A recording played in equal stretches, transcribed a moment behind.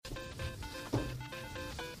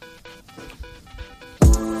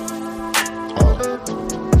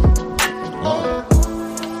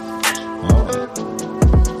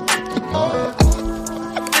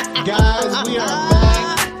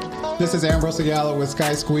This is Ambrose Ayala with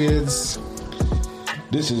Sky Squids.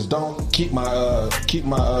 This is don't keep my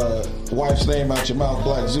wife's name out your mouth,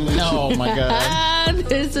 Black Zeus. Oh my God.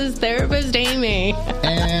 This is Therapist Amy.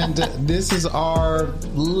 And this is our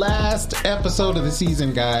last episode of the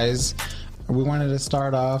season, guys. We wanted to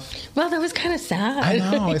start off. Well, that was kind of sad.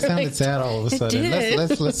 I know, it sounded sad all of a sudden.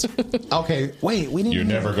 Let's okay, wait, we didn't. You're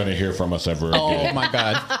never going to hear from us ever again. Oh my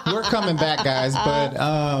God. We're coming back, guys, but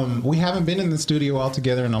we haven't been in the studio all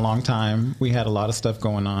together in a long time. We had a lot of stuff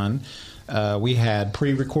going on. We had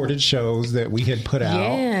pre-recorded shows that we had put out.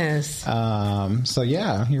 Yes. So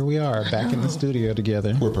yeah, here we are back in the studio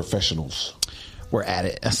together. We're professionals. We're at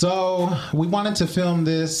it. So we wanted to film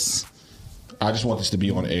this. I just want this to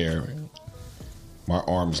be on air. My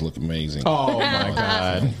arms look amazing. Oh my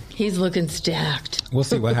God. He's looking stacked. We'll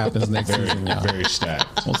see what happens next season. Very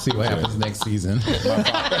stacked. We'll see what happens next season. He's going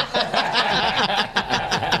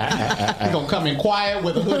to come in quiet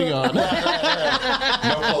with a hoodie on.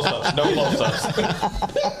 No close-ups.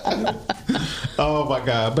 Oh my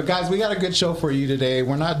God. But guys, we got a good show for you today.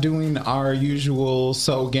 We're not doing our usual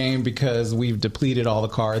So game because we've depleted all the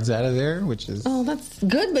cards out of there, which is... Oh, that's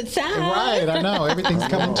good, but sad. Right, I know. Everything's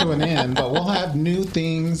coming to an end, but we'll have new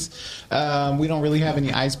things. We don't really have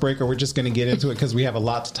any icebreaker. We're just going to get into it because we have a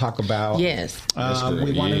lot to talk about. Yes.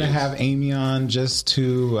 We wanted to have Amy on just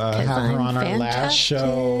to have her on our last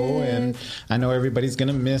show, and I know everybody's going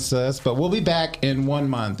to miss us, but we'll be back in 1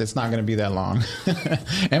 month. It's not going to be that long.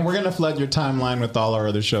 And we're going to flood your timeline with all our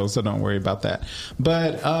other shows, so don't worry about that.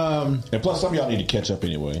 But and plus, some of y'all need to catch up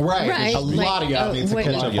anyway. Right. A lot of y'all need to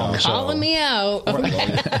catch up on the show. Calling me out. Right.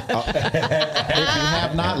 If you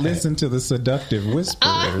have not listened to the Seductive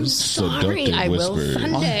Whispers, Sorry, I will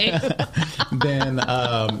Sunday. then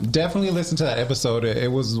definitely listen to that episode.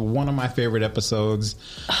 It was one of my favorite episodes.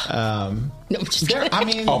 No, just there's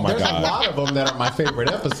a lot of them that are my favorite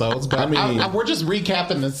episodes, but we're just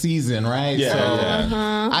recapping the season, right? Yeah, so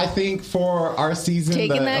yeah. I think for our season,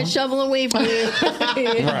 taking that shovel away from you,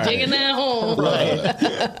 digging that hole.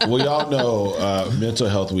 Right. We all know Mental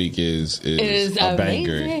Health Week is a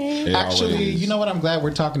banger. Actually, you know what? I'm glad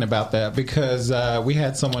we're talking about that because we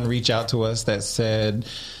had someone reach out to us that said,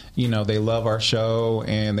 you know, they love our show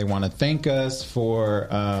and they want to thank us for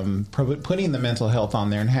putting the mental health on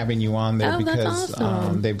there and having you on there because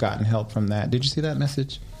awesome. They've gotten help from that. Did you see that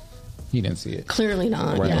message? You didn't see it. Clearly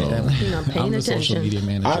not. Right. Yeah. You're not paying I'm the attention. Social media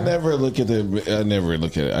manager. I never look at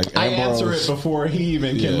it. I answer it before he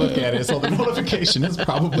even can look at it, so the notification is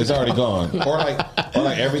probably it's already gone. Or like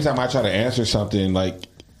every time I try to answer something, like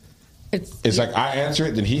it's like I answer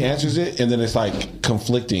it, then he answers it, and then it's like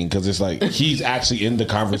conflicting because it's like he's actually in the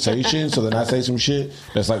conversation. So then I say some shit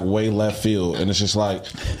that's like way left field, and it's just like,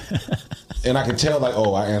 and I can tell like,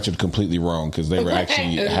 oh, I answered completely wrong because they were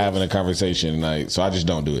actually having a conversation, and so I just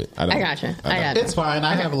don't do it. I gotcha. It's fine.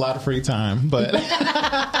 I have a lot of free time, but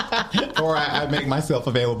or I make myself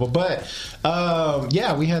available. But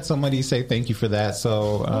yeah, we had somebody say thank you for that.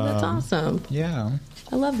 So that's awesome. Yeah.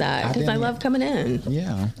 I love that because I love coming in.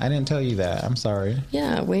 Yeah, I didn't tell you that. I'm sorry.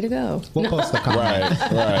 Yeah, way to go. We'll post the comment.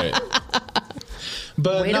 Right.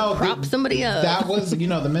 But way to prop somebody up. That was,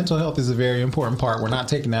 the mental health is a very important part. We're not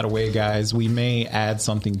taking that away, guys. We may add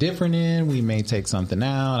something different in. We may take something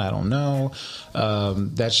out. I don't know.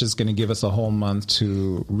 That's just going to give us a whole month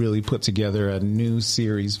to really put together a new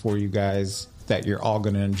series for you guys that you're all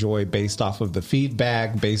going to enjoy based off of the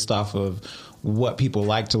feedback, based off of what people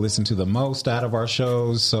like to listen to the most out of our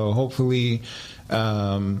shows. So hopefully,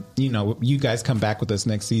 you guys come back with us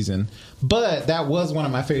next season. But that was one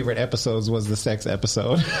of my favorite episodes, was the sex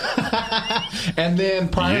episode. And then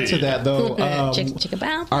prior to that, though,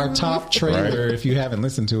 our top trailer, if you haven't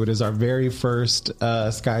listened to it, is our very first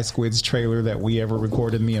Sky Squids trailer that we ever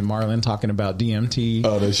recorded, me and Marlon talking about DMT.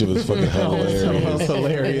 Oh, that shit was fucking hilarious. That was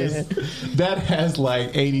hilarious. That has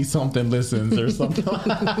like 80-something listens or something.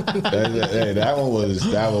 Hey, that one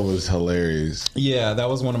was hilarious. Yeah, that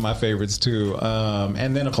was one of my favorites too.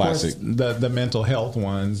 And then of Classic. course the mental health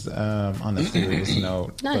ones on a serious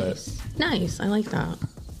note. Nice. I like that.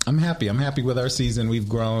 I'm happy with our season. We've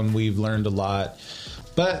grown. We've learned a lot.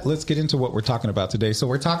 But let's get into what we're talking about today. So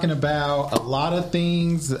we're talking about a lot of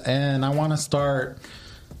things, and I want to start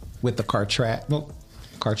with the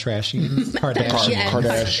Kardashians. The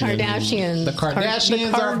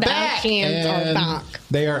Kardashians are back. And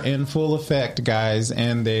they are in full effect, guys,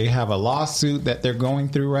 and they have a lawsuit that they're going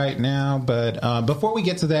through right now. But before we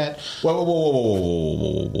get to that,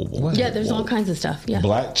 whoa. Yeah, there's all kinds of stuff. Yeah,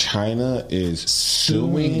 Black China is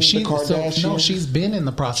suing the Kardashians. No, she's been in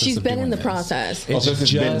the process. She's been in the process. This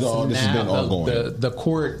has been ongoing. The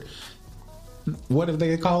court what do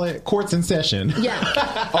they call it? Courts in session.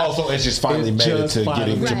 Yeah. Oh, so it's just finally made it to get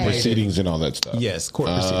into proceedings and all that stuff. Yes, court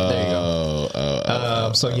proceedings. There you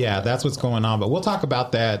go. So yeah, that's what's going on. But we'll talk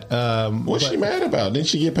about that. What's she mad about? Didn't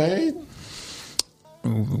she get paid?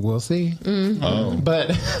 We'll see. Mm-hmm. Oh. But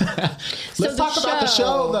let's talk about the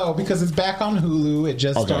show, though, because it's back on Hulu. It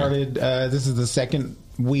just started. This is the second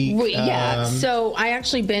week. So I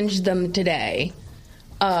actually binged them today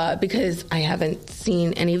because I haven't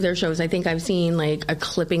seen any of their shows. I think I've seen like a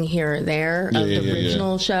clipping here or there of the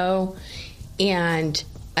original show. And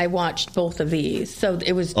I watched both of these. So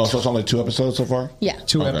it was... so it's only 2 episodes so far? Yeah.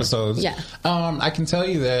 2 episodes. Yeah. I can tell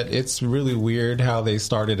you that it's really weird how they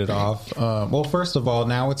started it off. Well, first of all,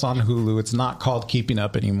 now it's on Hulu. It's not called Keeping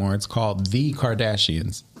Up anymore. It's called The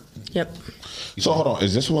Kardashians. Yep. So hold on.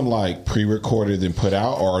 Is this one like pre-recorded and put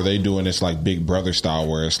out? Or are they doing this like Big Brother style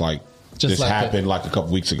where it's like... Just this happened like a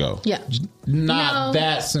couple weeks ago. Yeah. Not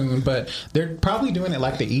that soon, but they're probably doing it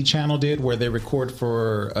like the E channel did, where they record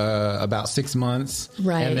for about 6 months.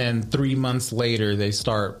 Right. And then 3 months later, they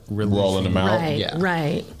start rolling them out. Right. Yeah.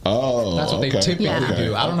 Right. Oh, that's what they typically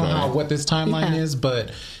do. I don't know what this timeline is,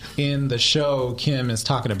 but in the show, Kim is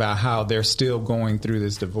talking about how they're still going through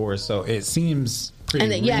this divorce. So it seems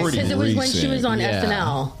pretty because it was when she was on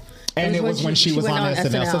SNL. And it was when she was on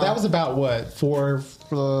SNL. So that was about, what,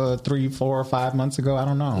 3, 4, or 5 months ago? I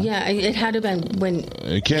don't know. Yeah, it had to have been when...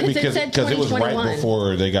 It can't be because it was right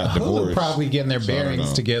before they got divorced. Hulu probably getting their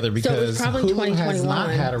bearings together because Hulu has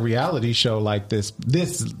not had a reality show like this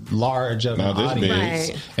large of an audience.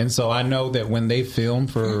 Right. And so I know that when they film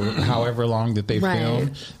for however long that they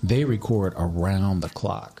film, they record around the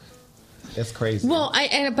clock. It's crazy. Well,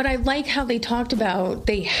 but I like how they talked about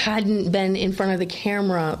they hadn't been in front of the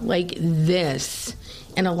camera like this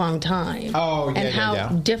in a long time. Oh, yeah, and how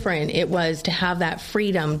different it was to have that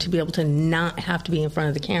freedom to be able to not have to be in front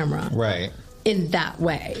of the camera. Right. In that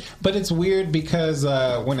way. But it's weird because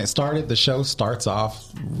when it started, the show starts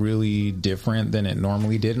off really different than it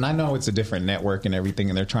normally did. And I know it's a different network and everything,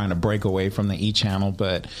 and they're trying to break away from the E channel,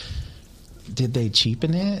 but did they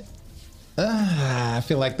cheapen it? I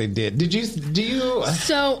feel like they did. Do you?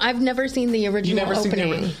 So I've never seen the original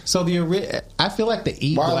opening. I feel like the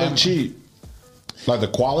E. Why they cheat? Like the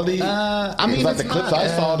quality? I mean, like the clips I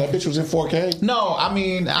saw, that bitch was in 4K. No, I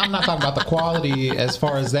mean, I'm not talking about the quality as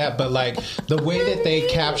far as that, but like the way that they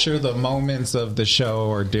capture the moments of the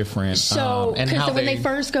show are different. So, because when they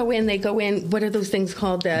first go in, what are those things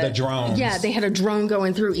called? The drones. Yeah, they had a drone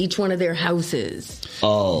going through each one of their houses.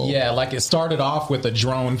 Oh. Yeah, like it started off with a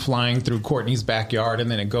drone flying through Courtney's backyard,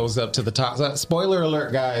 and then it goes up to the top. Spoiler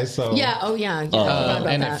alert, guys. So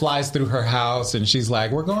and it flies through her house, and she's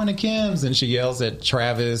like, "We're going to Kim's," and she yells at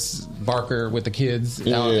Travis Barker with the kids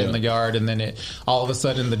out in the yard, and then all of a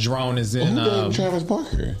sudden the drone is in Travis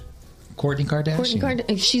Barker. Kourtney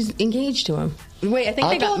Kardashian. She's engaged to him. Wait, I think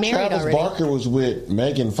they got married Travis already. Barker was with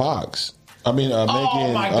Megan Fox. I mean, Megan.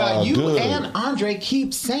 Oh my God! You Good. and Andre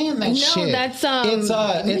keep saying that shit. No, that's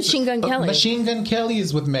Machine Gun Kelly. Machine Gun Kelly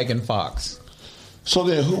is with Megan Fox. So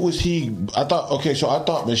then, who was he? I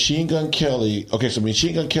thought Machine Gun Kelly. Okay, so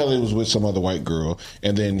Machine Gun Kelly was with some other white girl,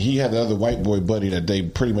 and then he had the other white boy buddy that they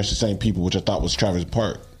pretty much the same people, which I thought was Travis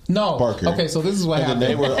Barker. Okay, so this is what happened. And then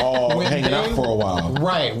they were all hanging out for a while.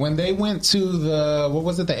 Right. When they went to the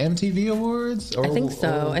MTV Awards? I think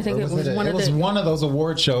so. I think it was one of those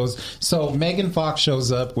award shows. So Megan Fox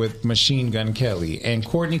shows up with Machine Gun Kelly, and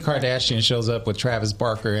Kourtney Kardashian shows up with Travis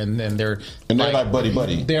Barker, and then they're like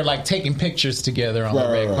buddy. They're like taking pictures together on the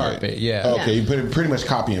red carpet. Yeah. Okay, you pretty much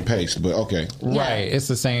copy and paste, but okay. Right. It's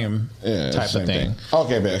the same type of thing.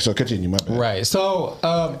 Okay, so continue. My bad. Right. So,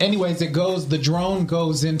 anyways, the drone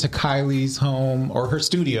goes into Kylie's home or her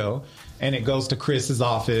studio, and it goes to Chris's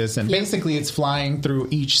office, and basically it's flying through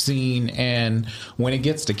each scene. And when it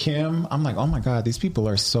gets to Kim, I'm like, oh my God, these people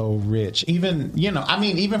are so rich. Even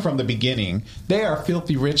from the beginning, they are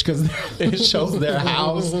filthy rich because it shows their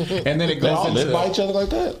house, and then it goes all live by each other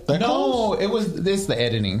like that. It's the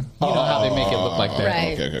editing. You know how they make it look like that.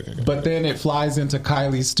 Right. Okay. But then it flies into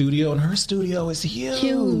Kylie's studio, and her studio is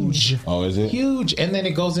huge. Oh, is it? Huge. And then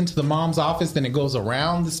it goes into the mom's office, then it goes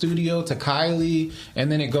around the studio to Kylie,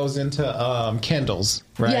 and then it goes into Kendall's,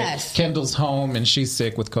 right? Yes. Kendall's home, and she's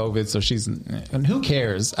sick with COVID, so and who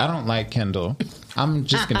cares? I don't like Kendall. I'm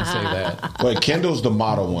just gonna say that. But Kendall's the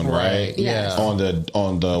model one, right? Yes.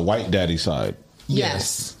 On the white daddy side.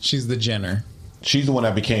 Yes. She's the Jenner. She's the one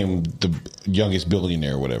that became the youngest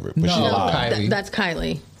billionaire or whatever. But she's alive. Kylie. That's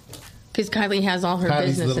Kylie. Because Kylie has all her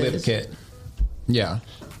businesses. The lip kit. Yeah.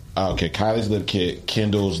 Okay, Kylie's lip kit.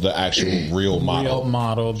 Kendall's the actual real model. Real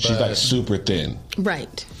model. She's like super thin.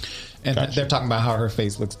 Right. And they're talking about how her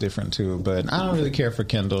face looks different too. But I don't really care for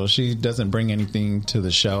Kendall. She doesn't bring anything to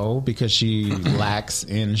the show because she lacks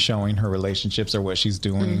in showing her relationships or what she's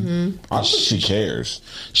doing. Mm-hmm. I don't think she cares.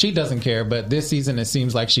 She doesn't care, but this season it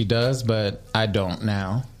seems like she does, but I don't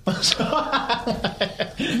now. Well,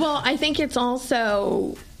 I think it's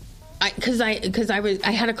also because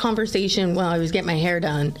I had a conversation while I was getting my hair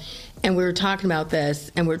done, and we were talking about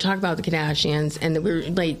this, and we were talking about the Kardashians, and we were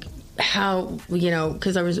like, how,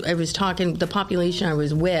 because I was talking, the population I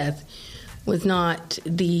was with was not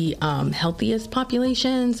the healthiest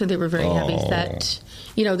population, so they were very heavy set.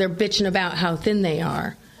 They're bitching about how thin they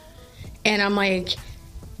are, and I'm like,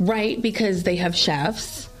 right, because they have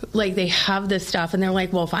chefs, like they have this stuff, and they're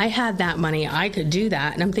like, well, if I had that money, I could do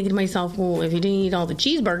that. And I'm thinking to myself, well, if you didn't eat all the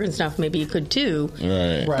cheeseburger and stuff, maybe you could too.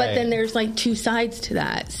 Right. But then there's like two sides to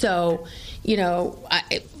that. So,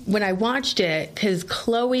 when I watched it, because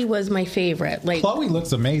Chloe was my favorite. Like, Chloe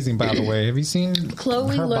looks amazing, by the way. Have you seen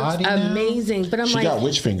Chloe her looks body now? amazing, but She got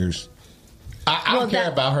witch fingers. I don't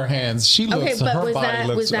care about her hands. She looks. Her body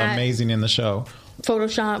looks amazing in the show.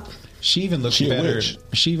 Photoshop. She even looks better.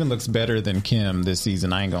 She even looks better than Kim this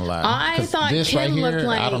season. I ain't gonna lie. I thought this Kim right here, looked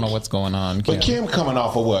like, I don't know what's going on. But Kim coming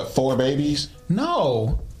off of what, 4 babies?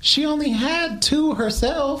 No, she only had 2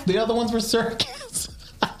 herself. The other ones were surrogates.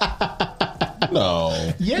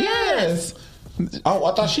 No. Yes. Oh,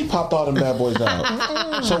 I thought she popped all them bad boys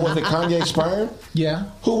out. So was it Kanye's sperm? Yeah.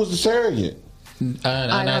 Who was the surrogate?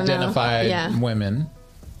 Unidentified women.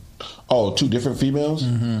 Oh, 2 different females?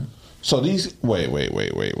 Mm-hmm. So these... Wait.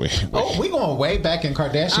 Oh, we going way back in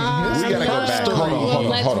Kardashian history. We gotta go back. Hold on.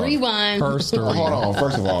 Let's rewind. First story. Hold on.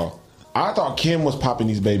 First of all, I thought Kim was popping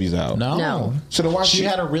these babies out. No. So then why she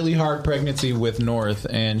had a really hard pregnancy with North,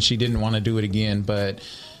 and she didn't want to do it again, but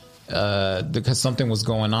because something was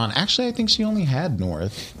going on. Actually, I think she only had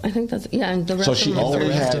North. I think that's and the rest. So she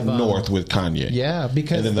only had North with Kanye. Yeah,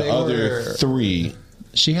 because and then the other 3.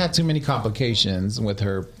 She had too many complications with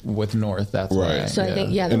North. That's right. Why. So I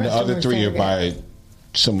think and the other 3 are by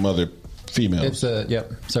some other females. It's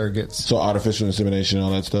surrogates. So artificial insemination and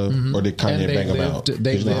all that stuff, or did Kanye bang them out?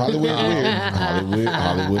 Hollywood is weird.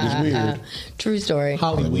 Hollywood is weird. True story.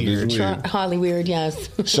 Hollywood is weird. Hollywood, yes.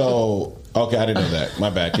 So okay, I didn't know that. My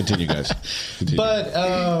bad. Continue, guys. Continue.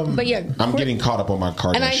 But yeah, I'm getting caught up on my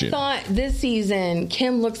Kardashian. And I thought this season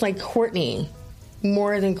Kim looks like Courtney.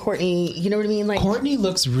 More than Courtney, you know what I mean? Like Courtney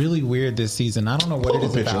looks really weird this season. I don't know what it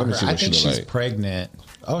is about her. I think she's pregnant.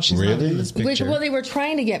 Oh, she's really in this picture. Well, they were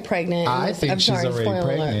trying to get pregnant. I think she's already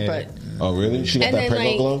pregnant. Oh, really? She got that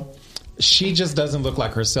pregnant glow? She just doesn't look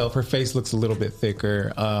like herself. Her face looks a little bit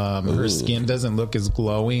thicker. Her skin doesn't look as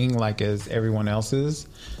glowing like as everyone else's.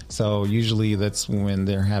 So usually that's when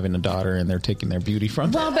they're having a daughter and they're taking their beauty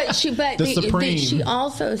from them. Well, she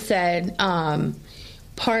also said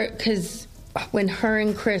because when her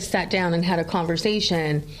and Chris sat down and had a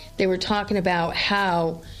conversation, they were talking about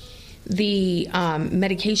how the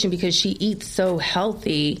medication, because she eats so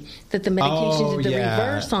healthy, that the medication did the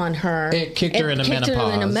reverse on her. It kicked her into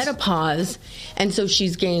menopause. And so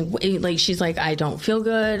she's gained, like, she's like, I don't feel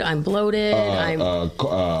good. I'm bloated.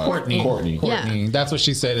 Courtney. Yeah. That's what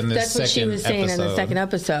she said in this second episode. That's what she was saying in the second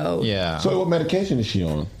episode. Yeah. So what medication is she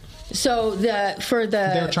on? So they're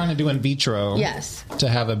trying to do in vitro, to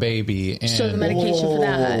have a baby. And so the medication for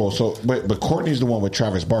that. So but Courtney's the one with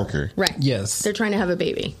Travis Barker, right? Yes, they're trying to have a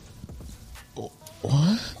baby.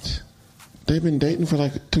 What? They've been dating for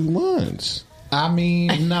like 2 months. I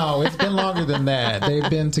mean, no, it's been longer than that. They've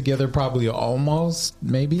been together probably almost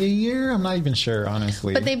maybe a year. I'm not even sure,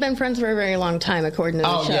 honestly. But they've been friends for a very long time, according to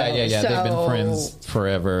the show. Yeah. So they've been friends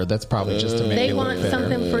forever. That's probably just to make it look better. They want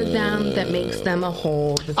something for them that makes them a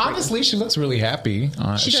whole. Honestly, she looks really happy.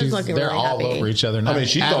 She does look really happy. They're all over each other now. I mean,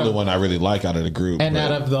 she's the only one I really like out of the group. And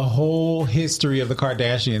out of the whole history of the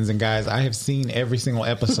Kardashians, and guys, I have seen every single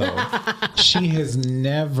episode. She has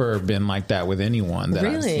never been like that with anyone that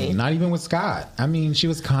I've seen. Not even with Scott. I mean, she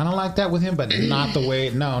was kind of like that with him, but not the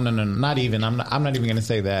way. No, not even. I'm not even going to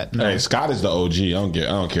say that. No. Hey, Scott is the OG. I don't care.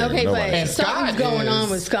 Okay, nobody but something's going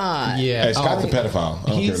on with Scott. Yeah, hey, Scott's a pedophile. I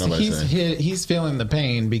don't care nobody saying. He's feeling the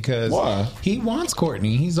pain because he wants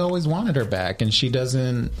Courtney. He's always wanted her back, and she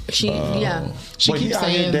doesn't. She keeps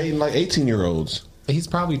saying dating like 18-year-olds. He's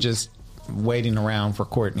probably just waiting around for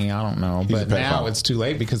Courtney. I don't know, but now it's too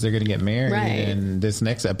late because they're going to get married. Right. And this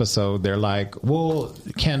next episode, they're like, "Well,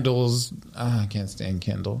 Kendall's I can't stand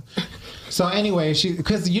Kendall." So anyway,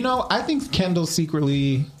 because I think Kendall's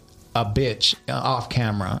secretly a bitch off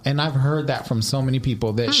camera, and I've heard that from so many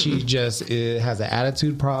people that she just has an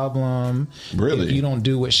attitude problem. Really, if you don't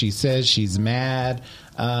do what she says, she's mad.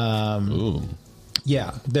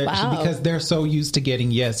 Yeah, because they're so used to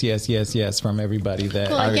getting yes from everybody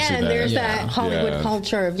that. Well, again, there's that Hollywood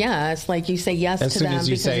culture of yes, like you say yes as to soon them as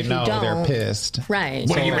you because say if no, you don't, they're pissed. Right.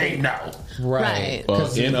 What do you mean no? Right.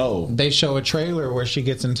 Well, N-O. They show a trailer where she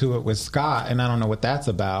gets into it with Scott, and I don't know what that's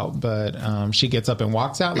about, but she gets up and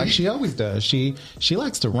walks out like she always does. She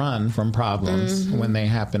likes to run from problems when they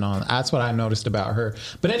happen on. That's what I noticed about her.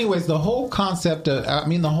 But anyways, the whole concept of,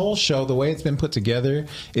 the whole show, the way it's been put together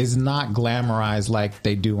is not glamorized like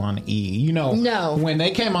they do on E. You know, no. When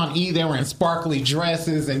they came on E, they were in sparkly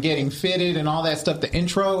dresses and getting fitted and all that stuff. The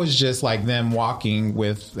intro is just like them walking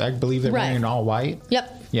with, I believe they're wearing all white.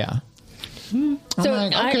 Yep. Yeah. So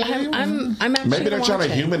I'm actually maybe they're trying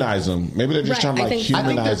to humanize them. Maybe they're just trying to humanize them. I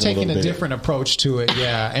think they're taking a different approach to it.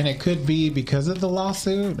 Yeah, and it could be because of the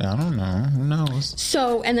lawsuit. I don't know. Who knows?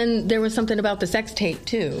 So, and then there was something about the sex tape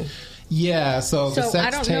too. Yeah, so the sex tape.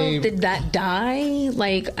 I don't know. Did that die?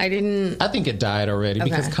 I think it died already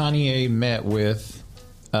because Kanye met with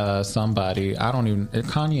somebody.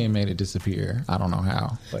 Kanye made it disappear. I don't know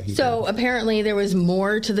how. But he did. Apparently there was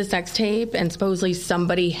more to the sex tape, and supposedly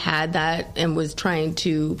somebody had that and was trying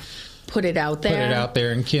to put it out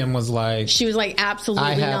there. And Kim was like, she was like, absolutely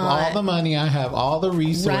not. I have all the money. I have all the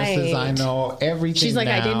resources. Right. I know everything. She's like,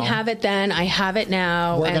 now. I didn't have it then. I have it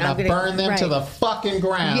now. We're going to burn them to the fucking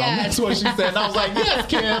ground. Yes. That's what she said. And I was like, yes,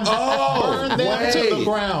 Kim. Burn them to the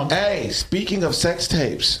ground. Hey, speaking of sex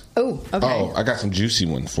tapes. Oh, okay. Oh, I got some juicy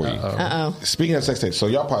one for you. Uh-oh. Speaking of sex tapes, so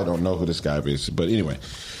y'all probably don't know who this guy is, but anyway.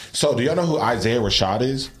 So do y'all know who Isaiah Rashad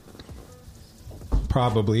is?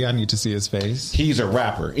 Probably. I need to see his face. He's a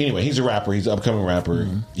rapper. Anyway, he's a rapper. He's an upcoming rapper.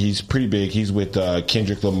 Mm-hmm. He's pretty big. He's with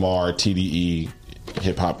Kendrick Lamar, TDE.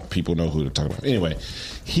 Hip hop people know who they're talking about. Anyway,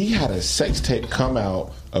 he had a sex tape come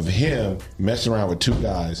out of him messing around with two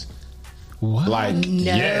guys. What?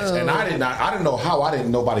 Yes, and I didn't know how.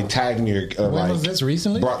 Nobody tagged me. When was this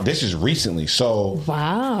recently? This is recently. So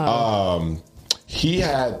wow. He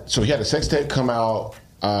had a sex tape come out.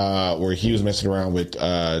 Where he was messing around with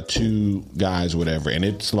two guys or whatever, and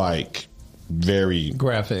it's like very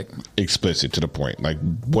graphic, explicit to the point, like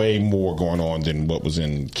way more going on than what was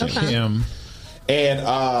in Kim.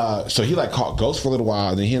 And so he caught ghost for a little while,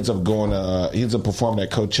 and then he ends up performing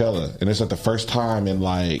at Coachella, and it's like the first time in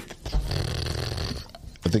I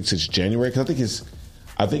think since January, because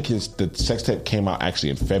I think the sex tape came out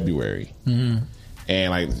actually in February,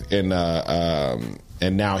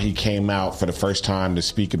 and now he came out for the first time to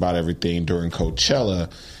speak about everything during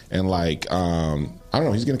Coachella. And I don't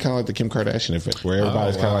know, he's getting kind of like the Kim Kardashian effect, where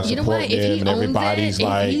everybody's kind of supporting him, and everybody's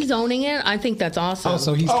if he's owning it, I think that's awesome. Oh,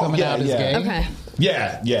 so he's coming out as gay? Okay.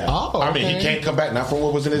 Yeah. Oh, okay. I mean, he can't come back, not from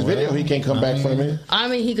what was in his video. He can't come back from it. I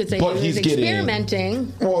mean, he could say he was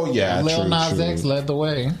experimenting. Well, yeah, Lil Nas X led the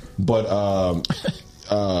way. But,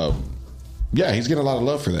 yeah, he's getting a lot of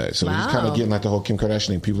love for that. So he's kind of getting the whole Kim Kardashian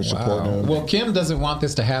thing. People are supporting him. Well, Kim doesn't want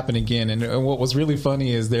this to happen again. And what was really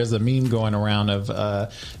funny is there's a meme going around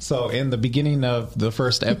of, so in the beginning of the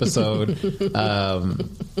first episode,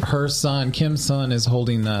 her son, Kim's son, is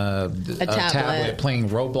holding a tablet playing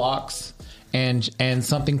Roblox. And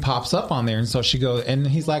something pops up on there, and so she goes, and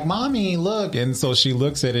he's like, "Mommy, look!" And so she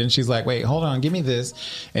looks at it, and she's like, "Wait, hold on, give me this."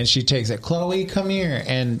 And she takes it. Chloe, come here.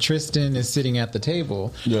 And Tristan is sitting at the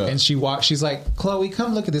table, and she's like, "Chloe,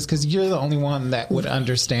 come look at this, because you're the only one that would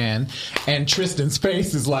understand." And Tristan's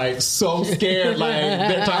face is like so scared, like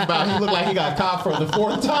they're talking about. He looked like he got caught for the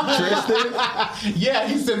fourth time. Tristan, yeah,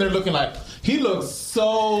 he's sitting there looking like. He looked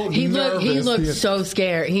so nervous. He looked so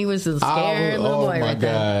scared. He was a scared little boy right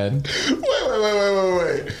there.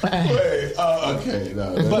 Wait. Okay.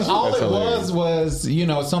 No, but all it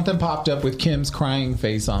was, something popped up with Kim's crying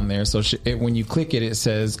face on there. So when you click it, it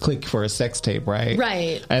says click for a sex tape, right?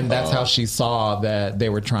 Right. And that's how she saw that they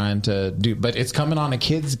were trying to do. But it's coming on a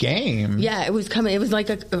kid's game. Yeah, it was coming. It was like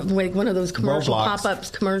one of those commercial pop-ups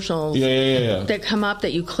commercials. Yeah. That come up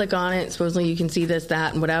that you click on it. Supposedly you can see this,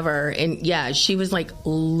 that, and whatever. And yeah, she was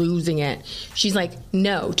losing it. She's like,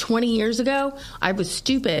 no, 20 years ago, I was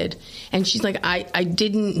stupid. And she's like, I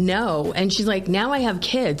didn't know. And she's like, now I have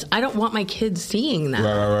kids. I don't want my kids seeing that.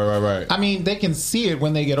 Right. I mean, they can see it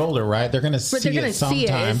when they get older, right? They're going to see it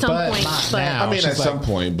sometime. But not now. I mean, at some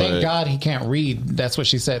point. But thank God he can't read. That's what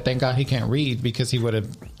she said. Thank God he can't read, because he would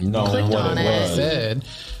have known what it was. Said.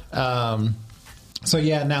 So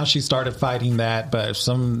yeah, now she started fighting that, but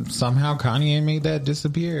somehow Kanye made that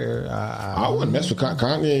disappear. I wouldn't mess with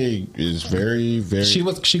Kanye. Is very, very.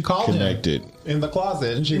 She called connected him in the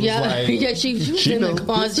closet, and she was like, yeah, she was in the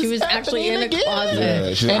closet. She was actually in a closet.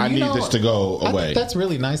 Yeah, she's like, I need this to go away. That's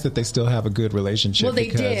really nice that they still have a good relationship. Well, they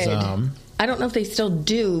did. I don't know if they still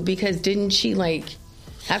do, because didn't she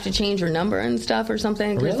have to change your number and stuff or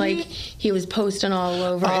something because Really? like he was posting all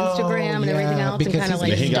over Instagram and everything else and kind of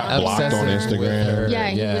like he got blocked on Instagram. Yeah,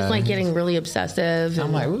 he was like getting really obsessive.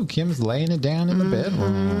 I'm like, ooh, Kim's laying it down in the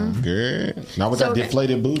bedroom. Good. Not with that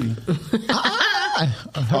deflated booty.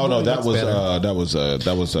 Oh no, that was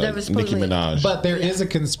Nicki Minaj. But there is a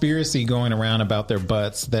conspiracy going around about their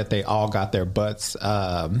butts that they all got their butts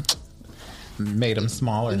made them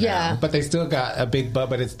smaller now. But they still got a big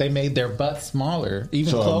butt, but they made their butts smaller.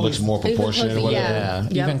 Even so Chloe's, it looks more proportionate or whatever. Yeah.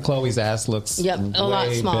 Yep. Even Chloe's ass looks a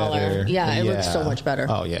lot smaller. Better. Yeah, it looks so much better.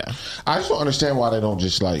 Oh yeah. I just don't understand why they don't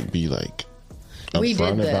just like be like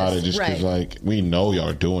upfront about it, just because like we know y'all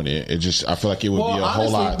are doing it. It just, I feel like it would be a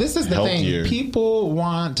whole lot. This is the healthier. thing. People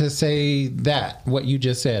want to say that what you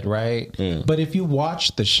just said, right? Yeah. But if you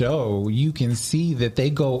watch the show, you can see that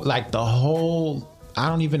they go like the whole. I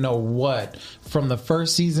don't even know what, from the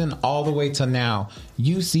first season all the way to now,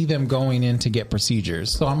 you see them going in to get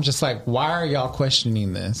procedures. So I'm just like, why are y'all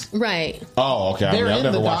questioning this? Right. Oh, okay. I've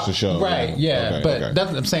never watched the show. Right, yeah. Okay, but that's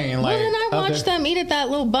what I'm saying. Like, well, then I watched them eat at that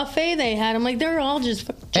little buffet they had. I'm like, they're all just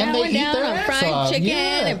chowing down on fried chicken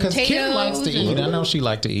and potatoes. Kim likes to eat. I know she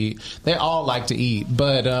liked to eat. They all like to eat.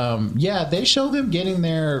 But, they show them getting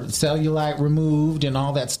their cellulite removed and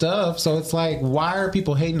all that stuff. So it's like, why are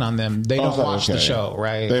people hating on them? They don't watch the show,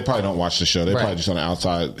 right? They probably don't watch the show. They're probably just on the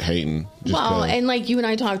outside hating. And like you and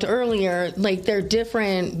I talked earlier, like they're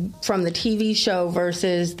different from the TV show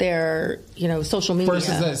versus their, social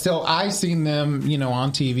media. So I've seen them,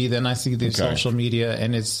 on TV, then I see their social media,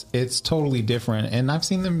 and it's totally different. And I've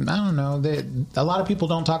seen them, I don't know, a lot of people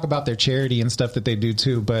don't talk about their charity and stuff that they do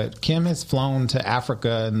too, but Kim has flown to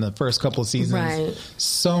Africa in the first couple of seasons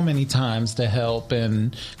so many times to help,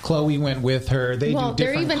 and Chloe went with her. They do different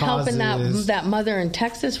they're even causes. helping that mother in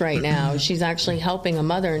Texas right now. She's actually helping a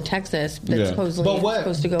mother in Texas that's supposedly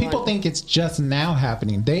supposed to go people think it's just now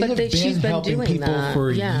happening. They have been helping people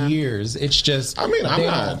for years. It's just, I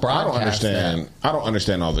don't understand. I don't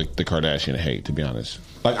understand all the Kardashian hate, to be honest.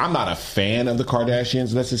 Like, I'm not a fan of the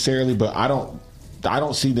Kardashians necessarily, but I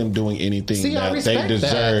don't see them doing anything that they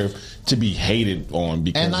deserve to be hated on.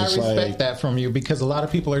 Because and I respect that from you, because a lot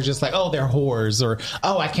of people are just like, oh, they're whores, or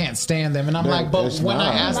oh, I can't stand them. And I'm like, but when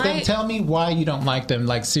I ask them, tell me why you don't like them.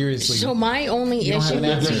 Like, seriously. So my only issue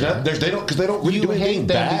is they don't really do anything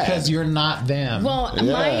bad because you're not them. Well,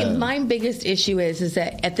 my biggest issue is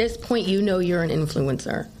that at this point, you're an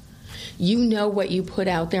influencer. You know what you put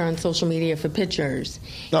out there on social media for pictures.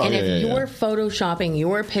 If you're photoshopping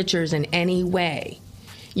your pictures in any way,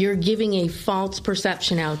 you're giving a false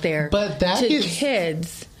perception out there to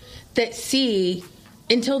kids that see.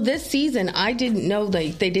 Until this season, I didn't know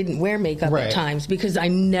they didn't wear makeup at times, because I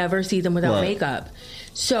never see them without makeup.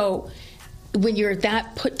 So when you're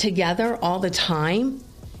that put together all the time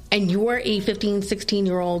and you're a 15,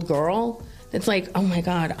 16-year-old girl, it's like, oh my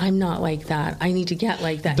God, I'm not like that. I need to get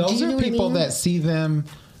like that. Those are people that see them.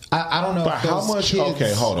 I don't know. But how much? Kids,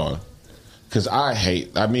 okay, hold on. Because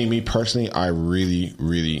me personally, I really,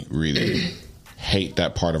 really, really hate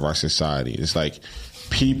that part of our society. It's like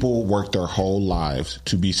people work their whole lives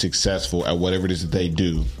to be successful at whatever it is that they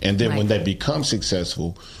do. And then when they become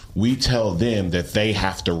successful, we tell them that they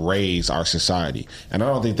have to raise our society. And I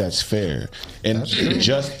don't think that's fair. And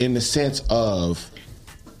just in the sense of,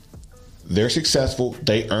 they're successful.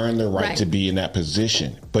 They earn the right to be in that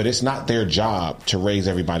position, but it's not their job to raise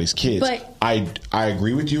everybody's kids. But I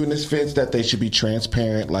agree with you in this sense that they should be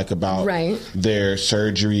transparent, like about their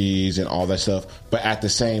surgeries and all that stuff. But at the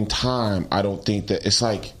same time, I don't think that it's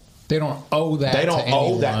like they don't owe that. They don't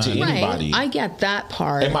owe that to anybody. I get that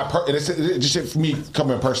part. And it's just for me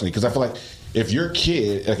coming personally, because I feel like if your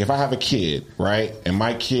kid, like if I have a kid, right, and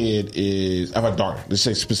my kid I have a daughter. Let's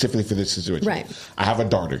say specifically for this situation, I have a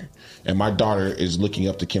daughter. And my daughter is looking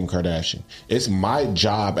up to Kim Kardashian. It's my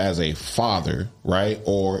job as a father, right?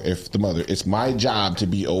 Or if the mother, it's my job to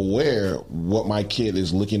be aware what my kid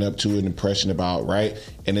is looking up to an impression about, right?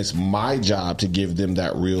 And it's my job to give them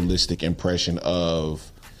that realistic impression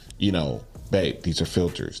of, babe, these are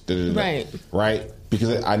filters. Right?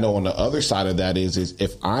 Because I know on the other side of that is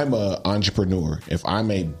if I'm an entrepreneur, if I'm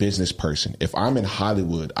a business person, if I'm in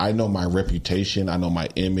Hollywood, I know my reputation, I know my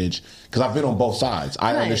image, because I've been on both sides.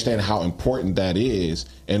 I understand how important that is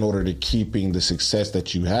in order to keeping the success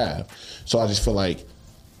that you have. So I just feel like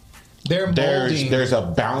there's a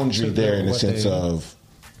boundary there in the sense of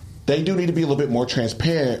they do need to be a little bit more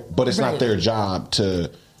transparent, but it's not their job to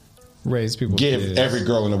raise people, give every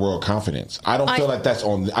girl in the world confidence. I don't feel like that's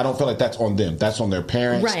on them. That's on their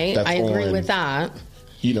parents. Right. That's I agree with that.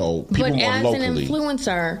 People but more as locally. an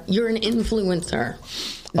influencer, you're an influencer.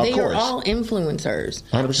 They are all influencers.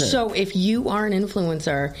 100%. So if you are an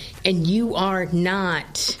influencer and you are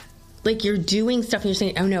not, like, you're doing stuff and you're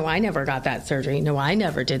saying, oh, no, I never got that surgery. No, I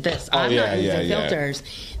never did this. I'm not using filters.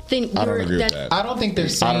 Then I don't agree with that. I don't think they're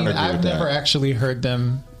saying, I've never actually heard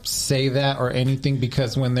them say that or anything,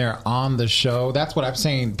 because when they're on the show, that's what I'm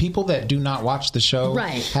saying. People that do not watch the show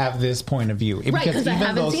have this point of view. Right, because I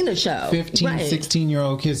haven't seen the show. 15,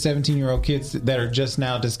 16-year-old kids, 17-year-old kids that are just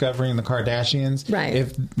now discovering the Kardashians,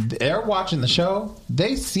 if they're watching the show,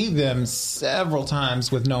 they see them several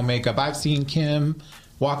times with no makeup. I've seen Kim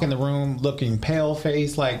walk in the room looking pale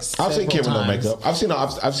face, like I've seen Kim with no makeup. I've seen all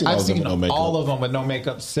of them with no makeup. All of them with no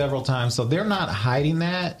makeup several times. So they're not hiding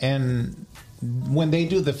that. And when they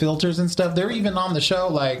do the filters and stuff, they're even on the show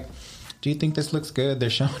like, do you think this looks good?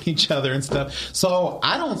 They're showing each other and stuff. So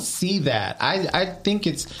I don't see that. I think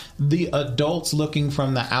it's the adults looking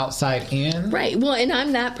from the outside in. Right. Well, and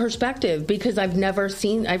I'm that perspective because I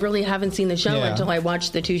really haven't seen the show until I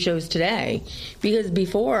watched the 2 shows today. Because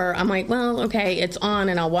before, I'm like, well, okay, it's on,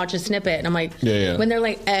 and I'll watch a snippet. And I'm like, when they're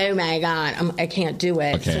like, oh my God, I can't do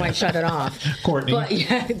it. So I shut it off. Courtney. But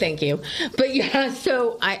thank you. But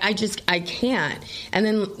so I can't. And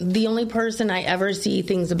then the only person I ever see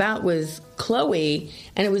things about was Chloe,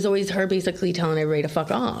 and it was always her basically telling everybody to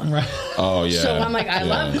fuck off. Right. Oh, yeah. So I'm like, I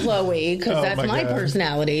love Chloe because that's my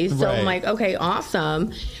personality. So I'm like, okay,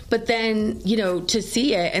 awesome. But then, to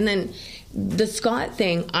see it, and then the Scott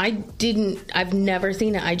thing, I've never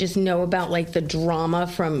seen it. I just know about like the drama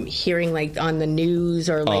from hearing like on the news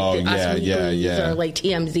or like news or like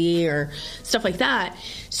TMZ or stuff like that.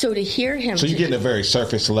 So to hear him, so you get a very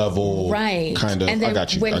surface level, kind of. And then I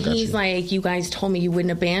got you. When he's like, "You guys told me you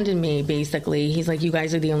wouldn't abandon me," basically, he's like, "You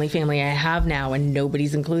guys are the only family I have now, and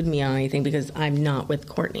nobody's included me on anything because I'm not with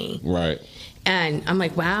Courtney." Right. And I'm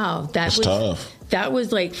like, "Wow, that's tough." That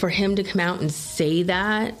was like for him to come out and say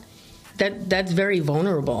that. That's very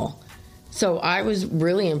vulnerable. So I was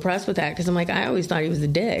really impressed with that because I'm like, I always thought he was a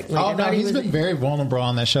dick. Like, he's been very vulnerable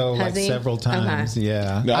on that show several times. Okay.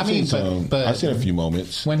 Yeah, no, I've seen a few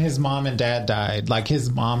moments when his mom and dad died. Like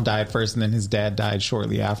his mom died first, and then his dad died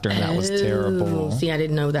shortly after, and that was terrible. See, I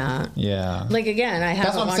didn't know that. Yeah, like again, I haven't.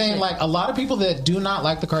 That's what I'm saying. Like a lot of people that do not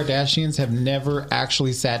like the Kardashians have never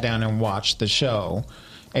actually sat down and watched the show.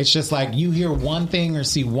 It's just like you hear one thing or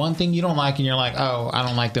see one thing you don't like, and you're like, "Oh, I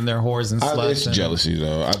don't like them. They're whores and sluts." It's jealousy,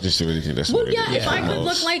 though. I just really think that's what it is. If I could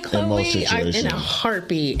look like Chloe, in a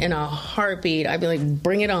heartbeat, I'd be like,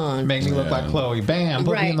 "Bring it on." Make me look like Chloe. Bam,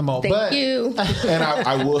 put me in the mold. Thank you. And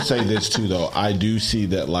I will say this too, though. I do see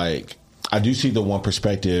that, like, I do see the one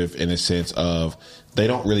perspective in a sense of they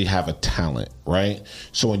don't really have a talent, right?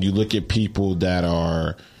 So when you look at people that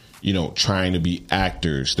are, trying to be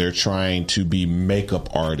actors. They're trying to be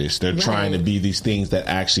makeup artists. They're trying to be these things that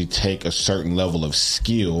actually take a certain level of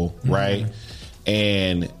skill, right?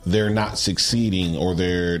 And they're not succeeding, or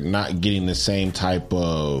they're not getting the same type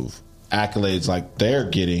of accolades like they're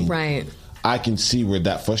getting. Right. I can see where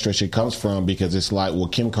that frustration comes from, because it's like, well,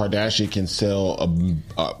 Kim Kardashian can sell,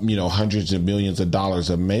 hundreds of millions of dollars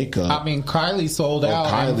of makeup. I mean, Kylie sold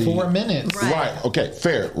out in 4 minutes. Right. Okay.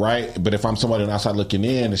 Fair. Right. But if I'm somebody on the outside looking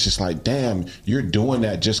in, it's just like, damn, you're doing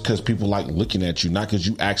that just because people like looking at you, not because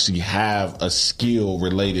you actually have a skill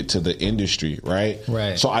related to the industry. Right.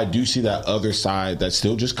 Right. So I do see that other side that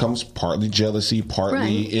still just comes partly jealousy,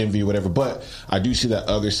 partly envy, whatever. But I do see that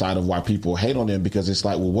other side of why people hate on them, because it's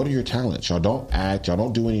like, well, what are your talents? Y'all don't act. Y'all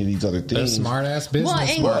don't do any of these other things. They're smart ass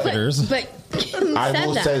business marketers. But I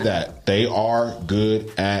will say that they are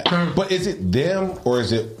good at. But is it them or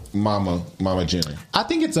is it Mama Jenny? I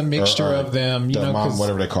think it's a mixture of them. Mom,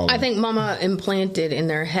 whatever they call it. I think Mama implanted in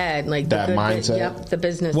their head like that mindset. Yep, the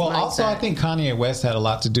business. Well, mindset. Also, I think Kanye West had a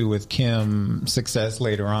lot to do with Kim's success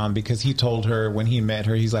later on, because he told her when he met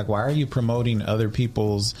her, he's like, "Why are you promoting other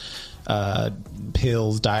people's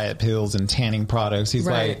pills, diet pills, and tanning products?" He's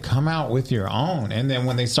like, "Come out with your own." And then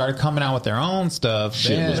when they started coming out with their own stuff,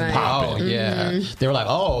 shit was popping. They were like,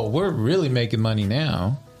 "Oh, we're really making money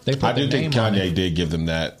now." I do think Kanye did give them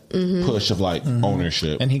that push of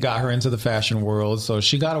ownership, and he got her into the fashion world, so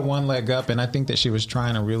she got a one leg up. And I think that she was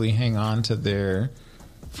trying to really hang on to their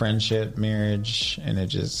friendship, marriage, and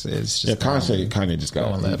it's just Kanye just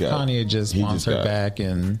got left. Kanye just wants her back,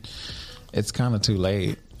 and it's kind of too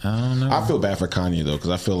late. I don't know. I feel bad for Kanye though, because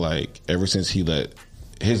I feel like ever since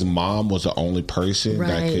his mom was the only person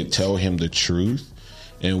that could tell him the truth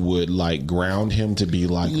and would like ground him to be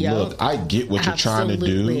like, look, I get what you're trying to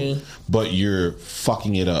do, but you're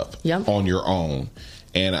fucking it up on your own.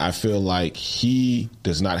 And I feel like he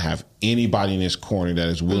does not have anybody in his corner that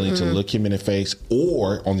is willing to look him in the face.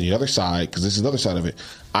 Or on the other side, because this is the other side of it,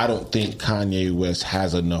 I don't think Kanye West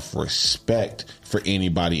has enough respect for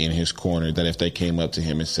anybody in his corner that if they came up to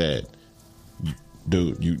him and said,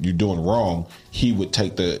 dude, you're doing wrong, he would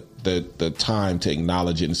take the time to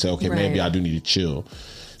acknowledge it and say, okay, maybe I do need to chill.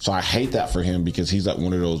 So I hate that for him because he's like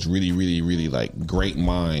one of those really, really, really like great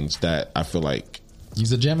minds that I feel like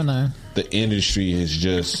he's a Gemini. The industry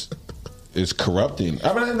is corrupting.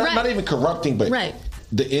 I mean, not even corrupting, but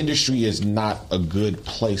the industry is not a good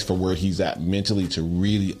place for where he's at mentally to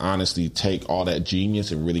really honestly take all that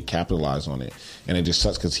genius and really capitalize on it. And it just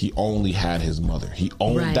sucks because he only had his mother.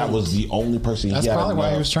 That was the only person he had. That's probably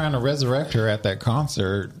why he was trying to resurrect her at that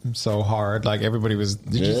concert so hard. Like everybody was.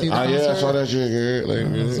 Did you see the concert? Yeah, I saw that shit.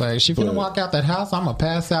 It's like she finna walk out that house. I'm gonna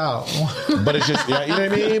pass out. But it's just, you know what I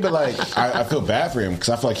mean. But like, I feel bad for him because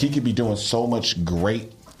I feel like he could be doing so much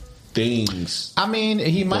great things. I mean,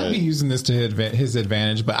 he might be using this to his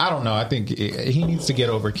advantage, but I don't know. I think he needs to get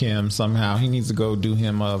over Kim somehow. He needs to go do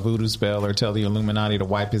him a voodoo spell or tell the Illuminati to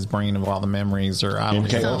wipe his brain of all the memories or I don't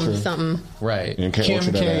know. Something. Right. Kim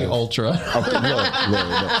K Ultra.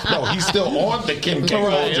 No, he's still on the Kim K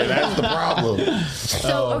Ultra. That's the problem.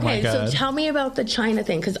 So, so tell me about the China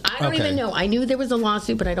thing because I don't even know. I knew there was a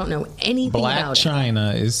lawsuit, but I don't know anything about it. Black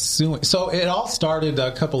China is suing. So it all started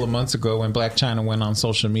a couple of months ago when Black China went on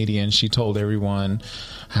social media and she told everyone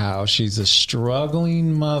how she's a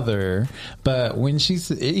struggling mother. But when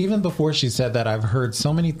even before she said that, I've heard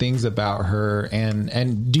so many things about her.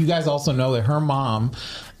 And do you guys also know that her mom,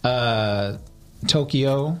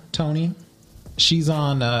 Tokyo Tony, she's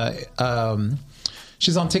on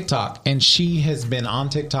TikTok, and she has been on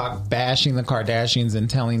TikTok bashing the Kardashians and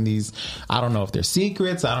telling these, I don't know if they're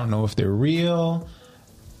secrets, I don't know if they're real.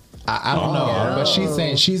 I don't know, but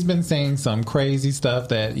she's been saying some crazy stuff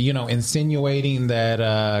that, insinuating that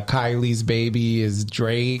Kylie's baby is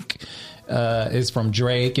from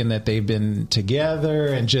Drake and that they've been together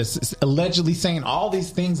and just allegedly saying all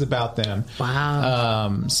these things about them.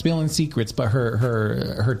 Wow. Spilling secrets, but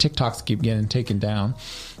her TikToks keep getting taken down.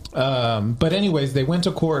 But anyways, they went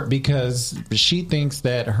to court because she thinks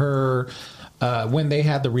that her, when they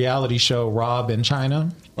had the reality show Rob in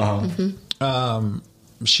China,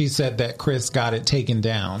 she said that Kris got it taken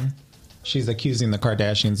down. She's accusing the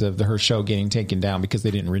Kardashians of her show getting taken down because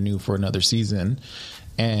they didn't renew for another season.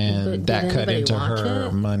 And that cut into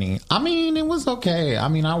her money. I mean, it was okay. I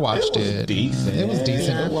mean, I watched it. It was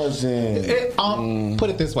decent. It wasn't. I'll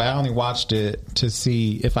put it this way. I only watched it to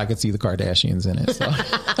see if I could see the Kardashians in it. So.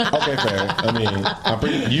 Okay, fair. I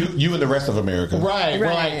mean, you and the rest of America.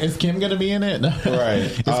 Right. Is Kim going to be in it? Right.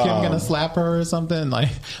 Is Kim going to slap her or something?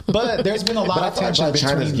 But there's been a lot of tension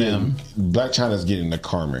between them. Black China's getting the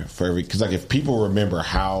karma for because if people remember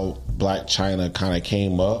how Black China kind of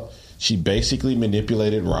came up, she basically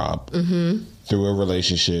manipulated Rob through a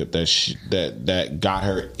relationship that got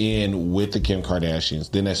her in with the Kim Kardashians.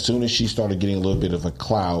 Then as soon as she started getting a little bit of a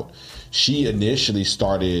clout, she initially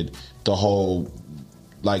started the whole,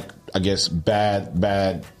 I guess,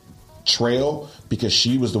 bad trail because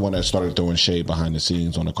she was the one that started throwing shade behind the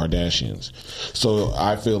scenes on the Kardashians. So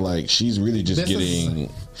I feel like she's really just getting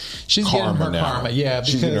karma now. Yeah,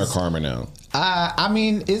 she's getting her karma now. I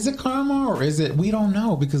mean, is it karma or is it? We don't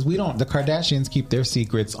know because the Kardashians keep their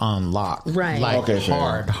secrets on lock, right?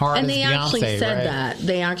 Hard. And they actually said that.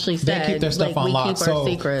 They actually said they keep their stuff on lock. We keep our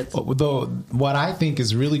secrets. What I think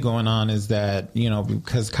is really going on is that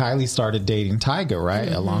because Kylie started dating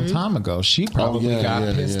Tyga a long time ago, she probably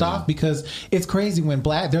got pissed off because it's crazy when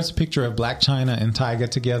there's a picture of Blac Chyna and Tyga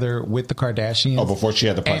together with the Kardashians. Oh, before she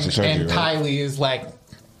had the plastic surgery, and Kylie is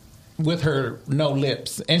with her no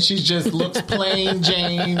lips, and she just looks plain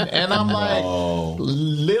Jane, and I'm like,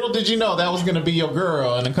 little did you know that was going to be your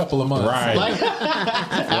girl in a couple of months, right?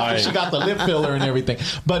 After she got the lip filler and everything.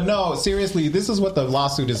 But no, seriously, this is what the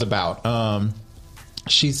lawsuit is about.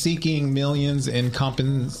 She's seeking millions in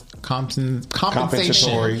compensation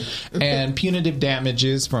and punitive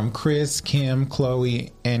damages from Kris, Kim, Khloe,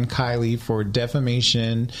 and Kylie for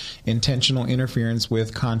defamation, intentional interference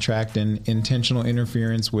with contract, and intentional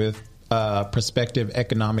interference with prospective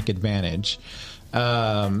economic advantage.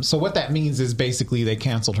 So what that means is basically they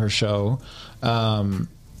canceled her show.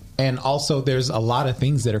 And also, there's a lot of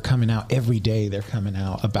things that are coming out every day. They're coming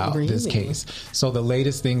out about this case. So the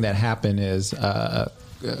latest thing that happened is...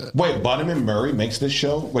 wait, Bonham and Murray makes this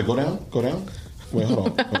show? Wait, go down. Wait,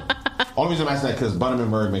 hold on. Only reason I ask that because Bonham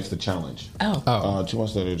and Murray makes the challenge. 2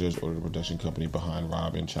 months later, just ordered the production company behind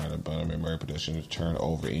Rob in China, Bonham and Murray Productions, to turn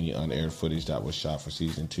over any unaired footage that was shot for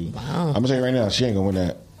season 2. Wow. I'm going to tell you right now, she ain't going to win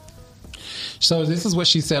that. So this is what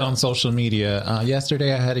she said on social media.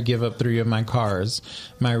 Yesterday, I had to give up 3 of my cars.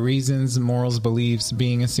 My reasons, morals, beliefs,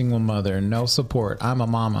 being a single mother, no support. I'm a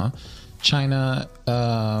mama. China,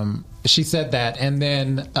 she said that. And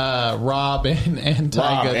then Rob and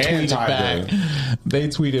Tyga tweeted back. They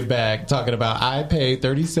tweeted back talking about, I pay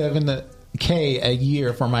 $37K a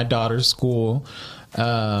year for my daughter's school.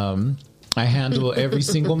 I handle every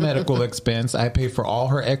single medical expense. I pay for all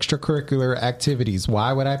her extracurricular activities.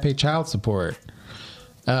 Why would I pay child support?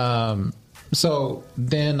 So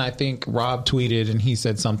then I think Rob tweeted and he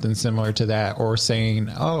said something similar to that, or saying,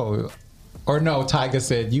 Tyga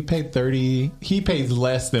said, you paid 30, he pays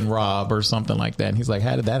less than Rob or something like that. And he's like,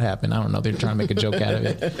 how did that happen? I don't know. They're trying to make a joke out of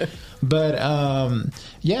it. But,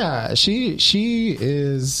 yeah, she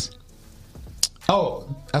is, that's what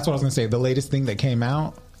I was going to say. The latest thing that came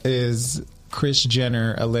out is Kris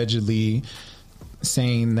Jenner allegedly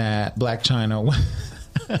saying that Black China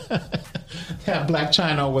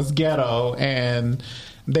was ghetto and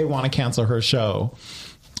they want to cancel her show.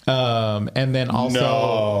 And then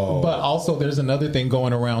also, there's another thing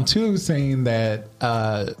going around too, saying that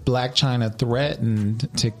Black China threatened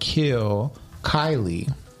to kill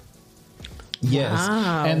Kylie. Yes.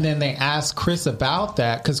 Wow. And then they asked Kris about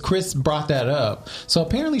that because Kris brought that up. So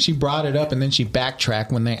apparently she brought it up and then she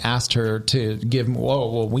backtracked when they asked her to give,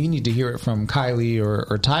 we need to hear it from Kylie or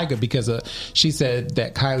Tyga, because she said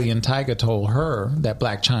that Kylie and Tyga told her that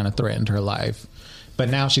Black China threatened her life. But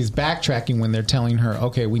now she's backtracking when they're telling her,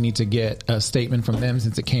 okay, we need to get a statement from them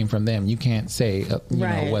since it came from them. You can't say,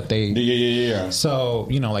 know, what they... Yeah. So,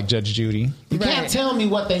 like Judge Judy. You can't tell me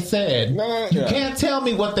what they said. You can't tell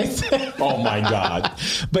me what they said. Oh, my God.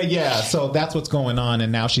 But, yeah, so that's what's going on.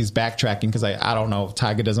 And now she's backtracking because I don't know if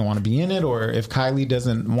Tyga doesn't want to be in it or if Kylie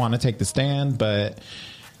doesn't want to take the stand. But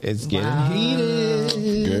it's getting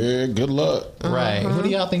heated. Good luck. Right. Who do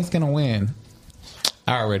y'all think's going to win?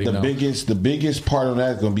 I already know. The biggest part of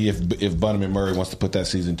that is going to be if Bunham and Murray wants to put that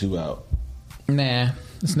season 2 out. Nah,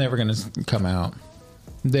 it's never going to come out.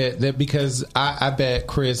 Because I bet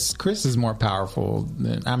Kris is more powerful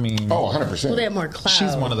than, 100%. Well, they have more clout.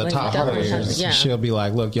 She's one of the top players. Yeah. She'll be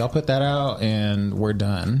like, look, y'all put that out and we're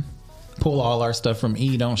done. Pull all our stuff from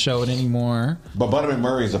E, don't show it anymore. But Bunham and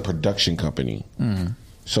Murray is a production company.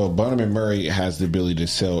 So Bunham and Murray has the ability to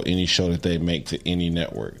sell any show that they make to any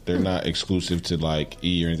network. They're not exclusive to like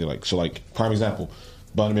E or anything like. So like prime example,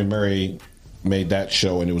 Bunham and Murray made that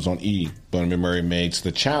show and it was on E. Bunham and Murray makes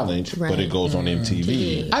The Challenge, but it goes on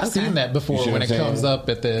MTV. I've seen that before when it comes up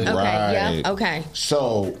at the Okay.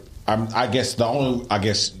 So I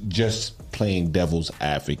guess just playing devil's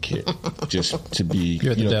advocate, just to be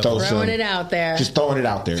throwing it out there. Just throwing it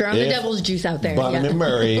out there. Throwing the devil's juice out there. Bunham and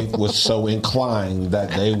Murray was so inclined that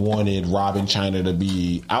they wanted Robin China to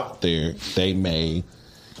be out there, they may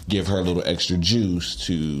give her a little extra juice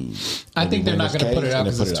to. I think they're not going to put it out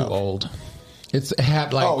because it's too old. It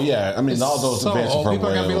had like. Oh yeah, I mean all those so events old. from People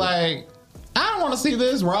are going to be like, I don't want to see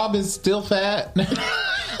this. Rob is still fat.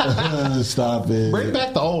 Stop it. Bring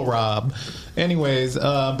back the old Rob. Anyways,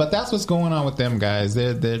 but that's what's going on with them guys.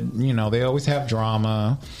 They always have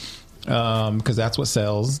drama because that's what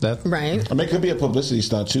sells. That right. I mean, it could be a publicity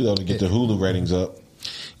stunt too, though, to get the Hulu ratings up.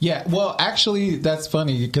 Yeah, well, actually, that's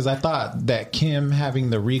funny because I thought that Kim having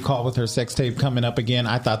the recall with her sex tape coming up again,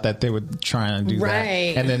 I thought that they would try and do that.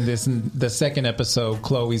 And then the second episode,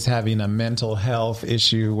 Chloe's having a mental health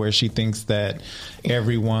issue where she thinks that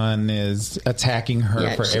everyone is attacking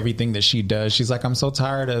her for everything that she does. She's like, I'm so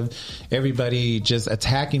tired of everybody just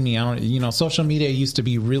attacking me. Social media used to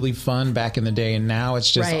be really fun back in the day, and now it's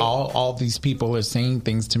just all these people are saying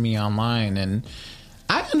things to me online, and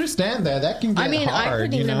I understand that. That can get hard. I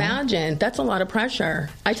couldn't even imagine. That's a lot of pressure.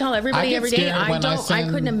 I tell everybody every day, I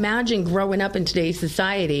couldn't imagine growing up in today's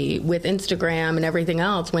society with Instagram and everything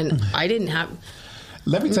else when I didn't have...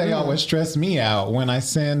 Let me tell y'all what stressed me out when I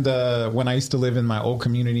used to live in my old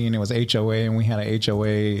community and it was HOA and we had a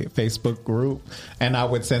HOA Facebook group and I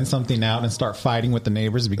would send something out and start fighting with the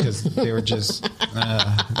neighbors because they were just,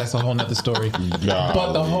 that's a whole nother story.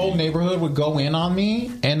 But the whole neighborhood would go in on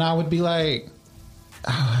me and I would be like,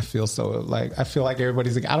 I feel like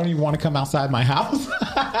everybody's like, I don't even want to come outside my house.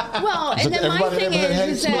 Well, and then my thing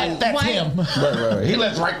is that that's him. Right. He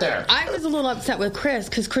lives right there. I was a little upset with Kris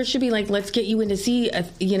because Kris should be like, let's get you in to see a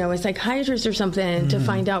psychiatrist or something to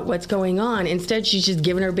find out what's going on. Instead, she's just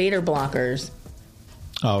giving her beta blockers.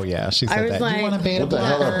 Oh yeah, she said that. Like, you want a beta blocker?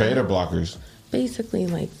 What the hell are beta blockers? Basically,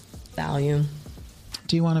 like Valium.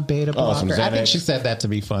 Do you want a beta blocker? I think she said that to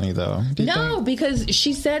be funny, though. Because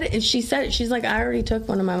she said she's like, I already took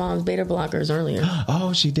one of my mom's beta blockers earlier.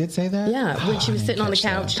 Oh, she did say that? Yeah, when she was sitting on the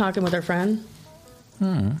couch talking with her friend.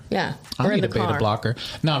 Yeah. I Or in need the a beta car. blocker.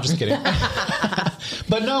 No, I'm just kidding.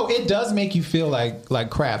 But no, it does make you feel like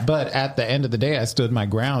crap. But at the end of the day, I stood my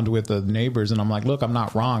ground with the neighbors, and I'm like, look, I'm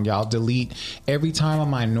not wrong. Y'all delete every time a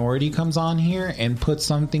minority comes on here and puts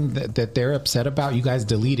something that they're upset about. You guys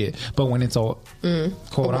delete it. But when it's a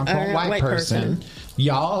quote unquote white person,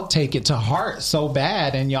 y'all take it to heart so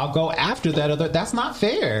bad, and y'all go after that other. That's not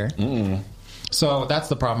fair. So that's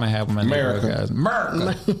the problem I have with my neighborhood guys.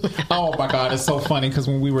 America. Oh my God, it's so funny because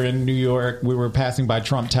when we were in New York, we were passing by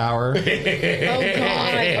Trump Tower. Oh God! All right,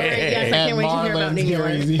 yes, I can't wait to hear about New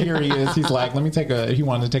York. Here he is. He's like, let me he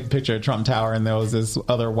wanted to take a picture of Trump Tower, and there was this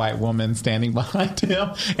other white woman standing behind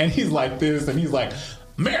him, and he's like this, and he's like,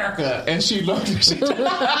 America, and she looked. She turned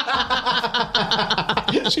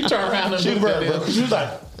around and looked at him. She was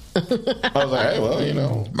like, I was like, hey, well, you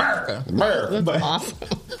know, America. That's awesome.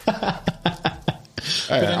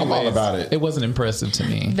 Hey, I'm all about it. It wasn't impressive to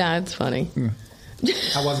me. That's funny.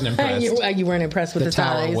 I wasn't impressed. You weren't impressed with the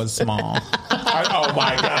tower size. was small. Oh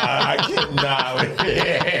my God, I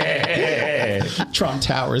cannot. Trump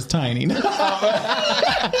Tower is tiny.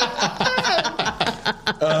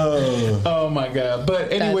 Oh my God.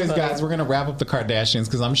 But anyways, guys, we're going to wrap up the Kardashians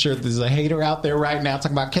because I'm sure there's a hater out there right now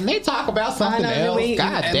talking about, can they talk about something else?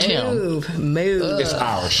 God damn. Move. It's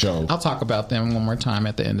our show. I'll talk about them one more time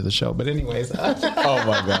at the end of the show. But anyways. Oh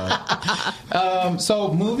my God.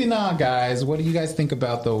 So moving on, guys, what do you guys think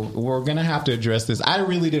about we're going to have to address this. I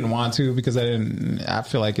really didn't want to because I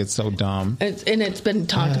feel like it's so dumb. It's been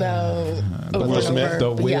talked about over Will and Smith?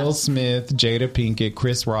 over. Will Smith, Jada Pinkett,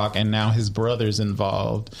 Chris Rock, and now his brother's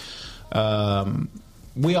involved.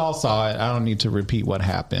 We all saw it. I don't need to repeat what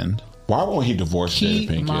happened. Why won't he divorce Jada Keep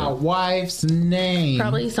Pinkett? my wife's name.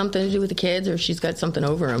 Probably something to do with the kids, or she's got something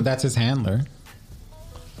over him. That's his handler.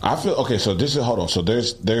 I feel okay. So this is hold on. So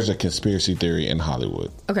there's a conspiracy theory in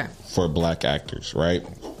Hollywood. Okay. For black actors, right?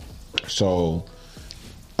 So,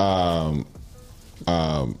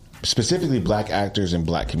 specifically black actors and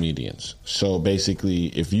black comedians. So basically,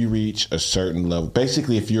 if you reach a certain level,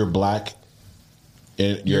 basically if you're black,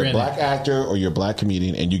 you're a black actor or you're a black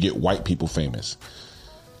comedian, and you get white people famous.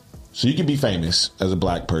 So you can be famous as a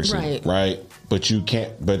black person, right? But you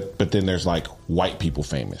can't. But then there's like white people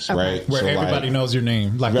famous, right? Where so everybody knows your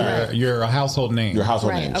name, like you're a household name. Your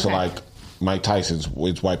household name. So like Mike Tyson's,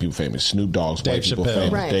 it's white people famous. Snoop Dogg's white people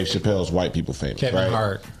famous. Dave Chappelle's white people famous.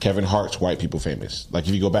 Kevin Hart's white people famous. Like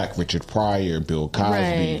if you go back, Richard Pryor, Bill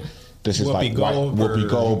Cosby. This is Whoopi Whoopi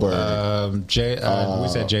Goldberg. We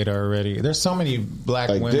said Jada already. There's so many black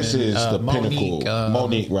women. This is the Monique, pinnacle.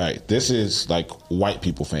 Monique, right. This is like white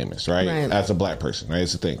people famous, right? As a black person, right?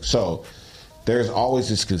 It's the thing. So there's always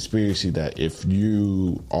this conspiracy that if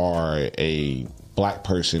you are a black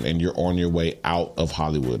person and you're on your way out of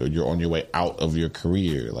Hollywood or you're on your way out of your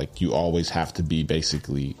career, like you always have to be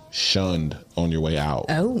basically shunned on your way out.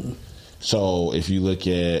 Oh. So if you look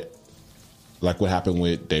at like what happened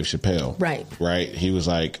with Dave Chappelle. Right. He was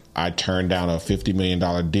like, I turned down a $50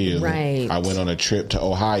 million deal. Right. I went on a trip to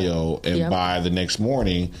Ohio, and by the next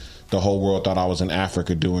morning, the whole world thought I was in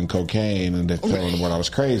Africa doing cocaine, and they telling the world I was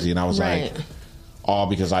crazy. And I was like, all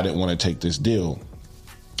because I didn't want to take this deal.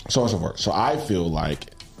 So on and so forth. So I feel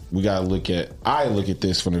like we got to look at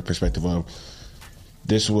this from the perspective of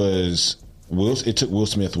it took Will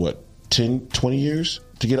Smith, 20 years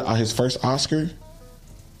to get his first Oscar?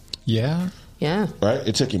 Yeah. Right?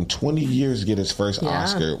 It took him 20 years to get his first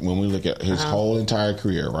Oscar when we look at his whole entire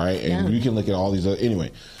career, right? And you can look at all these other...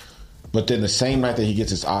 Anyway. But then the same night that he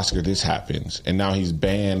gets his Oscar, this happens. And now he's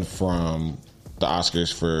banned from the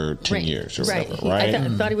Oscars for 10 years or whatever, right? I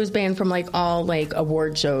thought he was banned from all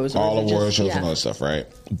award shows. All award shows and all that stuff, right?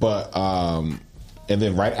 But, and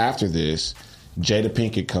then right after this, Jada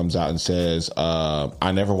Pinkett comes out and says,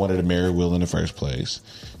 I never wanted to marry Will in the first place.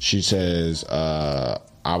 She says,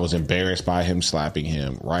 I was embarrassed by him slapping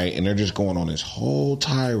him, right? And they're just going on this whole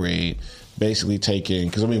tirade, basically taking...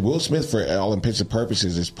 Because, I mean, Will Smith, for all intents and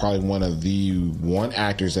purposes, is probably one of the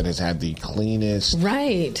actors that has had the cleanest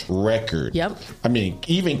record. Yep. I mean,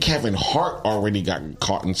 even Kevin Hart already got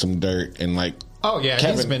caught in some dirt and, like... Oh, yeah.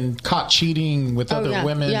 He's been caught cheating with other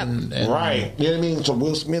women. Yep. And right. You know what I mean? So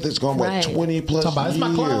Will Smith has gone, 20 plus years. It's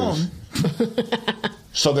my clone.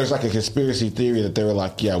 So there's like a conspiracy theory that they were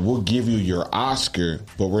like, yeah, we'll give you your Oscar,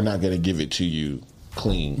 but we're not going to give it to you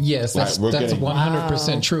clean. Yes, that's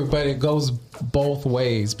 100% true, but it goes both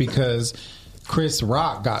ways because Chris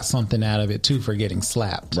Rock got something out of it too for getting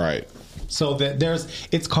slapped. Right. So that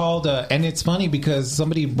it's called, and it's funny because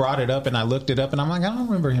somebody brought it up and I looked it up and I'm like, I don't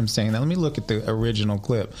remember him saying that. Let me look at the original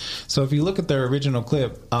clip. So if you look at the original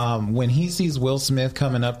clip, when he sees Will Smith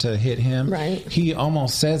coming up to hit him, he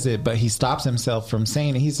almost says it, but he stops himself from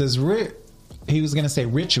saying it. He says, he was going to say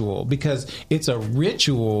ritual, because it's a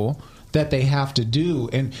ritual that they have to do,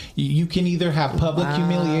 and you can either have public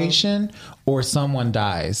humiliation or someone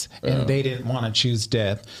dies, and they didn't want to choose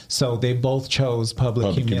death, so they both chose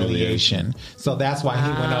public humiliation. So that's why he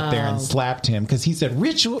went up there and slapped him, because he said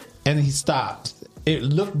ritual and he stopped.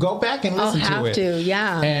 Go back and listen to it.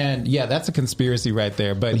 And that's a conspiracy right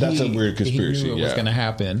there. But that's a weird conspiracy. He knew it was going to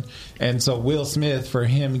happen, and so Will Smith, for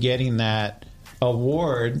him getting that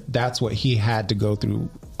award, that's what he had to go through,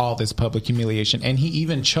 all this public humiliation. And he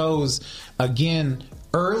even chose again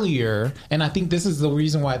earlier, and I think this is the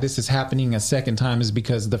reason why this is happening a second time, is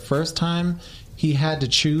because the first time he had to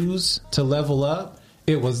choose to level up,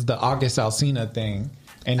 it was the August Alsina thing,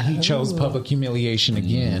 and he chose public humiliation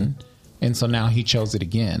again. And so now he chose it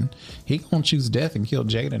again. He gonna choose death and kill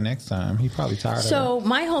Jada next time. He probably tired of it. So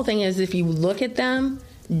my whole thing is, if you look at them,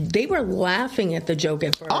 they were laughing at the joke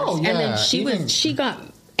at first. And then she got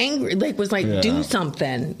angry, was like, do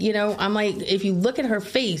something. You know, I'm like, if you look at her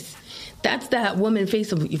face, that's that woman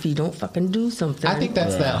face of, if you don't fucking do something. I think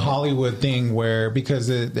that's that Hollywood thing where, because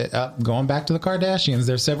going back to the Kardashians,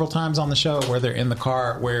 there's several times on the show where they're in the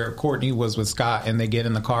car, where Courtney was with Scott and they get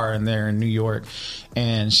in the car and they're in New York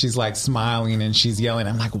and she's like smiling and she's yelling.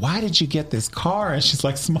 I'm like, why did you get this car? And she's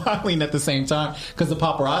like smiling at the same time because the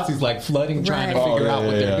paparazzi's like flooding, trying to figure out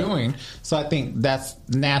what they're doing. So I think that's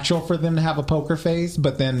natural for them to have a poker face,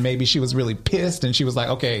 but then maybe she was really pissed and she was like,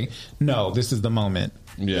 okay, no, this is the moment.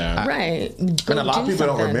 Yeah. Right. And a lot of people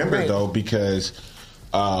don't remember, though, because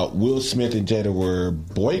Will Smith and Jada were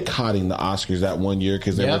boycotting the Oscars that one year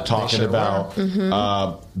because they were talking about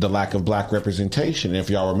the lack of black representation. And if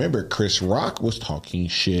y'all remember, Chris Rock was talking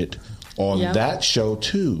shit on that show,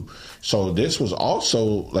 too. So this was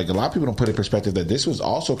also, like, a lot of people don't put in perspective that this was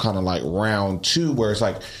also kind of like round two, where it's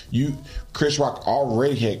like Chris Rock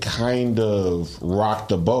already had kind of rocked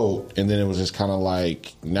the boat, and then it was just kind of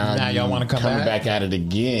like, now y'all want to come back at it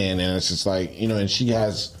again. And it's just like, you know, and she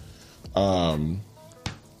has the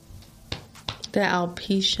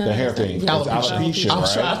alopecia. The hair thing. Alopecia. Right?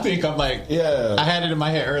 I'm trying to think. I'm like, I had it in my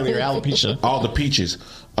head earlier. Alopecia. All the peaches.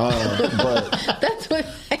 But that's what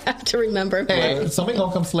I have to remember. Hey, somebody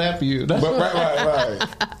gonna come slap you. But right.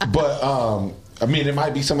 But I mean, it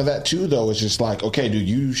might be some of that too, though. It's just like, okay, dude,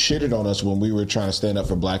 you shitted on us when we were trying to stand up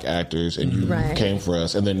for black actors, and you came for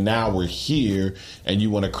us, and then now we're here, and you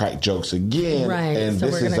want to crack jokes again, and so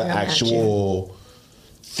this is the actual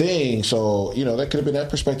thing. So, you know, that could have been that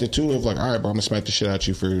perspective too, of like, all right, bro, I'm gonna smack the shit out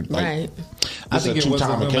you for like I think it was a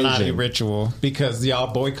Illuminati ritual, because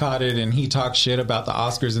y'all boycotted and he talked shit about the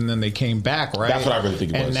Oscars and then they came back, right? That's what I really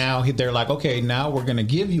think it was. And now they're like, okay, now we're gonna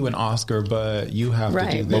give you an Oscar, but you have to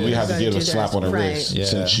do this. But we have to give a slap on the wrist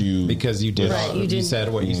since because you did you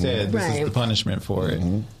said what you said. This is the punishment for it.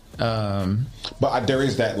 But there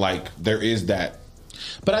is that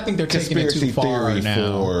but I think they're taking it too far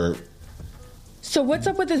now. So what's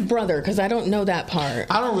up with his brother? Because I don't know that part.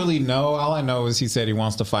 I don't really know. All I know is he said he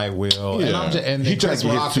wants to fight Will. Yeah. And Chris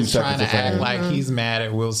Rock is trying to act like he's mad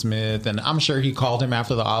at Will Smith. And I'm sure he called him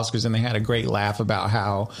after the Oscars and they had a great laugh about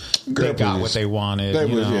how they got what they wanted.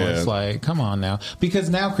 It's like, come on now. Because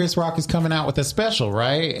now Chris Rock is coming out with a special,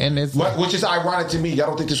 right? And it's which is ironic to me. Y'all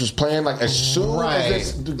don't think this was planned? Like, as soon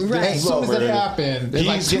as it happened, it's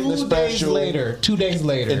like 2 days later. 2 days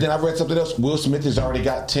later. And then I read something else. Will Smith has already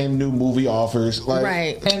got 10 new movie offers.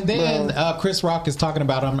 And then Chris Rock is talking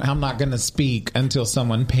about I'm not going to speak until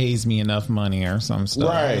someone pays me enough money or some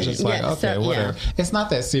stuff. It's just like, whatever. It's not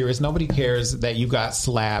that serious. Nobody cares that you got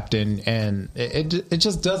slapped, and it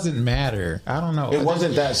just doesn't matter. I don't know. It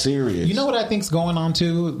wasn't that serious. You know what I think's going on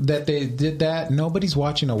too? That they did that. Nobody's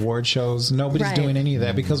watching award shows. Nobody's doing any of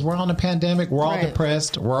that because we're on a pandemic. We're all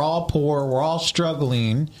depressed. We're all poor. We're all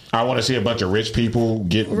struggling. I want to see a bunch of rich people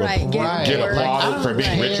get applauded for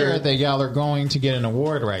being richer. That y'all are going to get an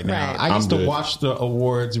award right now. I used to watch the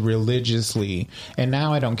awards religiously, and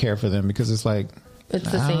now I don't care for them because it's like, it's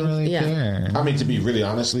the same. I don't really care. I mean, to be really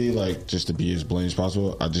honestly, like, just to be as blatant as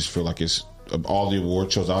possible, I just feel like it's all the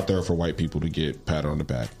award shows out there for white people to get patted on the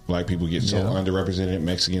back. Black people get so underrepresented.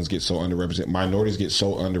 Mexicans get so underrepresented. Minorities get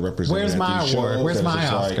so underrepresented. Where's my award? Where's my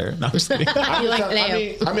Oscar? No, I'm just kidding. I'm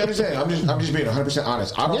just saying. I'm just being 100%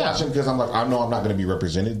 honest. I don't watch them because I'm like, I know I'm not going to be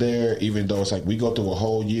represented there. Even though it's like we go through a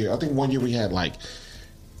whole year. I think one year we had like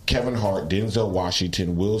Kevin Hart, Denzel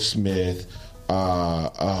Washington, Will Smith.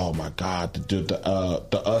 oh my God,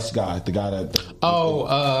 the Us guy, the guy that.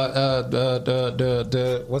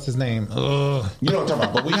 What's his name? You know what I'm talking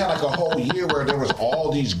about. But we had like a whole year where there was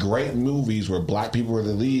all these great movies where black people were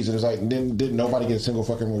the leads, and it's like didn't nobody get a single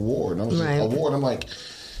fucking reward. And I was like, award. I'm like,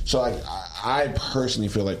 so like I personally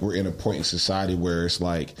feel like we're in a point in society where it's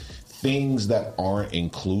like things that aren't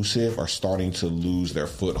inclusive are starting to lose their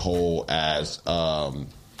foothold as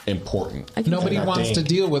important. Nobody wants to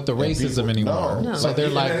deal with the racism anymore. No. So they're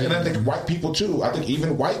like, and I think white people too. I think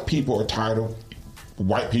even white people are tired of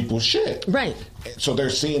white people's shit. Right. So they're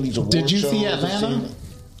seeing these award did you shows. see Atlanta?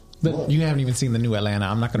 You haven't even seen the new Atlanta.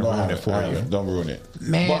 I'm not going to ruin it for you. Don't ruin it.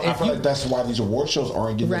 Man, but I feel like that's why these award shows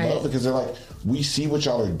aren't getting love, because they're like, we see what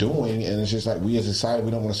y'all are doing, and it's just like, we as a society,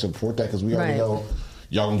 we don't want to support that because we already know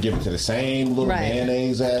y'all can give it to the same little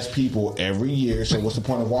mayonnaise ass people every year. So what's the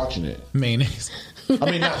point of watching it? Mayonnaise.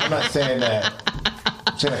 I mean, I'm not saying that.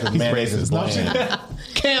 I'm saying that because mayonnaise is bland.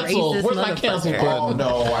 Cancel. Where's my cancel button? Oh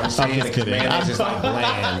no, I'm saying it because mayonnaise is not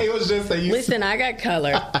bland. It was just that you. Listen, I got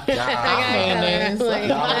color.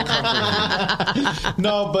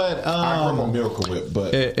 No, but I grew up on Miracle Whip.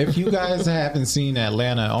 But if you guys haven't seen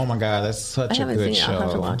Atlanta, oh my God, that's such a good show. I'll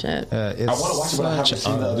have to watch it. I want to watch it, but I haven't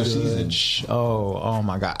seen the other season. Oh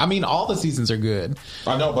my God! I mean, all the seasons are good.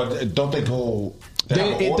 I know, but don't they go?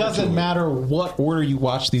 It doesn't matter what order you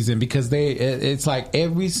watch these in, because it's like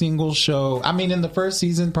every single show. I mean, in the first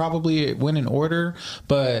season, probably it went in order,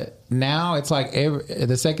 but now it's like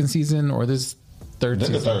the second season or this third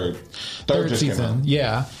season. The third season.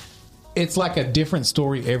 Yeah. It's like a different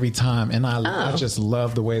story every time, and I just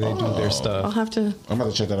love the way they do their stuff. I'm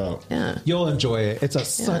about to check that out. Yeah, you'll enjoy it. It's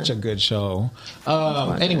such a good show.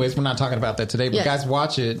 Anyways, we're not talking about that today, but guys,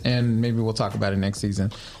 watch it, and maybe we'll talk about it next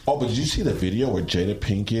season. Oh, but did you see the video where Jada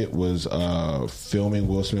Pinkett was filming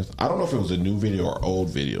Will Smith? I don't know if it was a new video or old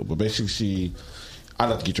video, but basically, I'd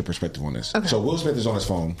like to get your perspective on this. Okay. So Will Smith is on his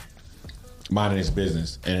phone, minding his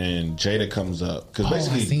business, and Jada comes up because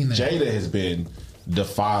basically Jada has been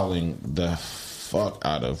defiling the fuck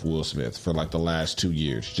out of Will Smith for like the last 2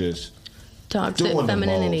 years. Just toxic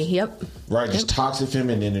femininity. Yep. Right. Just toxic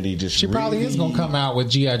femininity. Just she probably is gonna come out with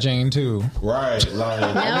G.I. Jane too. Right.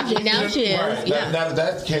 Like now she is. Right. Yeah.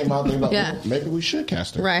 That came out. They're like, maybe we should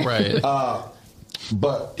cast her. Right.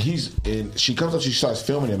 But she comes up. She starts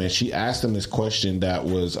filming him, and she asked him this question that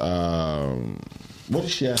was. What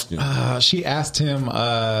did she ask him? She asked him,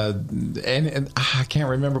 and I can't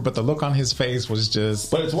remember, but the look on his face was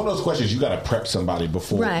just. But it's one of those questions you got to prep somebody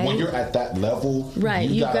before. Right. When you're at that level,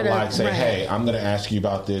 you got to like say, "Hey, I'm going to ask you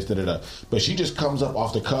about this." Da, da, da. But she just comes up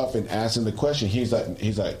off the cuff and asks him the question. He's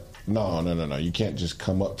like, no. You can't just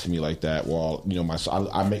come up to me like that. Well,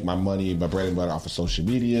 I make my money, my bread and butter off of social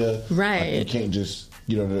media. Right. Like, you can't just.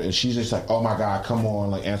 And she's just like, oh my God, come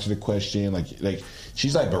on, like answer the question, like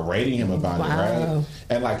she's like berating him about it, right?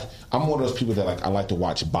 And like I'm one of those people that like I like to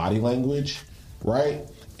watch body language, right?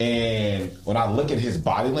 And when I look at his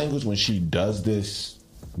body language when she does this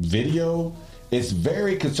video, it's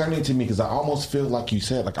very concerning to me because I almost feel like you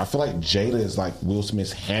said, like I feel like Jada is like Will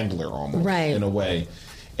Smith's handler almost, in a way,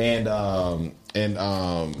 and here I'm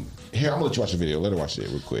gonna let you watch the video. Let her watch it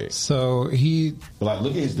real quick. So look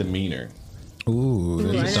at his demeanor. Ooh,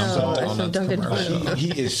 he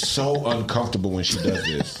is so uncomfortable when she does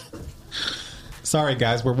this. Sorry,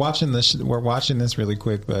 guys, we're watching this. We're watching this really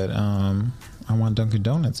quick, but I want Dunkin'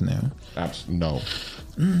 Donuts now. No,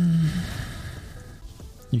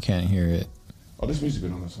 you can't hear it. Oh, this music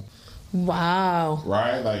been on this one. Wow.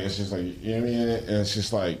 Right? Like it's just like you know what I mean. And it's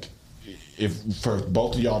just like if for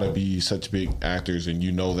both of y'all to be such big actors, and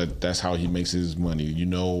that's how he makes his money.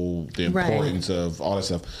 The importance of all that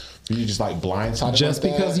stuff. You just like blindsided. Just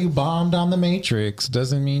like because you bombed on The Matrix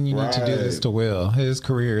doesn't mean you need to do this to Will. His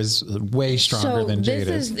career is way stronger than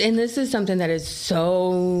Jada's. This is something that is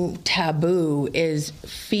so taboo: is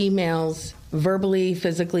females verbally,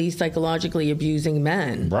 physically, psychologically abusing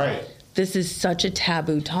men. Right. This is such a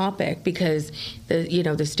taboo topic because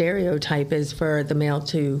the stereotype is for the male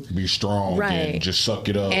to be strong, and just suck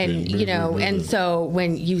it up, and and so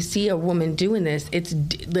when you see a woman doing this,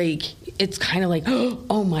 it's kind of like,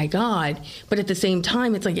 oh my God, but at the same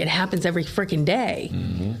time, it's like it happens every freaking day.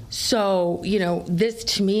 Mm-hmm. So this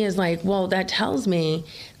to me is like, well, that tells me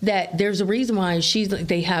that there's a reason why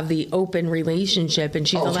they have the open relationship and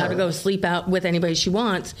she's allowed to go sleep out with anybody she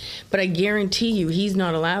wants, but I guarantee you he's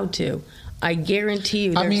not allowed to. I guarantee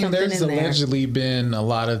you there's something in there. There's allegedly been a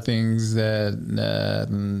lot of things that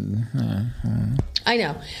I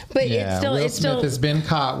know, but Will Smith has been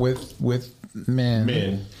caught with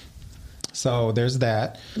men. So there's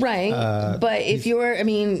that. Right. But if you're,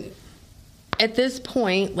 at this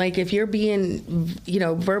point, like if you're being,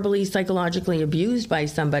 verbally, psychologically abused by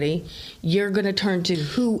somebody, you're going to turn to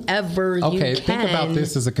whoever you can. Okay, think about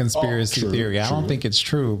this as a conspiracy theory. I don't think it's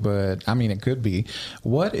true, but I mean, it could be.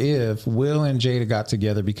 What if Will and Jada got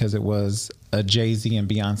together because it was a Jay-Z and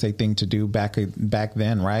Beyonce thing to do back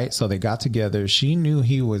then, right? So they got together. She knew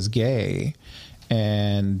he was gay.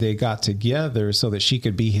 And they got together so that she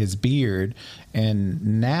could be his beard.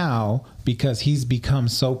 And now, because he's become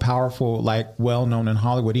so powerful, like well-known in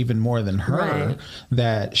Hollywood, even more than her,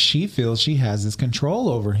 that she feels she has this control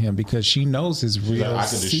over him because she knows his real I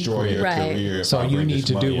can destroy your career. So you need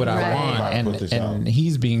to do what I want. And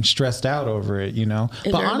he's being stressed out over it,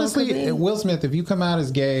 But honestly, Will Smith, if you come out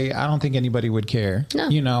as gay, I don't think anybody would care.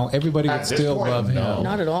 No. Everybody would still love him. No.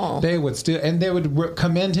 Not at all. They would still, and they would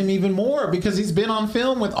commend him even more because he's been on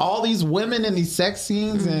film with all these women in these sex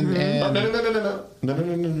scenes.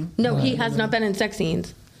 No, he has not been in sex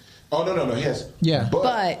scenes. Oh, no, he has. Yeah.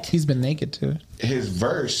 But he's been naked too. His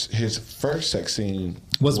first sex scene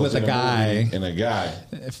was with a guy. And a guy.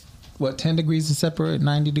 What, 10 degrees to separate,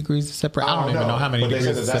 90 degrees to separate? I don't even know how many degrees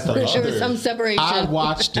to separate. There was some separation. I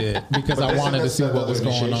watched it because I wanted to see what was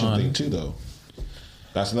going on. Thing too, though.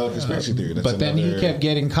 That's another conspiracy theory. But then he kept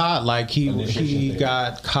getting caught. Like he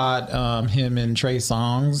got caught, him and Trey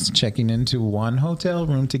Songz checking into one hotel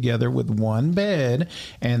room together with one bed,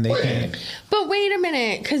 and they came. But wait a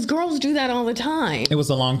minute, because girls do that all the time. It was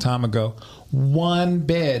a long time ago. One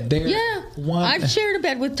bed. I've shared a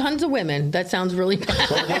bed with tons of women. That sounds really bad.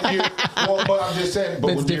 But I'm just saying.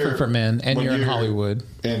 But it's different for men, and you're in Hollywood.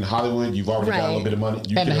 In Hollywood, you've already got a little bit of money.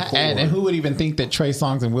 And who would even think that Trey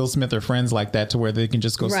Songz and Will Smith are friends like that to where they can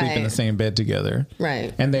just go sleep in the same bed together?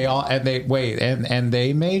 Right. And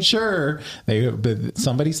they made sure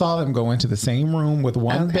somebody saw them go into the same room with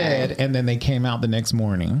one bed, and then they came out the next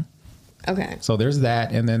morning. Okay. So there's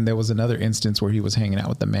that, and then there was another instance where he was hanging out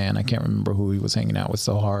with the man. I can't remember who he was hanging out with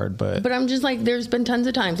so hard, but I'm just like, there's been tons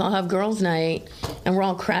of times I'll have girls' night and we're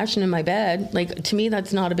all crashing in my bed. Like, to me,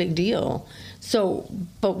 that's not a big deal. So,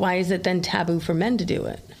 but why is it then taboo for men to do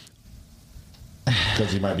it?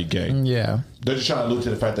 Because he might be gay. Yeah. They're just trying to allude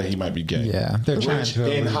to the fact that he might be gay. Yeah. They're trying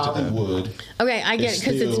to in Hollywood. Okay, I get it,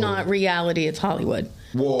 because it's not reality, it's Hollywood.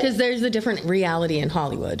 Because there's a different reality in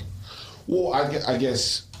Hollywood. Well, I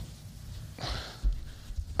guess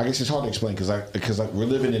it's hard to explain because we're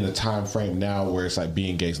living in a time frame now where it's like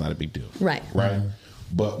being gay is not a big deal. Right. Mm-hmm.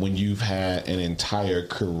 But when you've had an entire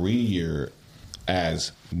career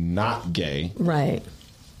as not gay. Right.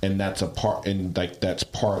 And that's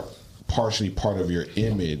partially part of your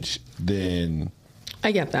image, then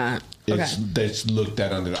I get that. It's looked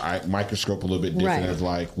at under the microscope a little bit different as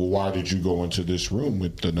like, well, why did you go into this room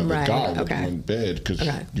with another guy with one bed? Because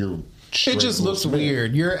you're... It just looks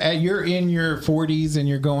weird. You're in your 40s and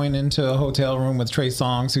you're going into a hotel room with Trey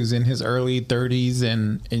Songz, who's in his early 30s,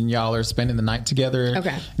 and y'all are spending the night together.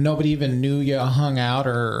 Okay. Nobody even knew you hung out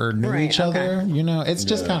or knew each other. It's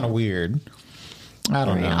just kind of weird. I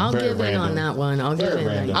don't know. I'll give in on that one.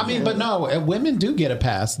 I mean, but no, women do get a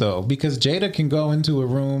pass though, because Jada can go into a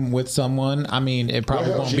room with someone. I mean, it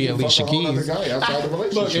probably won't be Alicia Keys.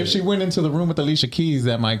 Look, if she went into the room with Alicia Keys,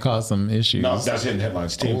 that might cause some issues. No, that's hitting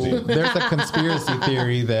headlines. There's a conspiracy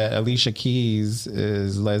theory that Alicia Keys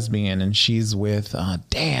is lesbian, and she's with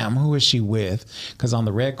who is she with? Because on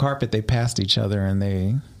the red carpet they passed each other, and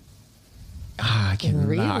they. I cannot.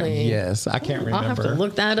 Really? Yes, I can't remember. I'll have to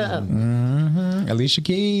look that up. Mm-hmm. Alicia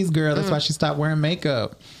Keys, girl. That's why she stopped wearing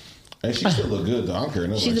makeup. And she still look good, though. I don't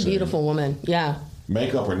care. She's a beautiful woman. Yeah.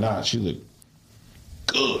 Makeup or not, she look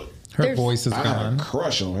good. Her voice is gone. I had a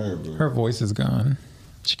crush on her. Bro. Her voice is gone.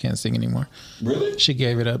 She can't sing anymore. Really? She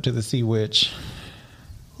gave it up to the Sea Witch.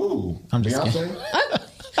 Who? I'm just Beyonce?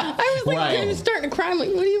 I was like, you're starting to cry. I'm like,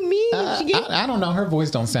 what do you mean? I don't know. Her voice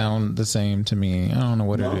don't sound the same to me. I don't know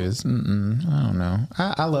what it is. I don't know.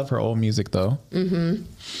 I love her old music, though. Mm-hmm.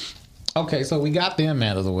 Okay, so we got them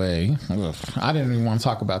out of the way. Ugh, I didn't even want to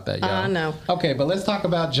talk about that, y'all. No. Okay, but let's talk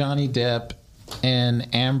about Johnny Depp and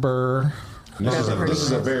Amber. This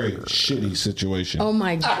is a very shitty situation. Oh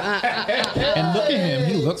my God. And look at him.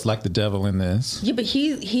 He looks like the devil in this. Yeah, but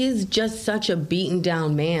he is just such a beaten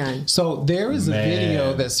down man. So there is a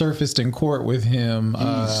video that surfaced in court with him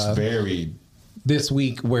this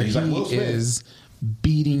week where he is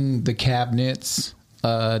beating the cabinets.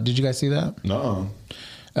 Did you guys see that? No.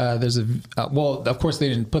 There's of course they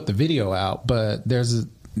didn't put the video out, but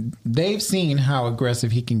they've seen how aggressive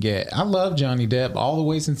he can get. I love Johnny Depp all the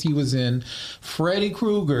way since he was in Freddy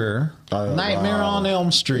Krueger, Nightmare on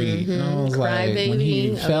Elm Street. Mm-hmm. I was like, when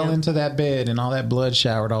he fell into that bed and all that blood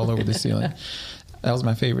showered all over the ceiling. That was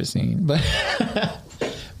my favorite scene.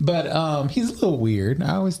 But he's a little weird.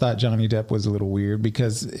 I always thought Johnny Depp was a little weird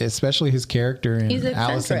because, especially his character in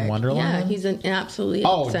Alice in Wonderland. Yeah, he's an absolutely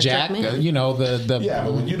Jack. man. You know the but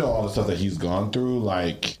when you know all the stuff that he's gone through,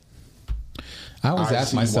 like. I always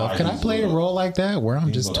ask myself, can I play a role like that where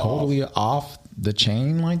I'm just totally off the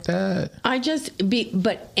chain like that?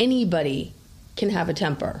 But anybody can have a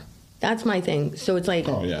temper. That's my thing. So it's like,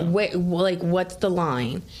 what's the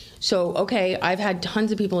line? So, okay, I've had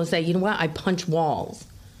tons of people say, you know what, I punch walls.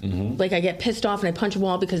 Mm-hmm. Like, I get pissed off and I punch a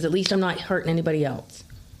wall because at least I'm not hurting anybody else.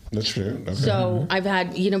 That's true. So I've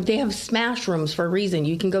had, they have smash rooms for a reason.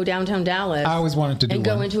 You can go downtown Dallas. I always wanted to do and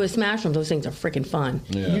go into a smash room. Those things are freaking fun.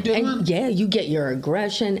 Yeah. You did one? Yeah, you get your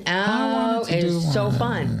aggression out. It's so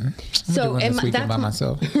fun. So this weekend by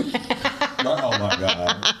myself. Oh my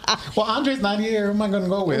God. Well, Andre's not here. Who am I going to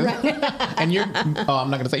go with? Right. And I'm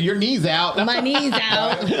not going to say your knee's out. My knee's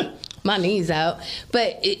out. My knee's out.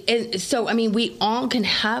 But so, I mean, we all can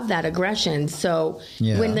have that aggression. So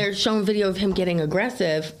when they're showing video of him getting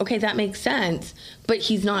aggressive, okay, that makes sense. But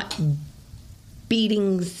he's not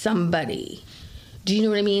beating somebody. Do you know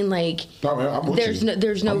what I mean? Like,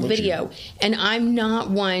 there's no video. And I'm not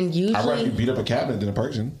one usually. I'd rather beat up a cabinet than a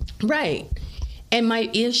person. Right. And my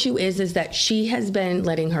issue is that she has been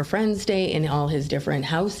letting her friends stay in all his different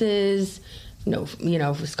houses,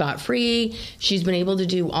 scot-free. She's been able to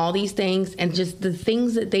do all these things, and just the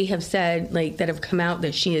things that they have said, like that have come out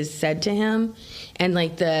that she has said to him, and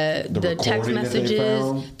like the text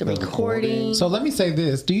messages, the recording. So let me say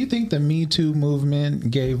this: do you think the Me Too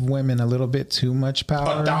movement gave women a little bit too much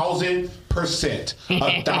power? 1,000%.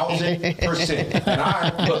 1,000%. And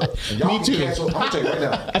I look. Y'all Me too. Cancel, I'm gonna tell you right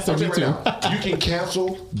now. That's a Me Too. You can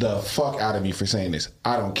cancel the fuck out of me for saying this.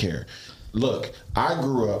 I don't care. Look, I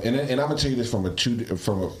grew up, and I'm gonna tell you this from two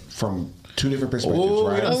different perspectives,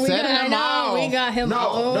 right? We got him.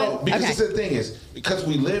 No, because the thing is, because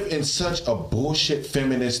we live in such a bullshit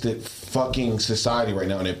feministic fucking society right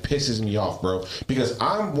now, and it pisses me off, bro. Because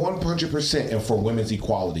I'm 100% and for women's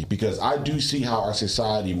equality, because I do see how our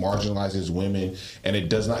society marginalizes women, and it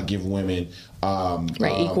does not give women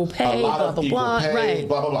equal pay, blah blah blah, right?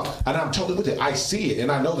 Blah blah blah. And I'm totally with it. I see it,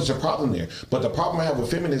 and I know there's a problem there. But the problem I have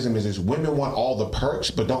with feminism is women want all the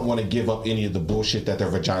perks, but don't want to give up any of the bullshit that their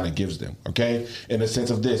vagina gives them. Okay? In the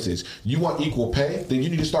sense of this is, you want equal pay, then you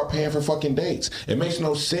need to start paying for fucking dates. It makes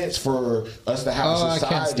no sense for us to have a society I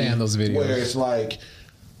can't stand those videos where it's like,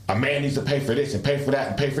 a man needs to pay for this and pay for that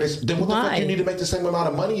and pay for this. Then what the fuck you need to make the same amount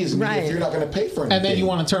of money as me if you're not going to pay for anything? And then you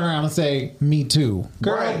want to turn around and say, me too.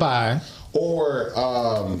 Girl, bye. Or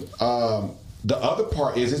the other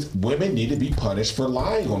part is women need to be punished for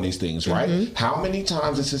lying on these things, right? Mm-hmm. How many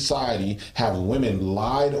times in society have women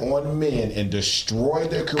lied on men and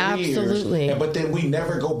destroyed their careers? Absolutely. But then we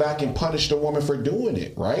never go back and punish the woman for doing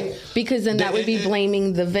it, right? Because then that would be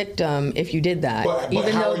blaming the victim if you did that. But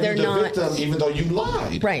even how though are they're you the not victim, even though you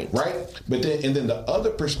lied. Right. But then the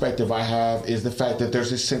other perspective I have is the fact that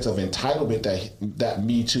there's this sense of entitlement that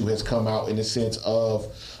Me Too has come out in the sense of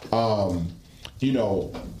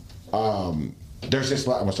there's this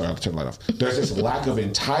lack. I'm sorry, I'll turn the light off. There's this lack of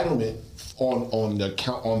entitlement on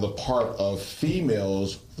the part of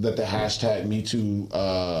females that the hashtag Me Too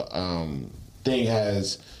thing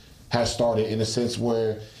has started, in a sense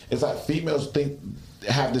where it's like females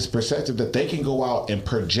have this perspective that they can go out and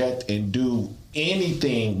project and do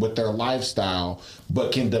anything with their lifestyle,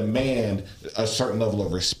 but can demand a certain level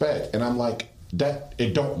of respect. And I'm like, that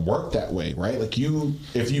it don't work that way, right? Like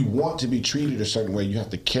if you want to be treated a certain way, you have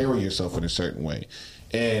to carry yourself in a certain way.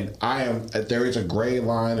 And there is a gray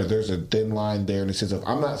line, or there's a thin line there in the sense of,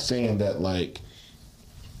 I'm not saying that, like,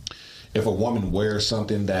 if a woman wears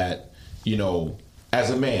something that, as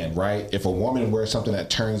a man, right? If a woman wears something that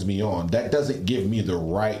turns me on, that doesn't give me the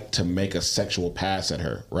right to make a sexual pass at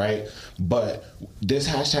her, right? But this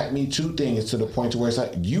hashtag Me Too thing is to the point to where it's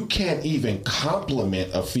like, you can't even compliment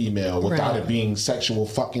a female without it being sexual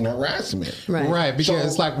fucking harassment. Right, because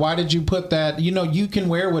it's like, why did you put that? You can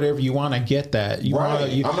wear whatever you want. I get that.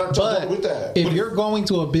 I'm not talking with that. If you're going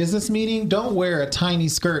to a business meeting, don't wear a tiny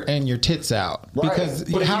skirt and your tits out. Right. Because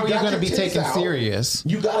how are you going to be taken serious?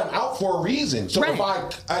 You got them out for a reason. So if I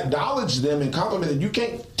acknowledge them and compliment them, you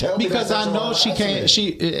can't tell me because I know she can't.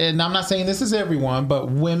 And I'm not saying this is everyone,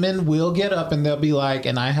 but women will get up and they'll be like,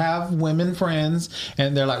 and I have women friends,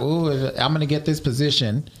 and they're like, "Ooh, I'm going to get this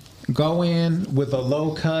position." Go in with a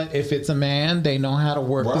low cut. If it's a man, they know how to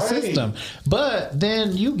work the system. But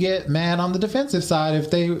then you get mad on the defensive side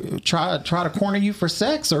if they try to corner you for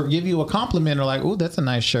sex or give you a compliment or like, "Ooh, that's a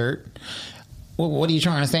nice shirt." Well, what are you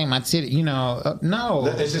trying to say? My titty, no.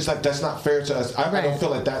 It's just like, that's not fair to us. I don't feel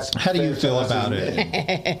like that's. How do you feel about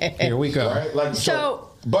it? Here we go. Right? Like, so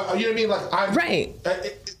But you know what I mean? Like, I'm right.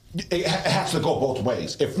 It has to go both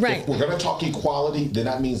ways. If we're going to talk equality, then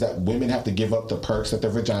that means that women have to give up the perks that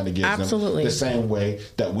their vagina gives them, the same way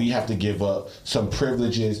that we have to give up some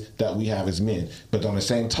privileges that we have as men. But on the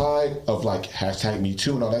same tide of like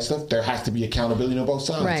 #MeToo and all that stuff, there has to be accountability on both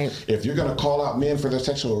sides. Right. If you're going to call out men for their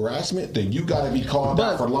sexual harassment, then you got to be called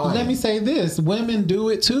out for lying. Let me say this: women do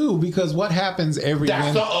it too, because what happens every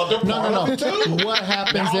That's the other part of it too. What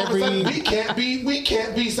happens we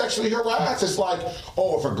can't be sexually harassed. It's like,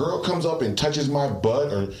 oh, if a girl comes up and touches my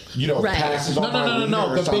butt or passes on my wiener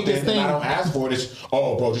or the something biggest thing, and I don't ask for it, it's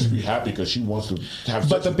bro, just be happy because she wants to have sex.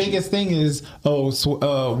 But the biggest thing is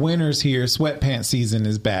winter's here, sweatpants season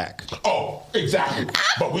is back. Oh, exactly.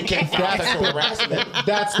 But we can't find sexual harassment.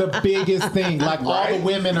 That's the biggest thing. Like all the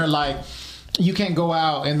women are like, you can't go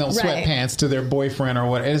out in those sweatpants to their boyfriend or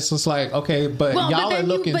what. It's just like, okay, but y'all are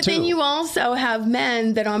looking too. But then you also have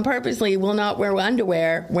men that on purposely will not wear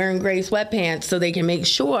underwear, wearing gray sweatpants so they can make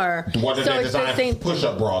sure. What are they designed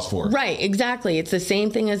push-up bras for? Right, exactly. It's the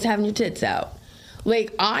same thing as having your tits out.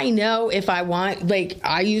 Like, I know if I want, like,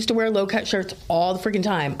 I used to wear low-cut shirts all the freaking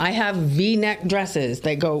time. I have V-neck dresses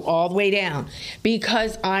that go all the way down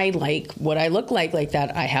because I like what I look like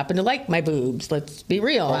that. I happen to like my boobs. Let's be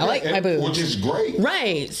real. Okay, I like my boobs. Which is great.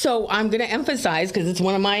 Right. So I'm going to emphasize because it's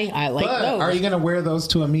one of my, I like those. Are you going to wear those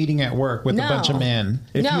to a meeting at work with a bunch of men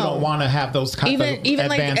if you don't want to have those kind of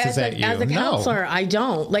advances at you? As a counselor, I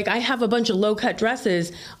don't. Like, I have a bunch of low-cut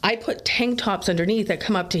dresses. I put tank tops underneath that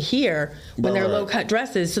come up to here when they're low-cut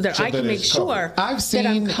dresses so that I can make sure I've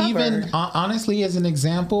seen, even honestly as an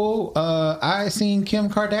example, I seen Kim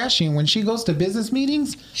Kardashian when she goes to business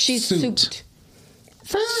meetings, she's suit.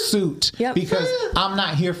 Yep. Because I'm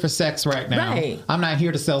not here for sex right now. Right. I'm not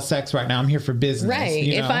here to sell sex right now. I'm here for business. Right.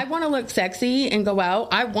 You know? If I want to look sexy and go out,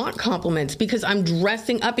 I want compliments because I'm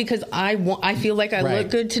dressing up because I feel like I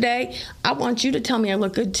look good today. I want you to tell me I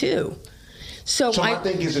look good too. So my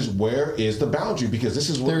thing is where is the boundary? Because this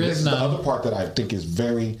is the other part that I think is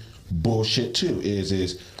very bullshit too.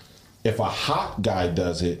 Is if a hot guy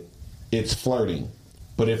does it, it's flirting.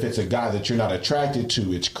 But if it's a guy that you're not attracted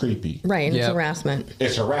to, it's creepy. Right, and it's harassment.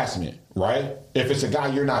 It's harassment, right? If it's a guy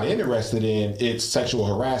you're not interested in, it's sexual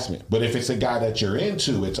harassment. But if it's a guy that you're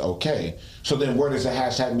into, it's okay. So then where does the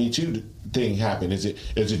 #MeToo thing happen? Is it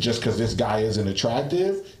just because this guy isn't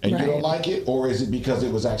attractive and you don't like it? Or is it because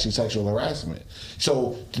it was actually sexual harassment?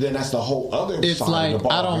 So then that's the whole other side like, of the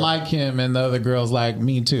ball. I don't like him and the other girl's like,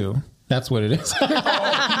 me too. That's what it is.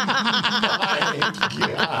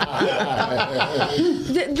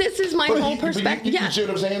 This is my whole perspective. You see what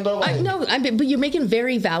I'm saying, though? Like, but you're making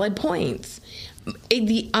very valid points.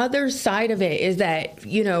 The other side of it is that,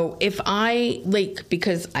 if I,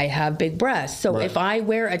 because I have big breasts, so if I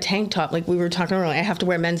wear a tank top, like we were talking earlier, I have to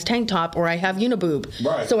wear a men's tank top or I have uniboob.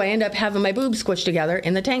 Right. So I end up having my boobs squished together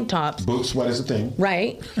in the tank tops. Boob sweat is a thing.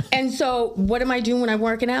 Right. And so what am I doing when I'm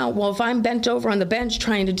working out? Well, if I'm bent over on the bench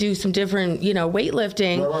trying to do some different,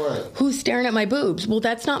 weightlifting, who's staring at my boobs? Well,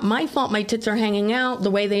 that's not my fault. My tits are hanging out the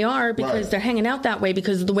way they are because they're hanging out that way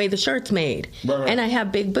because of the way the shirt's made. And I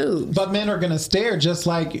have big boobs. But men are going to stare just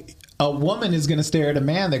like a woman is going to stare at a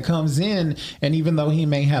man that comes in, and even though he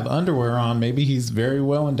may have underwear on, maybe he's very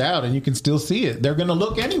well endowed and you can still see it. They're going to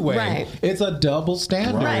look anyway. Right. It's a double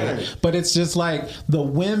standard. Right. But it's just like the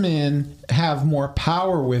women have more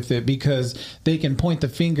power with it because they can point the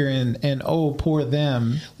finger and oh, poor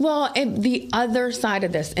them. Well, and the other side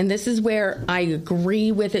of this, and this is where I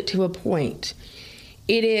agree with it to a point,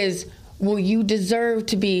 it is, well, you deserve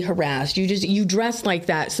to be harassed. You dress like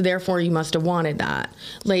that, so therefore you must have wanted that.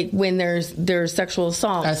 Like when there's sexual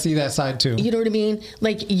assault. I see that side too. You know what I mean?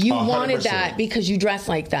 Like you 100%. wanted that because you dress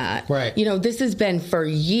like that. Right. This has been for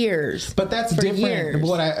years. But that's different.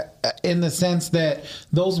 Years. In the sense that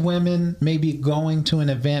those women may be going to an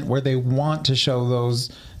event where they want to show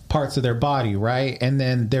those parts of their body, right? And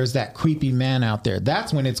then there's that creepy man out there.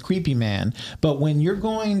 That's when it's creepy man. But when you're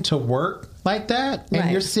going to work like that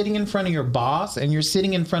and you're sitting in front of your boss and you're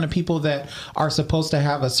sitting in front of people that are supposed to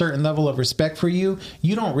have a certain level of respect for you,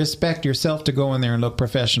 you don't respect yourself to go in there and look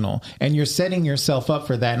professional, and you're setting yourself up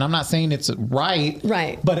for that. And I'm not saying it's right,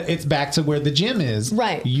 but it's back to where the gym is.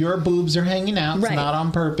 Right. Your boobs are hanging out. It's not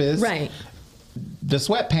on purpose. Right. The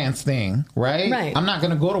sweatpants thing, right? Right. I'm not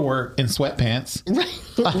going to go to work in sweatpants.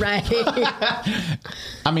 Right.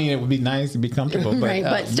 I mean, it would be nice to be comfortable, but,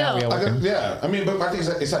 but still. I mean, but my thing is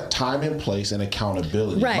that it's like time and place and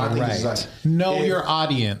accountability. Right. My thing is like, know your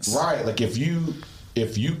audience. Right. Like if you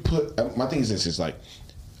put, my thing is this, is like,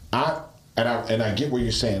 I get what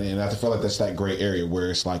you're saying, and I feel like that's that gray area where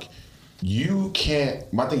it's like, you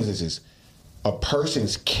can't, my thing is this is, a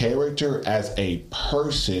person's character as a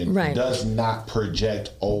person does not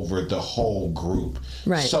project over the whole group.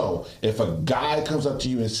 Right. So if a guy comes up to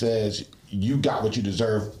you and says, you got what you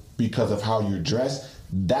deserve because of how you're dressed,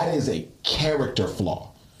 that is a character flaw.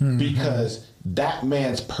 Because that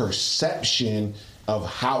man's perception of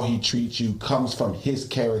how he treats you comes from his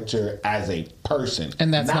character as a person.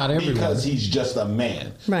 And that's not everyone. Because he's just a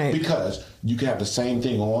man. Right. Because you can have the same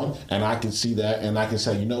thing on, and I can see that, and I can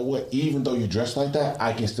say, you know what, even though you dress like that,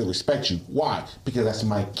 I can still respect you. Why? Because that's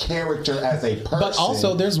my character as a person. But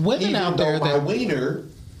also, there's women out there that... my wiener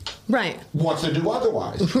wants to do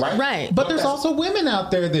otherwise, right? Right. But there's also women out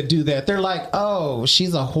there that do that. They're like, oh,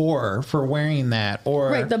 she's a whore for wearing that.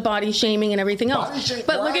 Or the body shaming and everything else.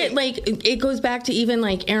 But look at, like, it goes back to even,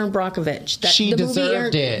 like, Erin Brockovich. She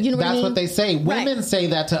deserved it. You know That's what I mean? what they say. Women say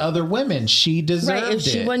that to other women. She deserved it. If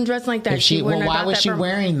she wasn't dressed like that, why was she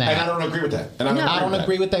wearing that? And I don't agree with that. And I don't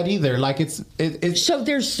agree with that either. Like, it's so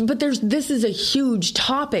this is a huge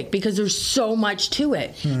topic because there's so much to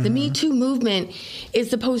it. The Me Too movement is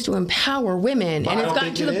supposed to empower women. And it's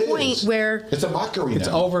gotten to the point where it's a mockery. It's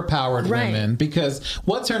overpowered women because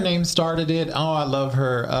what's her name started it? Oh, I love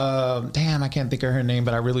her. Damn, I can't think of her name,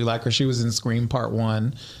 but I really like her. She was in Scream Part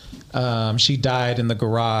 1. She died in the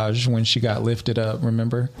garage when she got lifted up.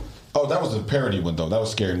 Remember? Oh, that was a parody one though. That was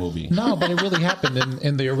a scary movie. No, but it really happened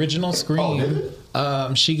in the original Scream.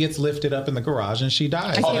 She gets lifted up in the garage and she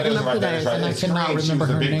dies. I can't remember who that is. And I cannot remember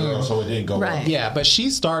her name. Girl, so it didn't go well. Yeah, but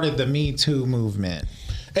she started the Me Too movement.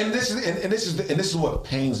 And this is what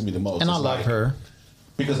pains me the most. And I love her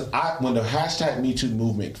because when the hashtag Me Too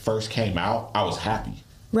movement first came out, I was happy,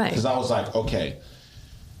 right? Because I was like, okay,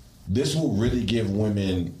 this will really give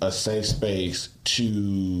women a safe space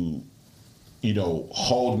to,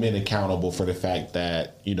 hold men accountable for the fact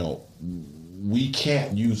that we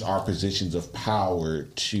can't use our positions of power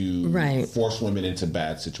to force women into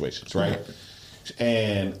bad situations, right?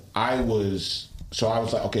 And I was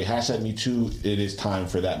like, okay, hashtag Me Too, it is time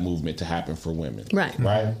for that movement to happen for women.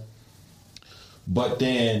 Right? But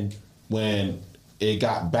then when it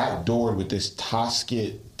got backdoored with this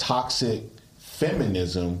toxic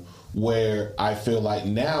feminism, where I feel like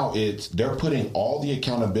now they're putting all the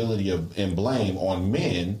accountability and blame on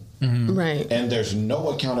men, and there's no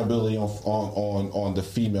accountability on the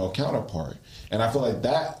female counterpart. And I feel like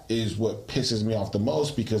that is what pisses me off the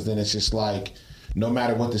most, because then it's just like, no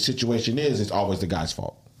matter what the situation is, it's always the guy's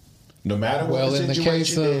fault. No matter what the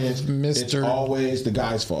situation is, it's always the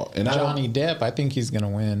guy's fault. And Johnny Depp, I think he's going to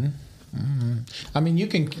win. I mean, you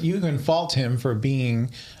can fault him for being,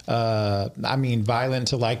 violent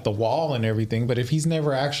to like the wall and everything. But if he's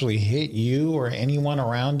never actually hit you or anyone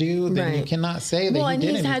around you, then you cannot say that he did anything. Well, and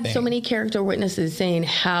he's had so many character witnesses saying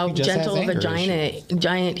how gentle of a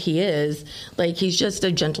giant he is. Like, he's just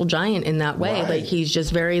a gentle giant in that way. Like, he's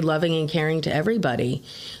just very loving and caring to everybody.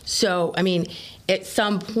 So, I mean, at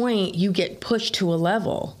some point you get pushed to a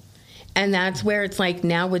level. And that's where it's like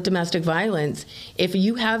now with domestic violence, if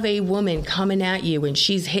you have a woman coming at you and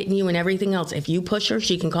she's hitting you and everything else, if you push her,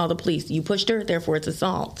 she can call the police. You pushed her, therefore it's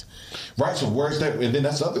assault. Right. So where's that? And then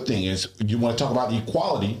that's the other thing is you want to talk about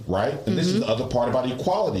equality, right? And this is the other part about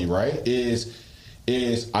equality, right? Is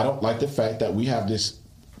I don't like the fact that we have this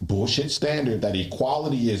bullshit standard that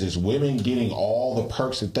equality is women getting all the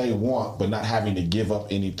perks that they want, but not having to give up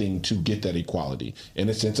anything to get that equality. In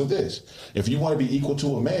the sense of this, if you want to be equal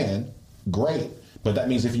to a man, great. But that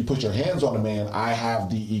means if you put your hands on a man, I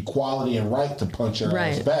have the equality and right to punch your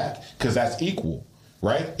ass back, because that's equal,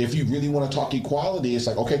 right? If you really want to talk equality, it's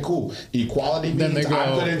like, okay, cool. Equality means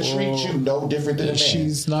I'm going to treat you no different than a man.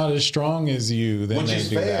 She's not as strong as you, then which they is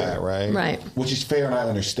do fair, that, right? Right. Which is fair, and I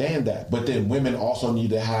understand that. But then women also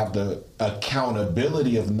need to have the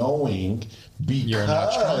accountability of knowing,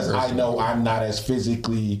 because I know I'm not as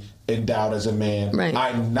physically endowed as a man,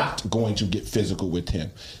 I'm not going to get physical with him.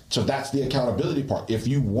 So that's the accountability part. If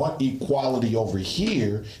you want equality over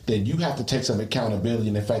here, then you have to take some accountability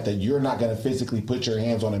in the fact that you're not going to physically put your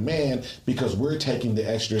hands on a man because we're taking the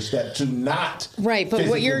extra step to not but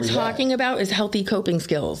what you're talking about is healthy coping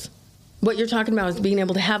skills. What you're talking about is being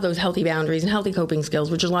able to have those healthy boundaries and healthy coping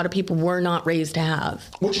skills, which a lot of people were not raised to have.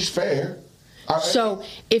 Which is fair. So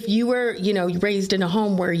if you were, raised in a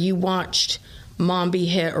home where you watched mom be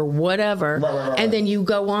hit or whatever, and then you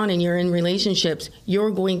go on and you're in relationships, you're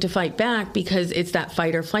going to fight back because it's that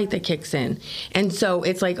fight or flight that kicks in. And so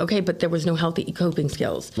it's like, okay, but there was no healthy coping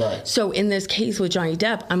skills. So in this case with Johnny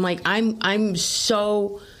Depp, I'm like, I'm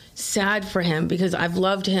so sad for him because I've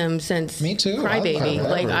loved him since Crybaby.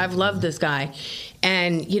 Like, I've loved this guy.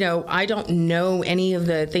 And, I don't know any of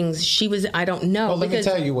the things I don't know. Well, let me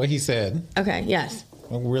tell you what he said. Okay, yes.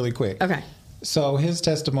 Really quick. Okay. So his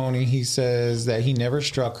testimony, he says that he never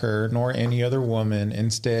struck her nor any other woman.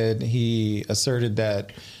 Instead, he asserted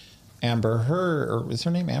that Amber Heard, or is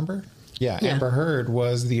her name Amber? Yeah, Amber Heard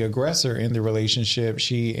was the aggressor in the relationship.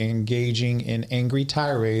 She engaging in angry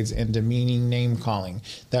tirades and demeaning name calling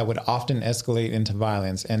that would often escalate into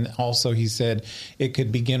violence. And also he said it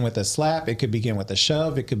could begin with a slap, it could begin with a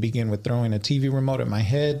shove, it could begin with throwing a TV remote at my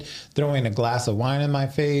head, throwing a glass of wine in my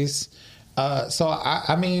face. So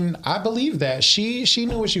I mean, I believe that she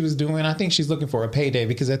knew what she was doing. I think she's looking for a payday,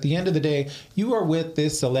 because at the end of the day, you are with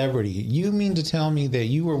this celebrity. You mean to tell me that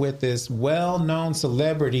you were with this well-known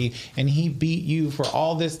celebrity and he beat you for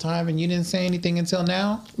all this time and you didn't say anything until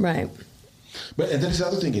now? Right. But and then the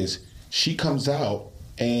other thing is, she comes out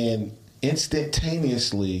and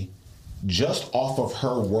instantaneously, just off of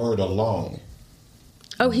her word alone,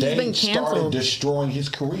 he's been canceled. Started destroying his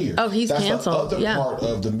career. He's canceled. That's the other part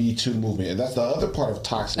of the Me Too movement, and that's the other part of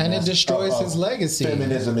toxic. And it destroys his legacy.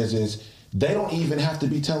 Feminism is they don't even have to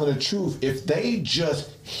be telling the truth. If they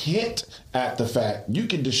just hint at the fact, you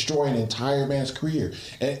can destroy an entire man's career.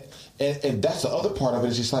 And that's the other part of it.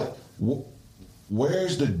 Is just like,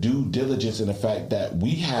 where's the due diligence in the fact that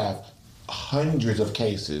we have hundreds of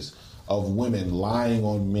cases of women lying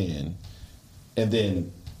on men, and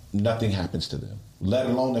then nothing happens to them? Let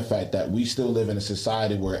alone the fact that we still live in a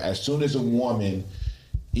society where as soon as a woman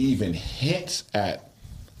even hints at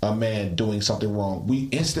a man doing something wrong, we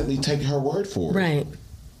instantly take her word for it. Right.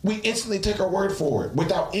 We instantly take her word for it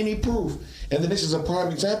without any proof. And then this is a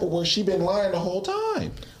prime example where she's been lying the whole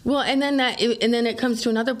time. Well, and then it comes to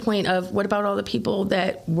another point of, what about all the people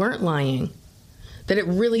that weren't lying? That it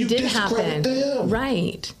really did happen. Them.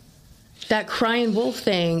 Right. That crying wolf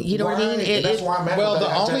thing, you know what I mean? That's why I'm mad. Well,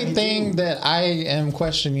 the only thing that I am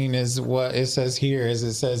questioning is what it says here. It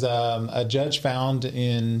says a judge found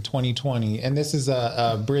in 2020, and this is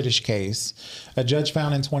a British case. A judge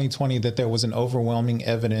found in 2020 that there was an overwhelming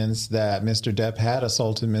evidence that Mr. Depp had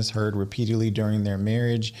assaulted Ms. Heard repeatedly during their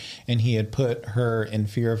marriage, and he had put her in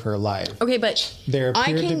fear of her life. Okay, but there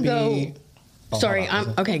appeared to be. Sorry,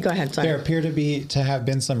 okay, go ahead. Sorry. There appear to have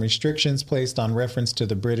been some restrictions placed on reference to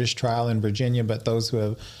the British trial in Virginia, but those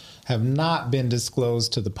who have not been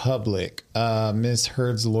disclosed to the public. Ms.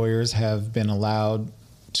 Heard's lawyers have been allowed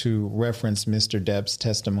to reference Mr. Depp's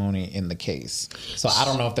testimony in the case. So I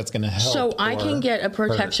don't know if that's going to help. So I can get a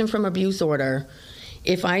protection from abuse order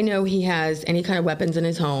if I know he has any kind of weapons in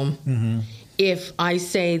his home. Mm-hmm. If I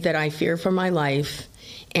say that I fear for my life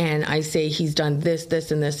and I say he's done this,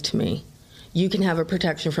 this, and this to me, you can have a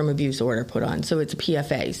protection from abuse order put on. So it's a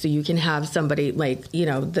PFA. So you can have somebody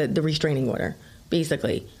the restraining order,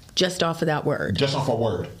 basically, just off of that word. Just off a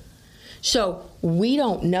word. So we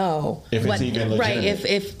don't know if it's even legitimate. Right,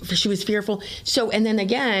 if she was fearful. So, and then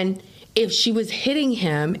again, if she was hitting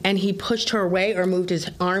him and he pushed her away or moved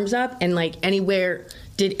his arms up and anywhere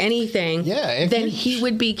did anything, then he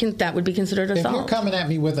would be that would be considered assault. If you're coming at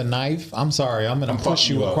me with a knife, I'm sorry, I'm going to push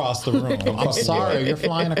you across the room. I'm sorry, you're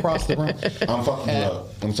flying across the room. I'm fucking you up.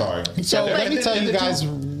 I'm sorry. So let me tell you guys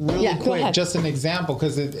really quick, just an example,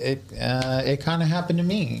 because it kind of happened to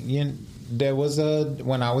me. There was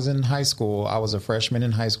when I was in high school, I was a freshman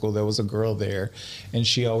in high school. There was a girl there, and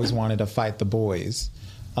she always wanted to fight the boys.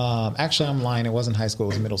 Actually, I'm lying. It wasn't high school. It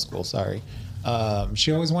was middle school. Sorry.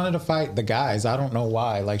 She always wanted to fight the guys. I don't know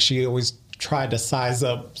why. She always tried to size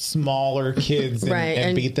up smaller kids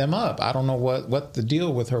and beat them up. I don't know what the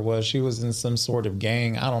deal with her was. She was in some sort of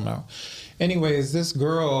gang. I don't know. Anyways, this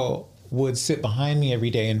girl would sit behind me every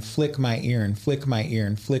day and flick my ear and flick my ear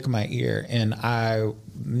and flick my ear. And I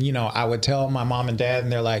would tell my mom and dad,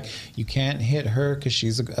 and they're like, you can't hit her because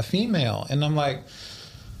she's a female. And I'm like,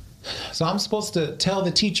 so I'm supposed to tell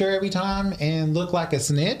the teacher every time and look like a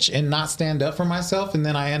snitch and not stand up for myself, and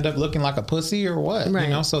then I end up looking like a pussy or what?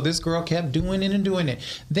 Right. So this girl kept doing it and doing it.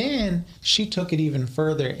 Then she took it even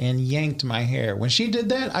further and yanked my hair. When she did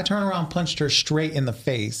that, I turned around, punched her straight in the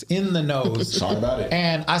face, in the nose. Sorry about it.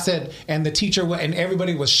 And I said, and the teacher and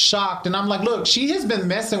everybody was shocked. And I'm like, look, she has been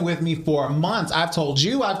messing with me for months. I've told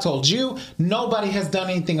you. Nobody has done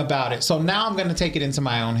anything about it. So now I'm going to take it into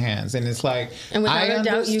my own hands. And it's like, and without a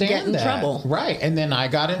doubt, you get in trouble. Right. And then I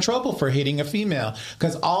got in trouble for hitting a female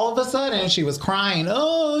because all of a sudden she was crying,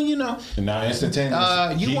 And now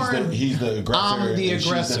instantaneously, he's the aggressor. I'm the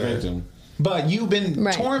aggressor. She's the victim. But you've been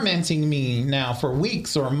tormenting me now for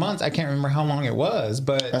weeks or months. I can't remember how long it was,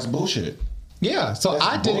 but that's bullshit. Yeah. So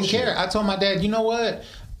I didn't care. I told my dad, you know what?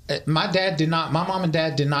 my mom and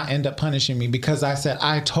dad did not end up punishing me because I said,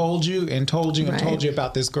 I told you and told you and told you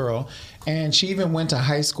about this girl. And she even went to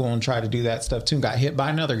high school and tried to do that stuff too and got hit by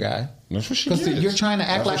another guy. That's what she Because did. you're trying to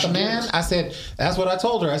act like a man. I said, that's what I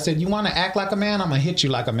told her. I said, you want to act like a man? I'm going to hit you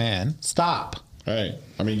like a man. Stop. Hey,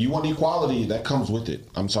 I mean, you want equality, that comes with it.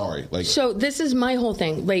 I'm sorry. Like, so this is my whole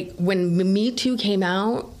thing. Like, when Me Too came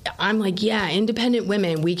out, I'm like, yeah, independent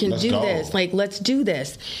women, we can do this. Like, let's do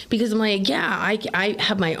this. Because I'm like, yeah, I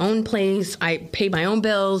have my own place. I pay my own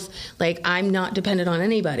bills. Like, I'm not dependent on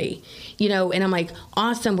anybody. You know, and I'm like,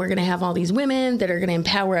 awesome, we're going to have all these women that are going to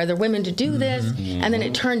empower other women to do this. And then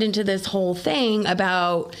it turned into this whole thing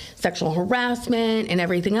about sexual harassment and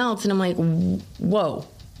everything else. And I'm like, whoa.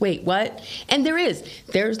 Wait, what? And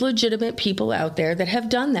there's legitimate people out there that have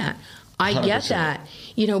done that. I 100%. Get that,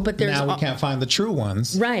 you know, but there's... Now we can't find the true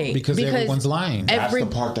ones. Right. Because everyone's lying. That's the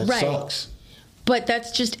part that sucks. But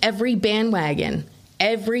that's just every bandwagon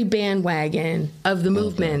of the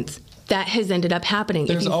movements that has ended up happening.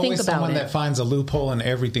 There's if you always think about someone it. that finds a loophole in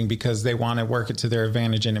everything because they want to work it to their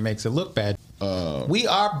advantage and it makes it look bad. We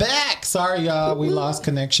are back. Sorry, y'all. We lost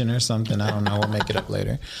connection or something. I don't know. We'll make it up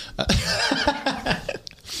later.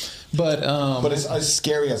 But it's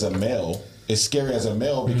scary as a male. It's scary as a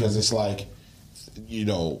male because it's like, you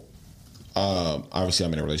know, obviously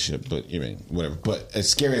I'm in a relationship, but you mean whatever. But it's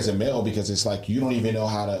scary as a male because it's like you don't even know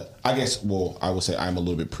how to. I guess. Well, I would say I'm a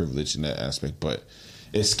little bit privileged in that aspect, but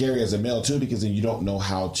it's scary as a male too because then you don't know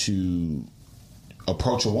how to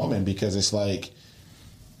approach a woman because it's like.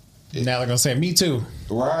 Now they're gonna say me too,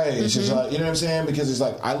 right? It's just like, you know what I'm saying, because it's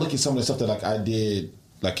like I look at some of the stuff that like I did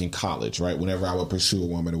like in college, right? Whenever I would pursue a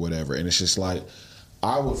woman or whatever, and it's just like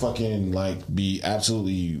I would fucking like be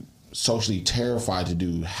absolutely socially terrified to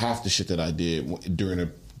do half the shit that I did during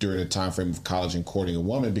a time frame of college and courting a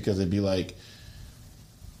woman because it'd be like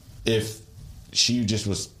if she just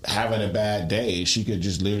was having a bad day, she could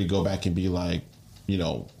just literally go back and be like, you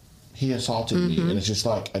know, he assaulted me, and it's just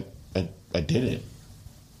like I didn't.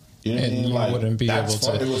 You know what I mean? You like, wouldn't be able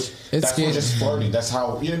to. That's just flirting. That's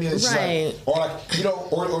how, you know what I mean? It's right. Like, or like, you know,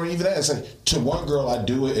 or even that. It's like, to one girl, I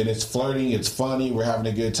do it and it's flirting, it's funny, we're having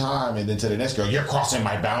a good time. And then to the next girl, you're crossing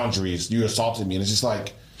my boundaries. You assaulted me. And it's just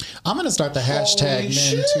like. I'm going to start the hashtag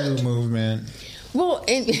Men Too movement. Well,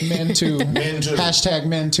 Men Too. Men Too. Hashtag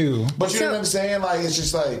Men Too. But you know what I'm saying? Like, it's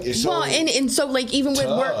just like, it's so. Well, and so, like, even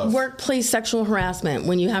tough. with workplace sexual harassment,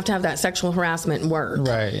 when you have to have that sexual harassment work.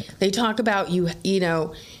 Right. They talk about you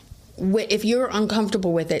know. If you're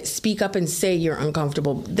uncomfortable with it, speak up and say you're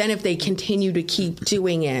uncomfortable. Then if they continue to keep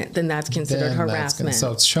doing it, then that's considered harassment.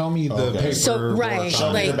 So show me the paper. So, right.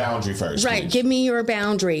 Show me the boundary first. Right. Please. Give me your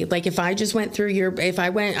boundary. Like if I just went through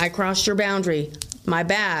I crossed your boundary, my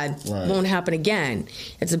bad, won't happen again.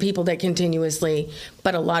 It's the people that continuously,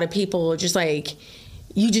 but a lot of people are just like,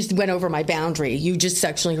 you just went over my boundary. You just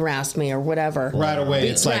sexually harassed me or whatever. Right away.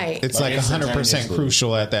 It's like 100%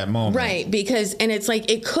 crucial at that moment. Right. Because, and it's like,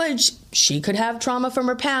 she could have trauma from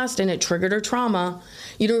her past and it triggered her trauma.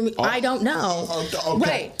 You know what I mean? I don't know. Okay.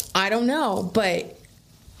 Right. I don't know. But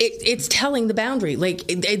it's telling the boundary. Like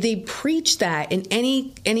they preach that in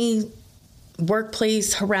any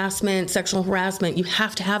workplace harassment, sexual harassment, you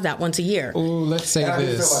have to have that once a year. Ooh, let's say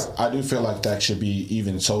this. I do feel like that should be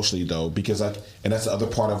even socially though, because like, and that's the other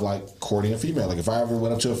part of like courting a female. Like if I ever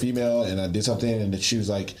went up to a female and I did something and she was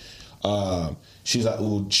like, oh,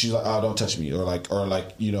 don't touch me, or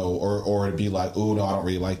you know, or it'd be like, oh no, I don't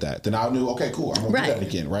really like that. Then I knew, okay, cool, I'm gonna do that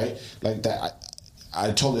again, right? Like that.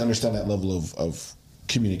 I totally understand that level of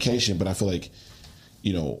communication, but I feel like,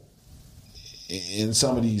 you know, in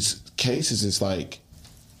some of these cases, it's like,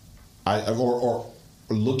 or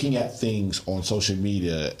looking at things on social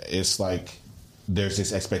media, it's like there's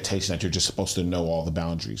this expectation that you're just supposed to know all the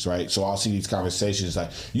boundaries, right? So I'll see these conversations like,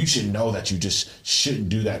 you should know that you just shouldn't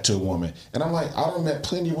do that to a woman. And I'm like, I met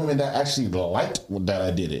plenty of women that actually liked that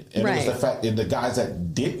I did it. And it was the fact that the guys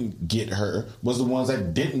that didn't get her was the ones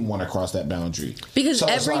that didn't want to cross that boundary. Because so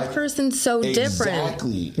every person's so different.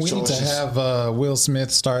 Exactly. We need to have Will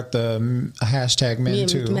Smith start the hashtag Men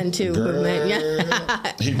Too. Men Too movement.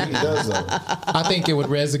 Yeah. He really does though. I think it would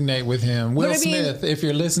resonate with him. Will Smith, if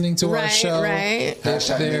you're listening to our show, if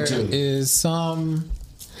there is some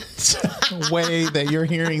way that you're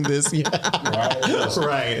hearing this,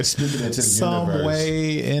 right. Speaking into the some universe.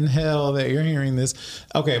 way in hell that you're hearing this.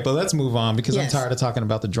 Okay, but let's move on because I'm tired of talking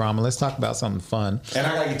about the drama. Let's talk about something fun. And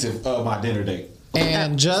I gotta get to my dinner date.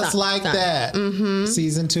 And that,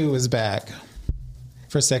 season 2 is back.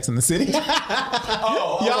 For Sex in the City. Okay,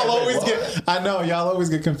 y'all always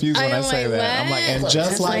get confused when I say like, that. what? I'm like, and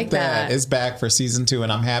just like that, it's back for season 2,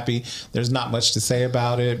 and I'm happy. There's not much to say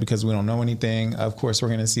about it because we don't know anything. Of course, we're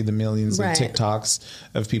going to see the millions of TikToks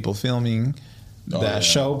of people filming that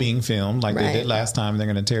show being filmed like they did last time.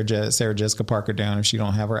 They're going to tear Sarah Jessica Parker down if she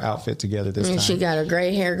don't have her outfit together this time. She got her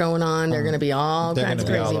gray hair going on. They're going to be all kinds of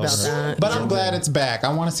crazy about that. But I'm glad it's back.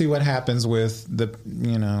 I want to see what happens with the,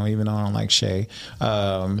 even though I don't like Shay,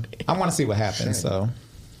 I want to see what happens. So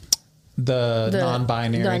the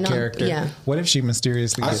non-binary character. Yeah. What if she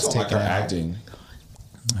mysteriously gets taken out? I just don't like her acting.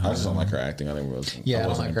 I just don't like her acting. I don't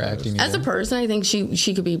like her acting either. As a person, I think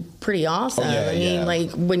she could be pretty awesome.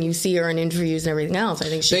 Like when you see her in interviews and everything else, I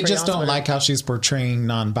think she's They just don't like how she's portraying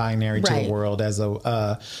non-binary to the world as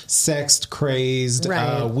a sex crazed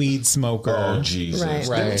weed smoker. Oh Jesus!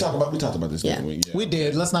 Right. We talked about this. We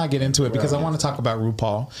did. Let's not get into it because I want to talk about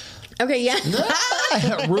RuPaul. Okay, yeah.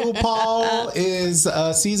 RuPaul is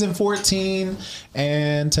season 14,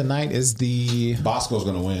 and tonight is the Bosco's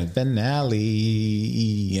going to win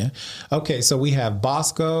finale. Okay, so we have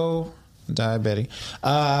Bosco, Diabetes,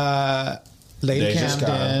 Lady Deja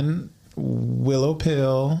Camden, Willow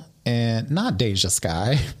Pill, and not Deja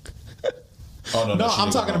Sky. Oh, no, I'm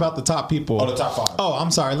talking about the top people. Oh, the top 5. Oh, I'm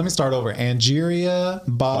sorry. Let me start over. Angeria,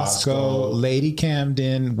 Bosco, Lady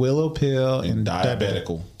Camden, Willow Pill, and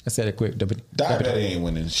Diabetical. I said it quick. Diabetic ain't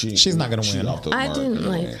winning. She's not going to win. I didn't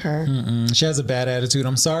like her. She has a bad attitude.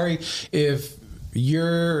 I'm sorry. If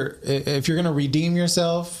you're going to redeem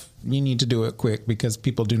yourself, you need to do it quick because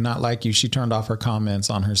people do not like you. She turned off her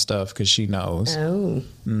comments on her stuff because she knows. Oh.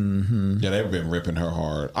 Mm-hmm. Yeah, they've been ripping her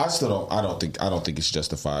hard. I don't think it's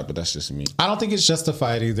justified, but that's just me. I don't think it's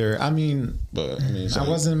justified either. I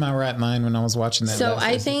wasn't in my right mind when I was watching that. So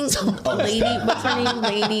I think Lady, what's her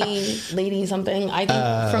name? Lady something. I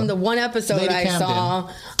think from the one episode I saw,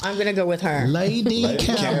 I'm gonna go with her. Lady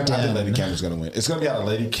Camden. I think Lady Camden's gonna win. It's gonna be out of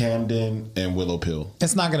Lady Camden and Willow Pill.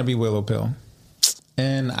 It's not gonna be Willow Pill.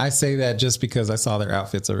 And I say that just because I saw their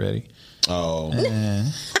outfits already. Oh.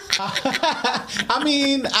 I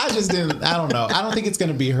mean, I don't know. I don't think it's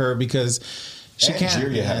going to be her because she can't.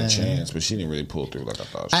 Angeria had a chance, but she didn't really pull through like I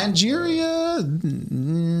thought. Angeria,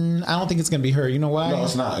 I don't think it's going to be her. You know why? No,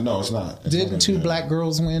 it's not. Didn't 2 black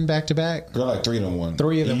girls win back to back? Girl, like 3 of them won.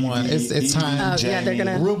 3 of them won. It's time. They're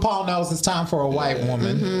gonna. RuPaul knows it's time for a white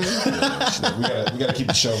woman. Mm-hmm. we gotta keep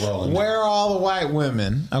the show rolling. Where are all the white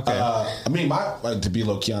women? Okay. I mean, to be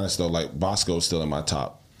low-key honest though, like Bosco's still in my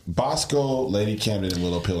top. Bosco, Lady Camden, and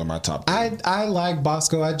Willow Pill are my top 3. I like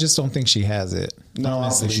Bosco. I just don't think she has it. No, I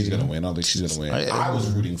don't think she's gonna win. I was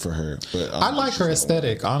rooting for her, but I like her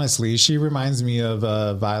aesthetic. Honestly, she reminds me of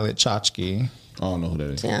Violet Chachki. I don't know who that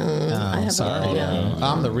is. Yeah, I'm sorry.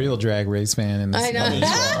 I'm the real Drag Race fan in this. I know.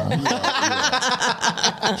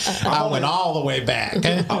 I went all the way back.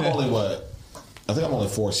 I'm only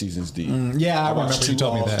 4 seasons deep. I remember you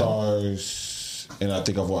told me that. All-Stars. And I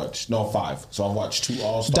think I've watched 5. So I've watched 2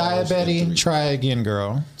 All-Stars. Diabetes, try again,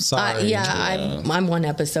 girl. Sorry. I'm 1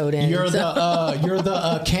 episode in. You're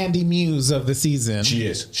the Candy Muse of the season. She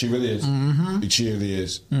is. She really is. Mm-hmm. She really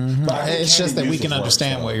is. Mm-hmm. But it's just that we can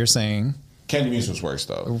understand what you're saying. Candy Muse was worse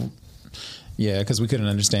though. Yeah, because we couldn't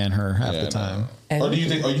understand her half the time. Or do you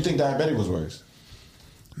think Diabetic was worse?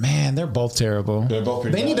 Man, they're both terrible. They're both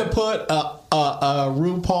pretty bad. Need to put a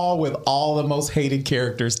RuPaul with all the most hated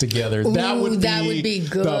characters together. That would be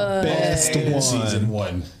good. The best one. Season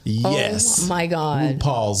 1. Yes. Oh my God.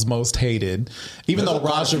 RuPaul's most hated. Even though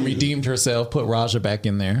Raja redeemed herself, put Raja back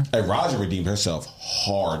in there. Hey, Raja redeemed herself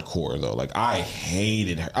hardcore though. Like I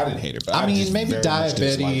hated her. I didn't hate her, but I mean, maybe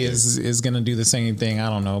Diabetes is going to do the same thing. I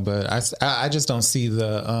don't know, but I just don't see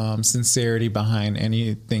the sincerity behind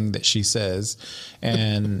anything that she says.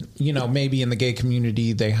 And maybe in the gay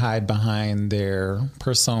community they hide behind their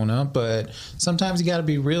persona, but sometimes you got to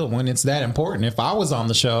be real when it's that important. If I was on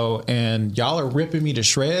the show and y'all are ripping me to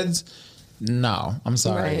shreds, no, I'm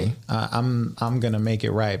sorry. Right. I'm gonna make it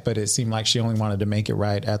right. But it seemed like she only wanted to make it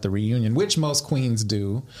right at the reunion, which most queens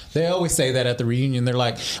do. They always say that at the reunion. They're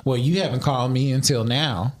like, "Well, you haven't called me until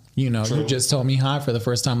now. You just told me hi for the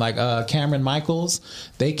first time." Like Cameron Michaels,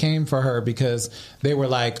 they came for her because they were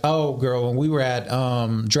like, "Oh, girl, when we were at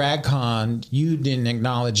DragCon, you didn't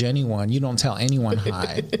acknowledge anyone. You don't tell anyone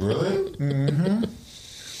hi." Really? Mm-hmm.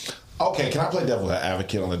 Okay, can I play devil's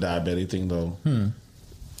advocate on the diabetic thing though?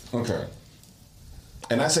 Okay.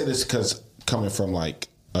 And I say this because coming from like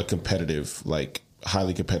a competitive, like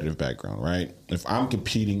highly competitive background, right? If I'm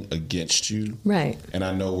competing against you, right, and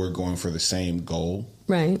I know we're going for the same goal,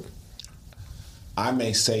 right, I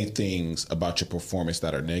may say things about your performance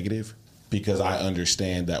that are negative, because I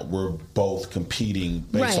understand that we're both competing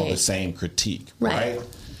based on the same critique, right?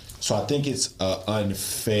 So I think it's an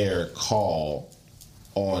unfair call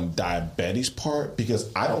on Diabetes' part,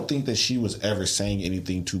 because I don't think that she was ever saying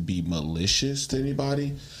anything to be malicious to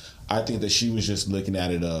anybody. I think that she was just looking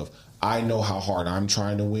at it of, I know how hard I'm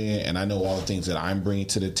trying to win, and I know all the things that I'm bringing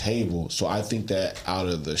to the table. So I think that out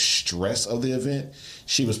of the stress of the event,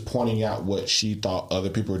 she was pointing out what she thought other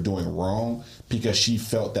people were doing wrong, because she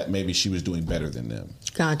felt that maybe she was doing better than them.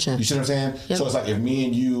 Gotcha. You see what I'm saying? Yep. So it's like if me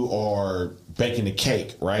and you are baking a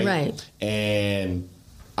cake, right? Right. And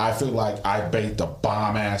I feel like I baked a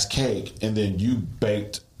bomb-ass cake, and then you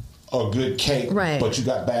baked a good cake, but you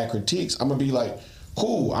got bad critiques. I'm going to be like,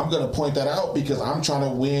 cool, I'm going to point that out because I'm trying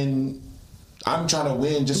to win. I'm trying to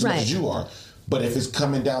win just as much as you are. But if it's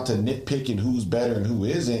coming down to nitpicking who's better and who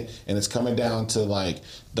isn't, and it's coming down to like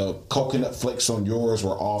the coconut flakes on yours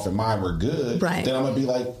were off and mine were good, then I'm going to be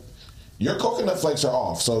like, your coconut flakes are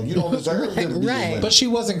off, so you don't deserve them to be winning. But she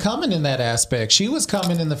wasn't coming in that aspect. She was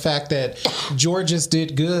coming in the fact that Georges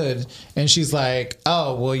did good, and she's like,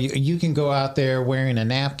 oh, well, you can go out there wearing a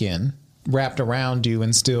napkin wrapped around you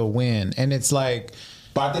and still win. And it's like...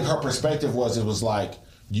 But I think her perspective was, it was like,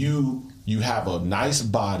 you have a nice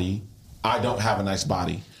body, I don't have a nice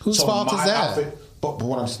body. Whose fault is that? Outfit, but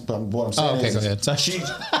what I'm saying is, go ahead. She's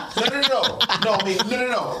no.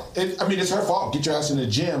 I mean, it's her fault. Get your ass in the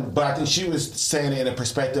gym. But I think she was saying it in a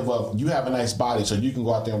perspective of, you have a nice body, so you can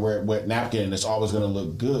go out there and wear a wet napkin, and it's always going to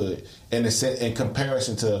look good. And it's in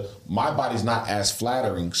comparison to my body's not as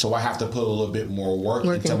flattering, so I have to put a little bit more work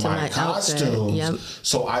into my costumes. Yep.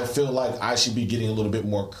 So I feel like I should be getting a little bit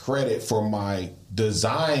more credit for my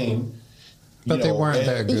design. But they weren't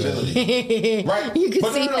that good. Right? You could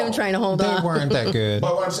see them trying to hold on. They weren't that good.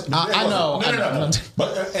 But what I'm saying, I know.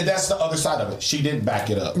 But and that's the other side of it. She didn't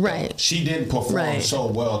back it up. Right. She didn't perform so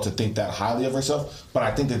well to think that highly of herself. But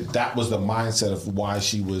I think that was the mindset of why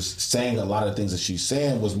she was saying a lot of things that she's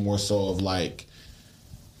saying, was more so of like,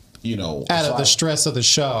 out of the stress of the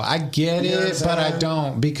show. I get it, but I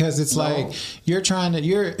don't, because it's like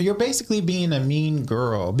you're basically being a mean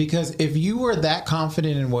girl, because if you were that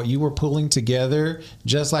confident in what you were pulling together,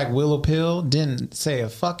 just like Willow Pill didn't say a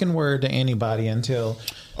fucking word to anybody until...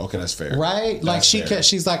 Okay, that's fair. Right? Like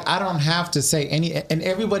she's like, I don't have to say any, and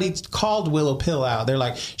everybody called Willow Pill out. They're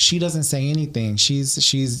like, she doesn't say anything.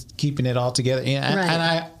 She's keeping it all together.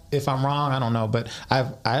 And if I'm wrong, I don't know, but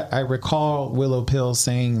I recall Willow Pill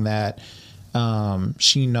saying that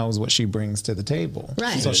she knows what she brings to the table,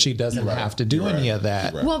 so she doesn't have to do any of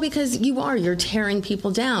that. Well, because you're tearing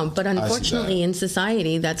people down, but unfortunately in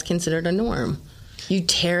society that's considered a norm. You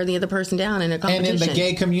tear the other person down in a competition. And in the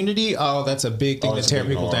gay community, that's a big thing to tear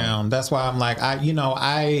people down. That's why I'm like,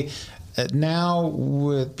 I now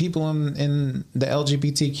with people in the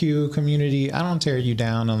LGBTQ community, I don't tear you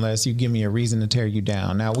down unless you give me a reason to tear you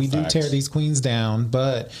down. Now, we do tear these queens down,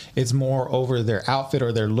 but it's more over their outfit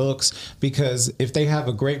or their looks, because if they have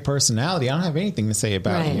a great personality, I don't have anything to say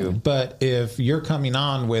about you. But if you're coming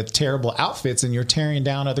on with terrible outfits and you're tearing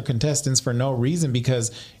down other contestants for no reason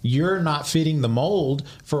because you're not fitting the mold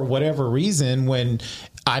for whatever reason, when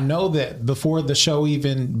I know that before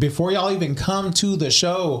y'all even come to the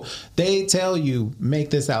show, they tell you,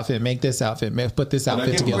 make this outfit, put this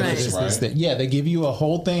outfit together. Yeah, they give you a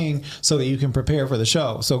whole thing so that you can prepare for the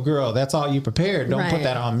show. So, girl, that's all you prepared. Don't put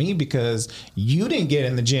that on me, because you didn't get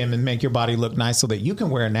in the gym and make your body look nice so that you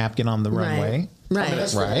can wear a napkin on the runway. Right.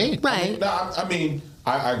 I mean,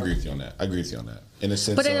 I agree with you on that. In a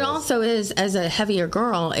sense, but it also is, as a heavier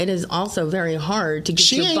girl, it is also very hard to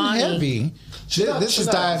get your body. Heavy. This is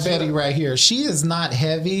Diabetes right here. She is not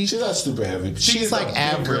heavy. She's not super heavy. She's like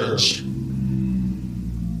average.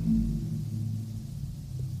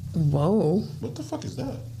 Whoa. What the fuck is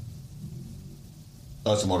that?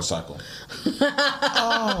 Oh, it's a motorcycle.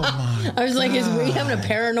 Oh my! I was like, is we having a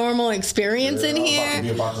paranormal experience in here? About to be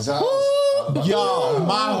about this house. Yo,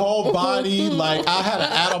 my whole body, like, I had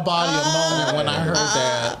an out of body moment when I heard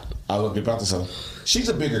that. I look about this house. She's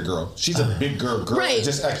a bigger girl. She's a big girl. Right.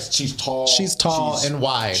 She's tall. She's tall and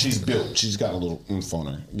wide. She's built. She's got a little oomph on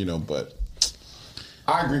her, but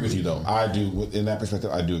I agree with you, though. I do. In that perspective,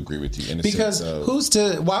 I do agree with you. Because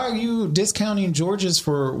why are you discounting Georges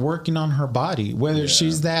for working on her body? Whether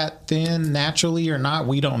she's that thin naturally or not,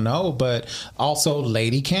 we don't know. But also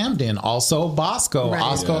Lady Camden, also Bosco,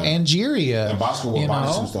 Angeria. And Bosco wore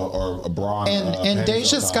bodysuits or a bra. And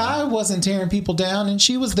Deja Sky wasn't tearing people down, and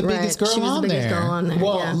she was the biggest girl on there.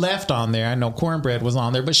 Well, left on there. I know Cornbread was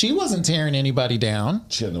on there, but she wasn't tearing anybody down.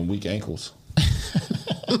 She had them weak ankles.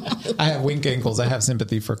 I have weak ankles. I have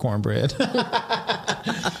sympathy for Cornbread.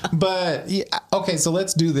 But yeah, okay, so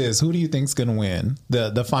let's do this. Who do you think's gonna win?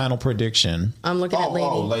 The final prediction. I'm looking at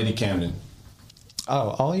Lady Camden.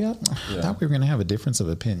 Oh, all y'all? I thought we were gonna have a difference of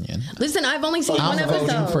opinion. Listen, I've only seen one episode.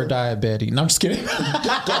 I'm voting for diabetes. No, I'm just kidding.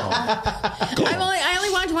 I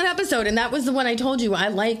only watched one episode, and that was the one I told you I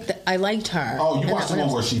liked her. Oh, you watched the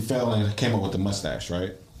one where she fell and came up with the mustache,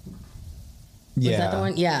 right? Yeah. Was that the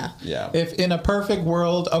one? Yeah. If in a perfect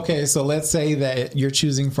world, okay, so let's say that you're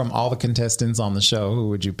choosing from all the contestants on the show, who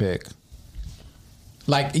would you pick?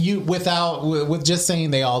 Like with just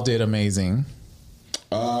saying they all did amazing.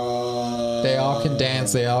 They all can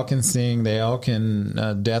dance. They all can sing. They all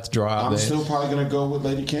can death drop. I'm still probably gonna go with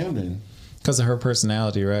Lady Camden because of her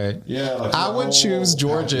personality, right? Yeah, like I would choose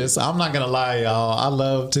Georges. I'm not gonna lie, y'all. I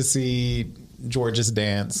love to see Georges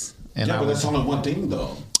dance. And but that's only one thing,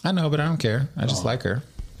 though. I know, but I don't care. I just like her.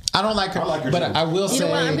 I don't like her, but too. I will say. You know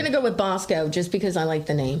what? I'm gonna go with Bosco just because I like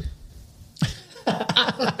the name.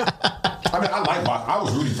 I mean, I like Bosco. I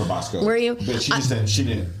was rooting for Bosco. Were you? But she just said she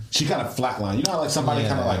didn't. She kind of flatlined. You know how like somebody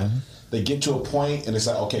kind of like they get to a point and it's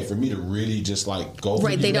like, okay, for me to really just like go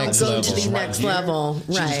right. They don't go to the next level. Right.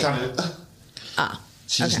 She just kind of.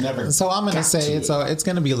 She's never. So I'm going to say it's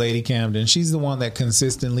going to be Lady Camden. She's the one that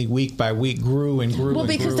consistently, week by week, grew and grew. Well,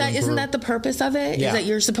 because isn't that the purpose of it? Yeah. Is that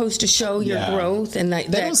you're supposed to show your growth and that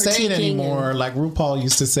they don't say it anymore. Like RuPaul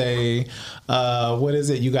used to say, what is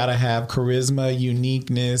it? You got to have charisma,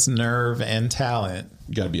 uniqueness, nerve, and talent.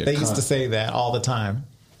 You got to be. They used to say that all the time.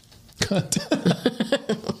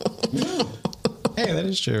 Hey, that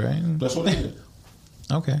is true, right? That's what it is.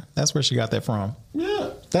 Okay, that's where she got that from. Yeah,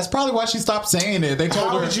 that's probably why she stopped saying it. They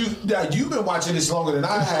told her. You've been watching this longer than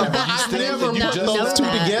I have. I never put those two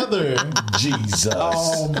together. Jesus.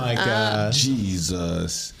 Oh my God.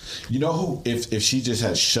 Jesus. You know who? If she just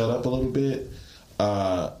had shut up a little bit,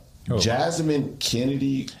 Jasmine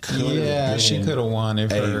Kennedy could have been. She could have won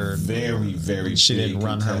if her very, very she didn't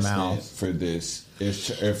run her mouth for this. If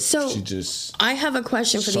she just, I have a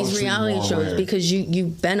question for these reality shows because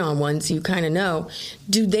you've been on one, so you kind of know.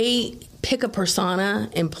 Do they pick a persona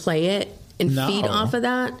and play it and feed off of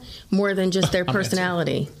that more than just their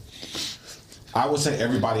personality? I would say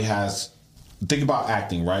everybody has. Think about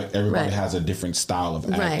acting, right? Everybody has a different style of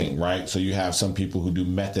acting, right? So you have some people who do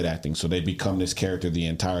method acting, so they become this character the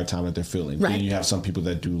entire time that they're feeling. Right. Then you have some people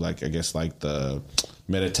that do like, I guess, like the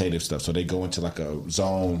meditative stuff. So they go into like a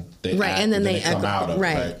zone, they act, and then they come out of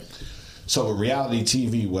right? So with reality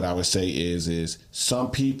TV, what I would say is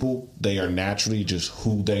some people, they are naturally just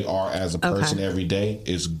who they are as a person every day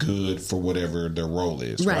is good for whatever their role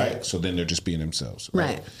is, right? So then they're just being themselves,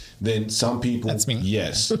 right? Then some people, that's me.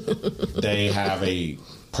 Yes, they have a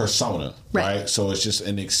persona, right? So it's just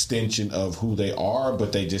an extension of who they are,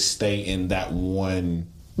 but they just stay in that one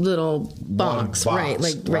little box, right?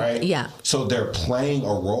 Like, right? Yeah. So they're playing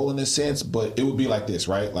a role in a sense, but it would be like this,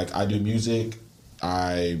 right? Like I do music,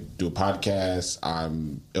 I do a podcast,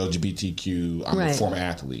 I'm LGBTQ, I'm a former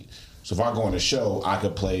athlete. So if I go on a show, I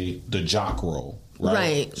could play the jock role.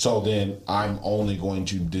 Right. So then I'm only going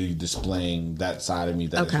to be displaying that side of me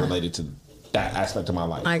that is related to that aspect of my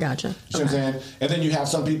life. I gotcha. You see what I'm saying? And then you have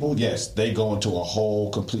some people, yes, they go into a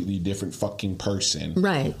whole completely different fucking person.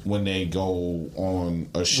 Right. When they go on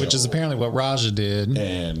a show. Which is apparently what Raja did.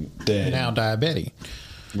 And then. Now diabetic.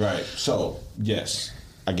 Right. So, yes.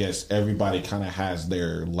 I guess everybody kind of has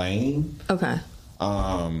their lane. Okay.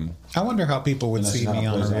 I wonder how people would see me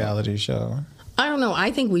on a reality show. I don't know.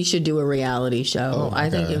 I think we should do a reality show. I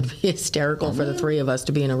think it would be hysterical for the three of us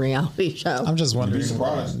to be in a reality show. I'm just wondering.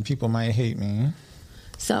 People might hate me.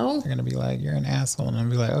 So? They're going to be like, you're an asshole. And I'm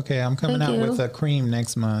going to be like, okay, I'm coming out with a cream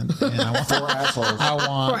next month. And I want 4 assholes. I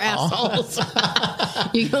want 4 assholes.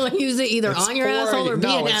 You're going to use it either on your asshole or be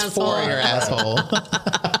an asshole. For your asshole.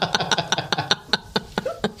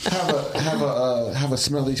 Have a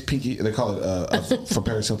smelly pinky. They call it for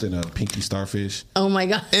Paris Hilton a pinky starfish. Oh my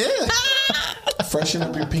God! Freshen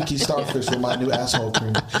up your pinky starfish with my new asshole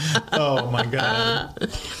cream. Oh my God!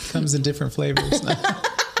 Comes in different flavors.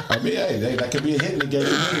 I mean, hey, that could be a hit in the gay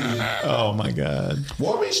community. Oh my God!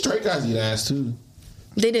 Well, I mean, straight guys eat ass too.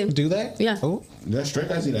 They do. Do they? Yeah. Oh, yeah, straight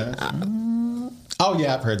guys eat ass. Oh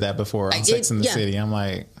yeah, I've heard that before on Sex and the City. I'm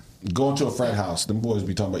like, going to a frat house. Them boys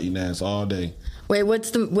be talking about eating ass all day. Wait, what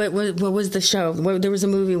was the show? There was a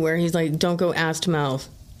movie where he's like, "Don't go ass to mouth,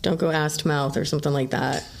 don't go ass to mouth," or something like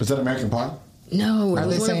that. Was that American Pie? No. Are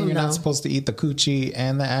they saying you're not supposed to eat the coochie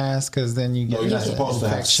and the ass because then you get? No, you're not supposed to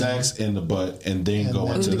have sex in the butt and then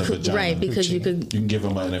go into the vagina, right? Because you can give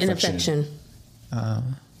them an infection.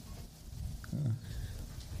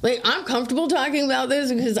 Like, I'm comfortable talking about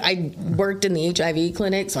this because I worked in the HIV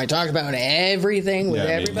clinic, so I talked about everything with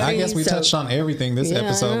everybody. I guess we touched on everything this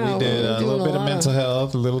episode. We did a little bit of mental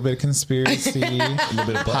health, a little bit of conspiracy, a little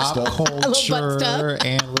bit of pop culture,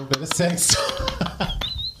 and a little bit of sex.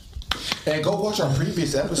 And go watch our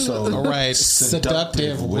previous episode. All right,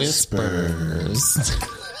 Seductive Whispers.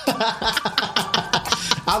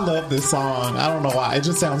 I love this song. I don't know why. It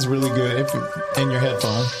just sounds really good in your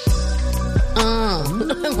headphones.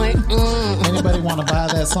 I'm like, Anybody want to buy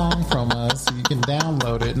that song from us? You can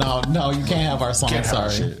download it. No, you can't have our song.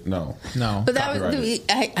 Sorry. No. But that was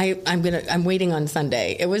I'm waiting on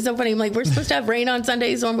Sunday. It was so funny. I'm like, we're supposed to have rain on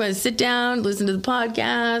Sunday, so I'm going to sit down, listen to the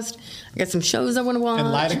podcast. I got some shows I want to watch.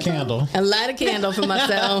 And light a candle. For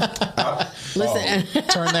myself. Listen.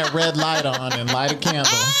 Turn that red light on and light a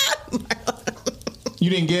candle. You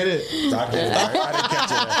didn't get it? I didn't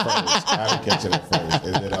catch it at first.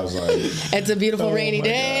 And then I was like... It's a beautiful rainy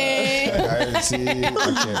day. I didn't see it. I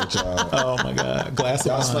can't with y'all. Oh, my God. Glass of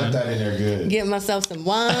wine. Y'all slept that in there good. Get myself some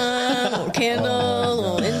wine, a little candle, a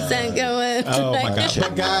little incense going. Oh, my God.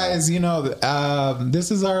 But, guys, this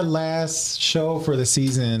is our last show for the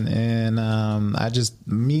season. And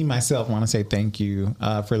myself, want to say thank you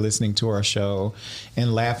for listening to our show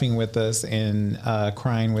and laughing with us and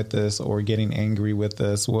crying with us or getting angry with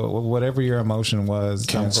us, whatever your emotion was.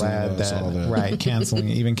 Canceling I'm glad that. Right, canceling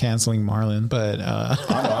Marlon, but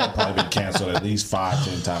I know I've probably been canceled at least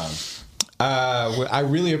 5-10 times. I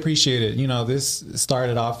really appreciate it. This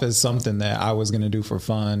started off as something that I was going to do for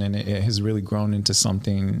fun, and it has really grown into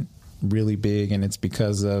something really big, and it's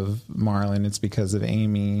because of Marlon, it's because of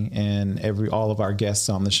Amy and all of our guests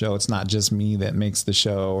on the show. It's not just me that makes the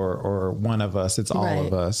show or one of us, it's all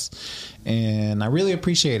of us. And I really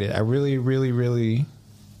appreciate it. I really, really, really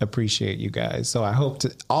appreciate you guys. So I hope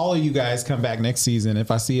all of you guys come back next season. If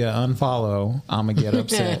I see an unfollow, I'm gonna get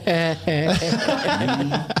upset.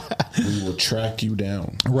 We will track you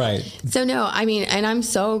down. Right. So no, and I'm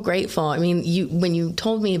so grateful. When you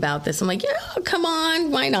told me about this, I'm like, yeah, come on,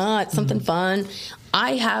 why not? Something fun.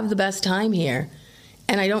 I have the best time here.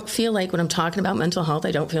 And I don't feel like when I'm talking about mental health,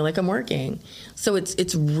 I don't feel like I'm working. So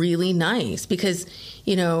it's really nice because,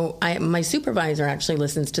 my supervisor actually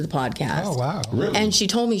listens to the podcast. Oh, wow. Really? And she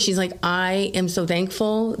told me, she's like, I am so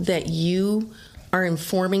thankful that you are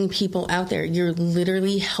informing people out there. You're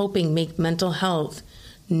literally helping make mental health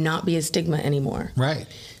not be a stigma anymore. Right.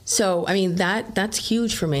 So, that's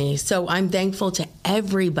huge for me. So I'm thankful to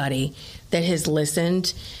everybody that has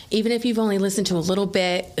listened. Even if you've only listened to a little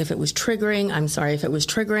bit, if it was triggering, I'm sorry if it was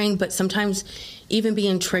triggering, but sometimes even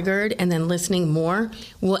being triggered and then listening more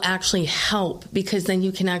will actually help because then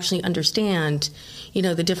you can actually understand,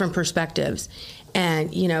 the different perspectives.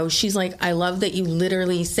 And, she's like, I love that you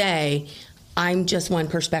literally say, I'm just one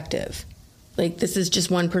perspective. Like, this is just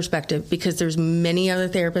one perspective because there's many other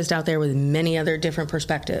therapists out there with many other different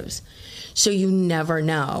perspectives. So you never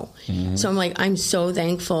know. Mm-hmm. So I'm like, I'm so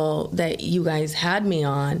thankful that you guys had me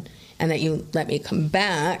on and that you let me come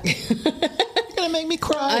back. Gonna make me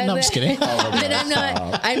cry. No, I'm just kidding.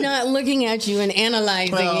 I'm not looking at you and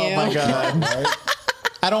analyzing you. Oh my God. Right?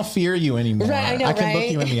 I don't fear you anymore. Right, I know, I can look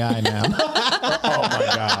you in the eye now. Oh my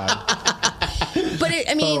God. But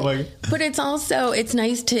but it's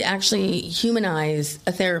nice to actually humanize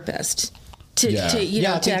a therapist. I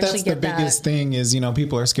think that's the biggest thing is,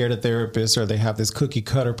 people are scared of therapists or they have this cookie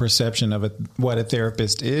cutter perception of what a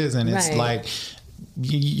therapist is. And it's like,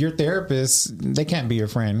 your therapist, they can't be your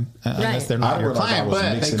friend unless they're not your client,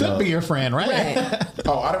 but they could be your friend, right?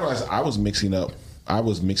 Oh, I didn't realize I was mixing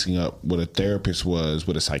up what a therapist was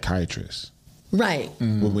with a psychiatrist. Right.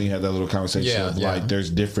 When we had that little conversation of like, there's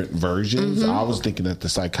different versions. Mm-hmm. I was thinking that the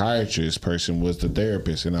psychiatrist person was the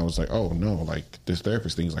therapist, and I was like, oh no, like this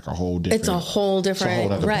therapist thing is like a whole different. It's a whole different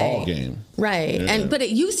ball game. Right. Yeah. But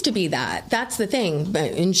it used to be that. That's the thing.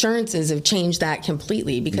 But insurances have changed that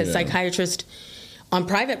completely because psychiatrists on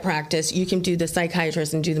private practice, you can do the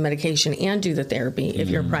psychiatrist and do the medication and do the therapy if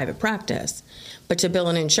you're a private practice. But to bill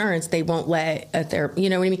an insurance, they won't let a therapist, you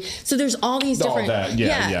know what I mean? So there's all these different...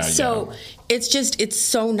 So it's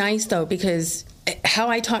so nice, though, because how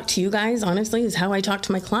I talk to you guys, honestly, is how I talk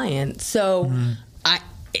to my clients. So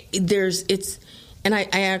And I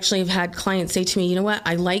actually have had clients say to me, you know what?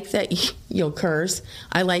 I like that you'll curse.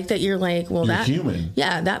 I like that you're like, well, you're human.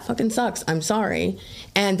 Yeah, that fucking sucks. I'm sorry.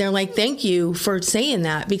 And they're like, thank you for saying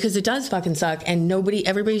that because it does fucking suck. And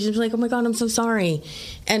everybody's just like, oh my God, I'm so sorry.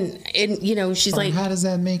 And she's like, how does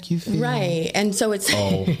that make you feel? Right. And so it's,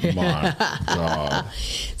 oh my God.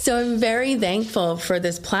 So I'm very thankful for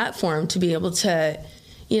this platform to be able to,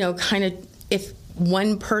 kind of, if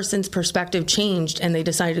one person's perspective changed and they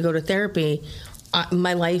decided to go to therapy,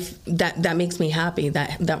 my life, that makes me happy.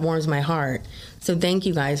 That warms my heart. So thank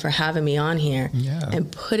you guys for having me on here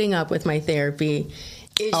and putting up with my therapy.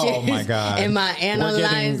 Oh my God! And my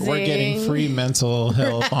analyzing. We're getting free mental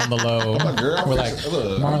health on the low. Come on, girl. We're like,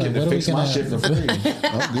 Marlon, what are we my shit for free?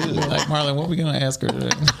 I'm good. We're like, Marlon, what are we gonna ask her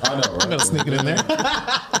today? I know, right? I'm gonna sneak it in there.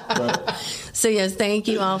 So yes, thank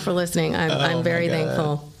you all for listening. I'm very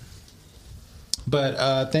thankful.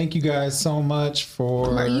 But thank you guys so much for.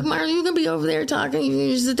 Marlon, you gonna be over there talking?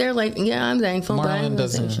 You just sit there like, yeah, I'm thankful. Marlon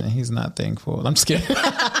doesn't. He's not thankful. I'm just kidding.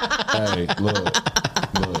 Hey, look.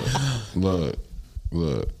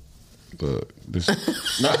 This.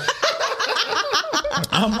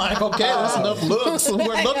 I'm like, okay, that's enough looks.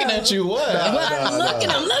 We're looking at you. What?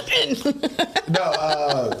 I'm looking. No.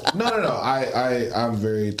 I'm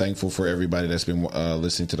very thankful for everybody that's been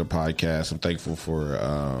listening to the podcast. I'm thankful for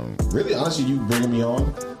really, honestly, you bringing me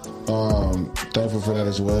on. Thankful for that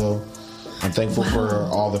as well. I'm thankful for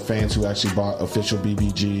all the fans who actually bought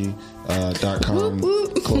officialbbg.com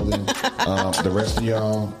clothing. The rest of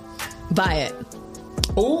y'all, buy it.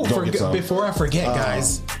 Oh, before I forget,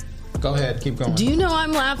 guys. Go ahead, keep going. Do you know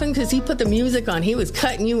I'm laughing because he put the music on? He was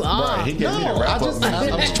cutting you off. Right, he gave me the wrap up.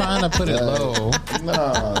 I was trying to put it low.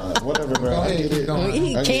 Nah, whatever, bro. Go ahead, keep going.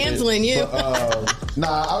 He's canceling you.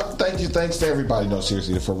 Thanks to everybody. No,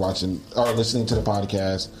 seriously, for watching or listening to the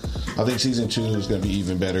podcast. I think season 2 is going to be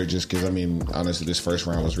even better. Just because, I mean, honestly, this first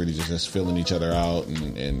round was really just us filling each other out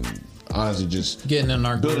and honestly just getting in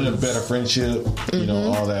our building a better friendship. You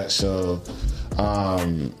know, all that. So.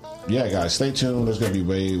 Yeah, guys, stay tuned. There's going to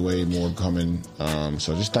be way more coming.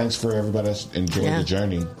 So just thanks for everybody that's enjoyed the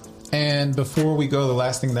journey. And before we go, the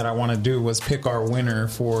last thing that I want to do was pick our winner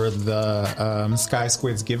for the Sky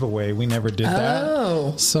Squids giveaway. We never did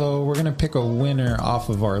that. So we're going to pick a winner off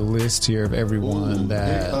of our list here of everyone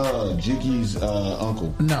that... Jiggy's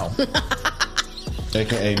uncle. No.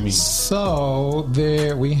 AKA me. So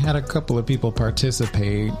we had a couple of people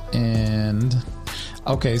participate and...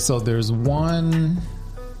 Okay, so there's 1,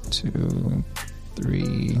 2,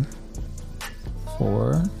 3,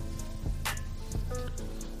 4.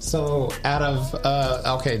 So out of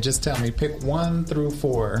okay, just tell me, pick 1 through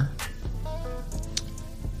 4.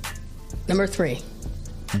 Number 3.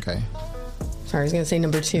 Okay. Sorry, I was gonna say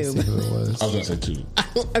number 2. Let's see who it was. I was gonna say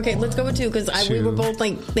 2. Okay, let's go with 2 because we were both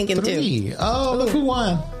like thinking 3. 2. Oh, look who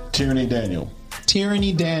won! Tyranny Daniel.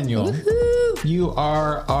 Woohoo. You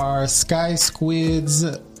are our Sky Squids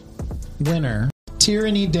winner.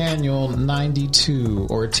 Tyranny Daniel 92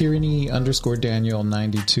 or Tyranny_Daniel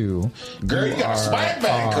 92. Girl, you got a swag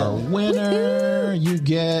bag. Our winner. You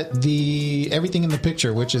get everything in the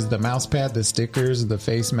picture, which is the mouse pad, the stickers, the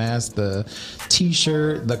face mask, the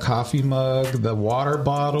t-shirt, the coffee mug, the water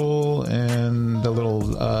bottle, and the little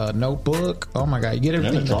notebook. Oh my God, you get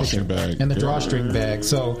everything in the picture. Bag. And the drawstring bag.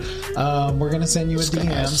 So we're gonna send you a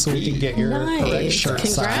DM so we can get your correct shirt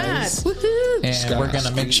size. Woohoo. And we're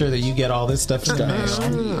gonna make sure that you get all this stuff in the mail.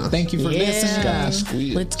 Thank you for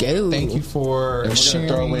listening. Let's go. Thank you for sharing.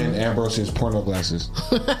 We're gonna throw in Ambrose's porno glasses.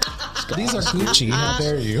 These are Gucci. How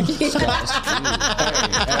dare you? Hey,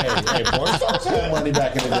 porn stars had money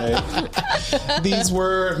back in the day. These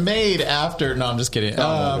were made after. No, I'm just kidding.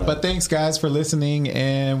 But thanks, guys, for listening,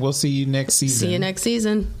 and we'll see you next season. See you next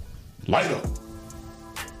season. Light up.